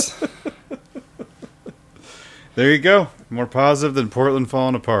 that's... There you go. More positive than Portland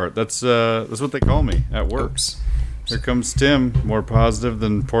falling apart. That's what they call me at work. Oops. Here comes Tim. More positive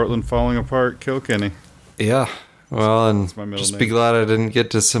than Portland falling apart. Kilkenny. Yeah. Well, and just be glad I didn't get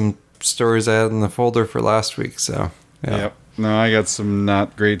to some stories I had in the folder for last week. So, yeah. Yep. No, I got some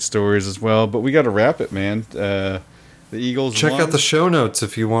not great stories as well, but we got to wrap it, man. The Eagles check won. out the show notes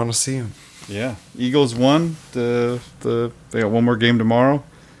if you want to see them. Yeah, Eagles won. They got one more game tomorrow.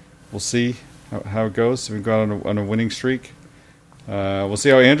 We'll see how it goes. We've got on a winning streak. We'll see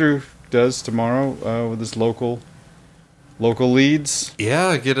how Andrew does tomorrow with his local leads. Yeah,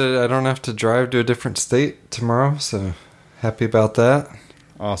 I don't have to drive to a different state tomorrow, so happy about that.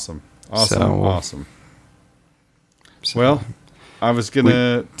 Awesome. Awesome. Well, I was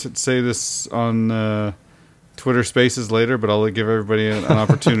gonna say this on Twitter Spaces later, but I'll give everybody an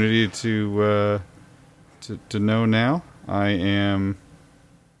opportunity to know now. I am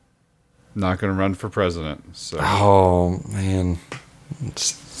not going to run for president. So. Oh man,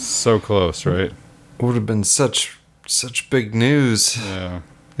 it's so close, right? Would have been such big news.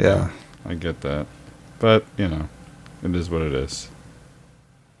 Yeah, I get that, but it is what it is.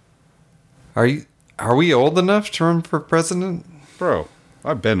 Are we old enough to run for president, bro?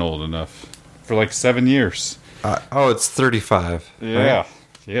 I've been old enough for like 7 years. It's 35. Yeah. Right?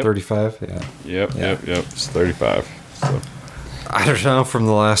 Yep. 35. Yeah. Yep. It's 35. So I don't know. From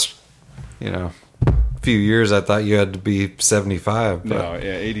the last, few years, I thought you had to be 75. But... No,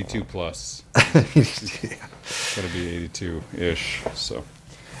 82 plus. Got to be 82-ish. So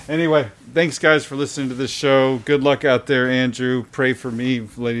Anyway, thanks guys for listening to this show. Good luck out there, Andrew. Pray for me,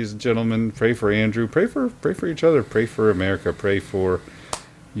 ladies and gentlemen. Pray for Andrew. Pray for each other. Pray for America. Pray for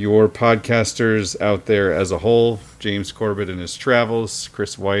your podcasters out there as a whole. James Corbett and his travels,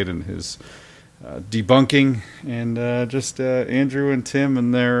 Chris White and his debunking, and just Andrew and Tim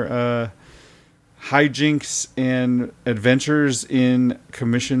and their hijinks and adventures in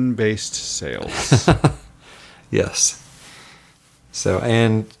commission-based sales. Yes. So,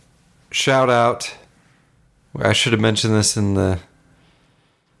 and shout out, I should have mentioned this in the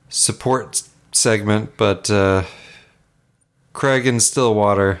support segment, but Craig in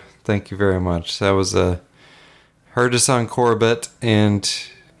Stillwater, thank you very much. That was heard us on Corbett, and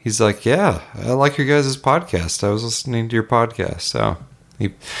he's like, yeah, I like your guys' podcast. I was listening to your podcast. So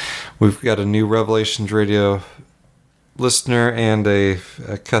we've got a new Revelations Radio listener and a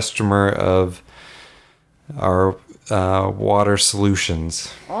customer of our water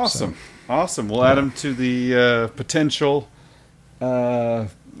solutions. Awesome. So. Awesome. We'll add them to the potential Oklahoma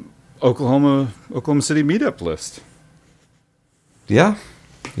City meetup list. Yeah,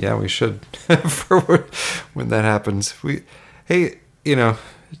 we should for when that happens. We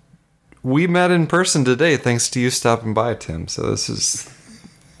met in person today thanks to you stopping by, Tim. So that's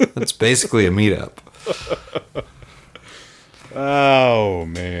basically a meetup. Oh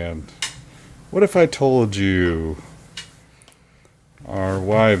man, what if I told you our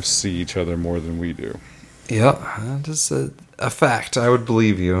wives see each other more than we do? Yeah, that's a fact. I would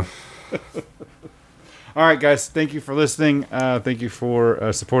believe you. All right, guys. Thank you for listening. Thank you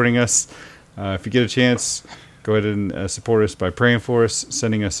for supporting us. If you get a chance, go ahead and support us by praying for us,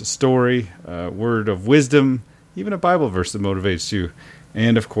 sending us a story, word of wisdom, even a Bible verse that motivates you,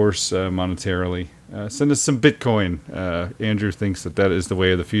 and, of course, monetarily. Send us some Bitcoin. Andrew thinks that is the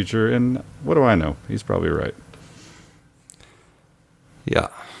way of the future, and what do I know? He's probably right. Yeah.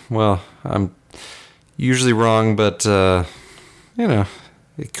 Well, I'm usually wrong, but,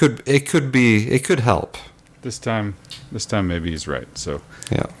 It could help. This time maybe he's right. So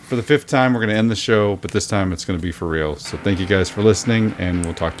yeah. For the 5th time, we're going to end the show, but this time it's going to be for real. So thank you guys for listening, and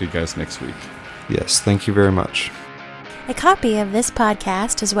we'll talk to you guys next week. Yes, thank you very much. A copy of this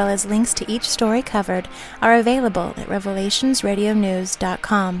podcast, as well as links to each story covered, are available at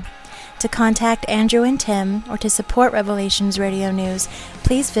revelationsradionews.com. To contact Andrew and Tim, or to support Revelations Radio News,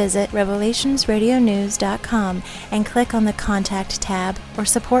 please visit revelationsradionews.com and click on the Contact tab or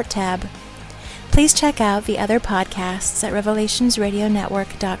Support tab. Please check out the other podcasts at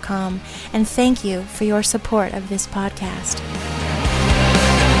revelationsradionetwork.com, and thank you for your support of this podcast.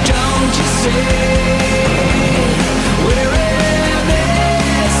 Don't you say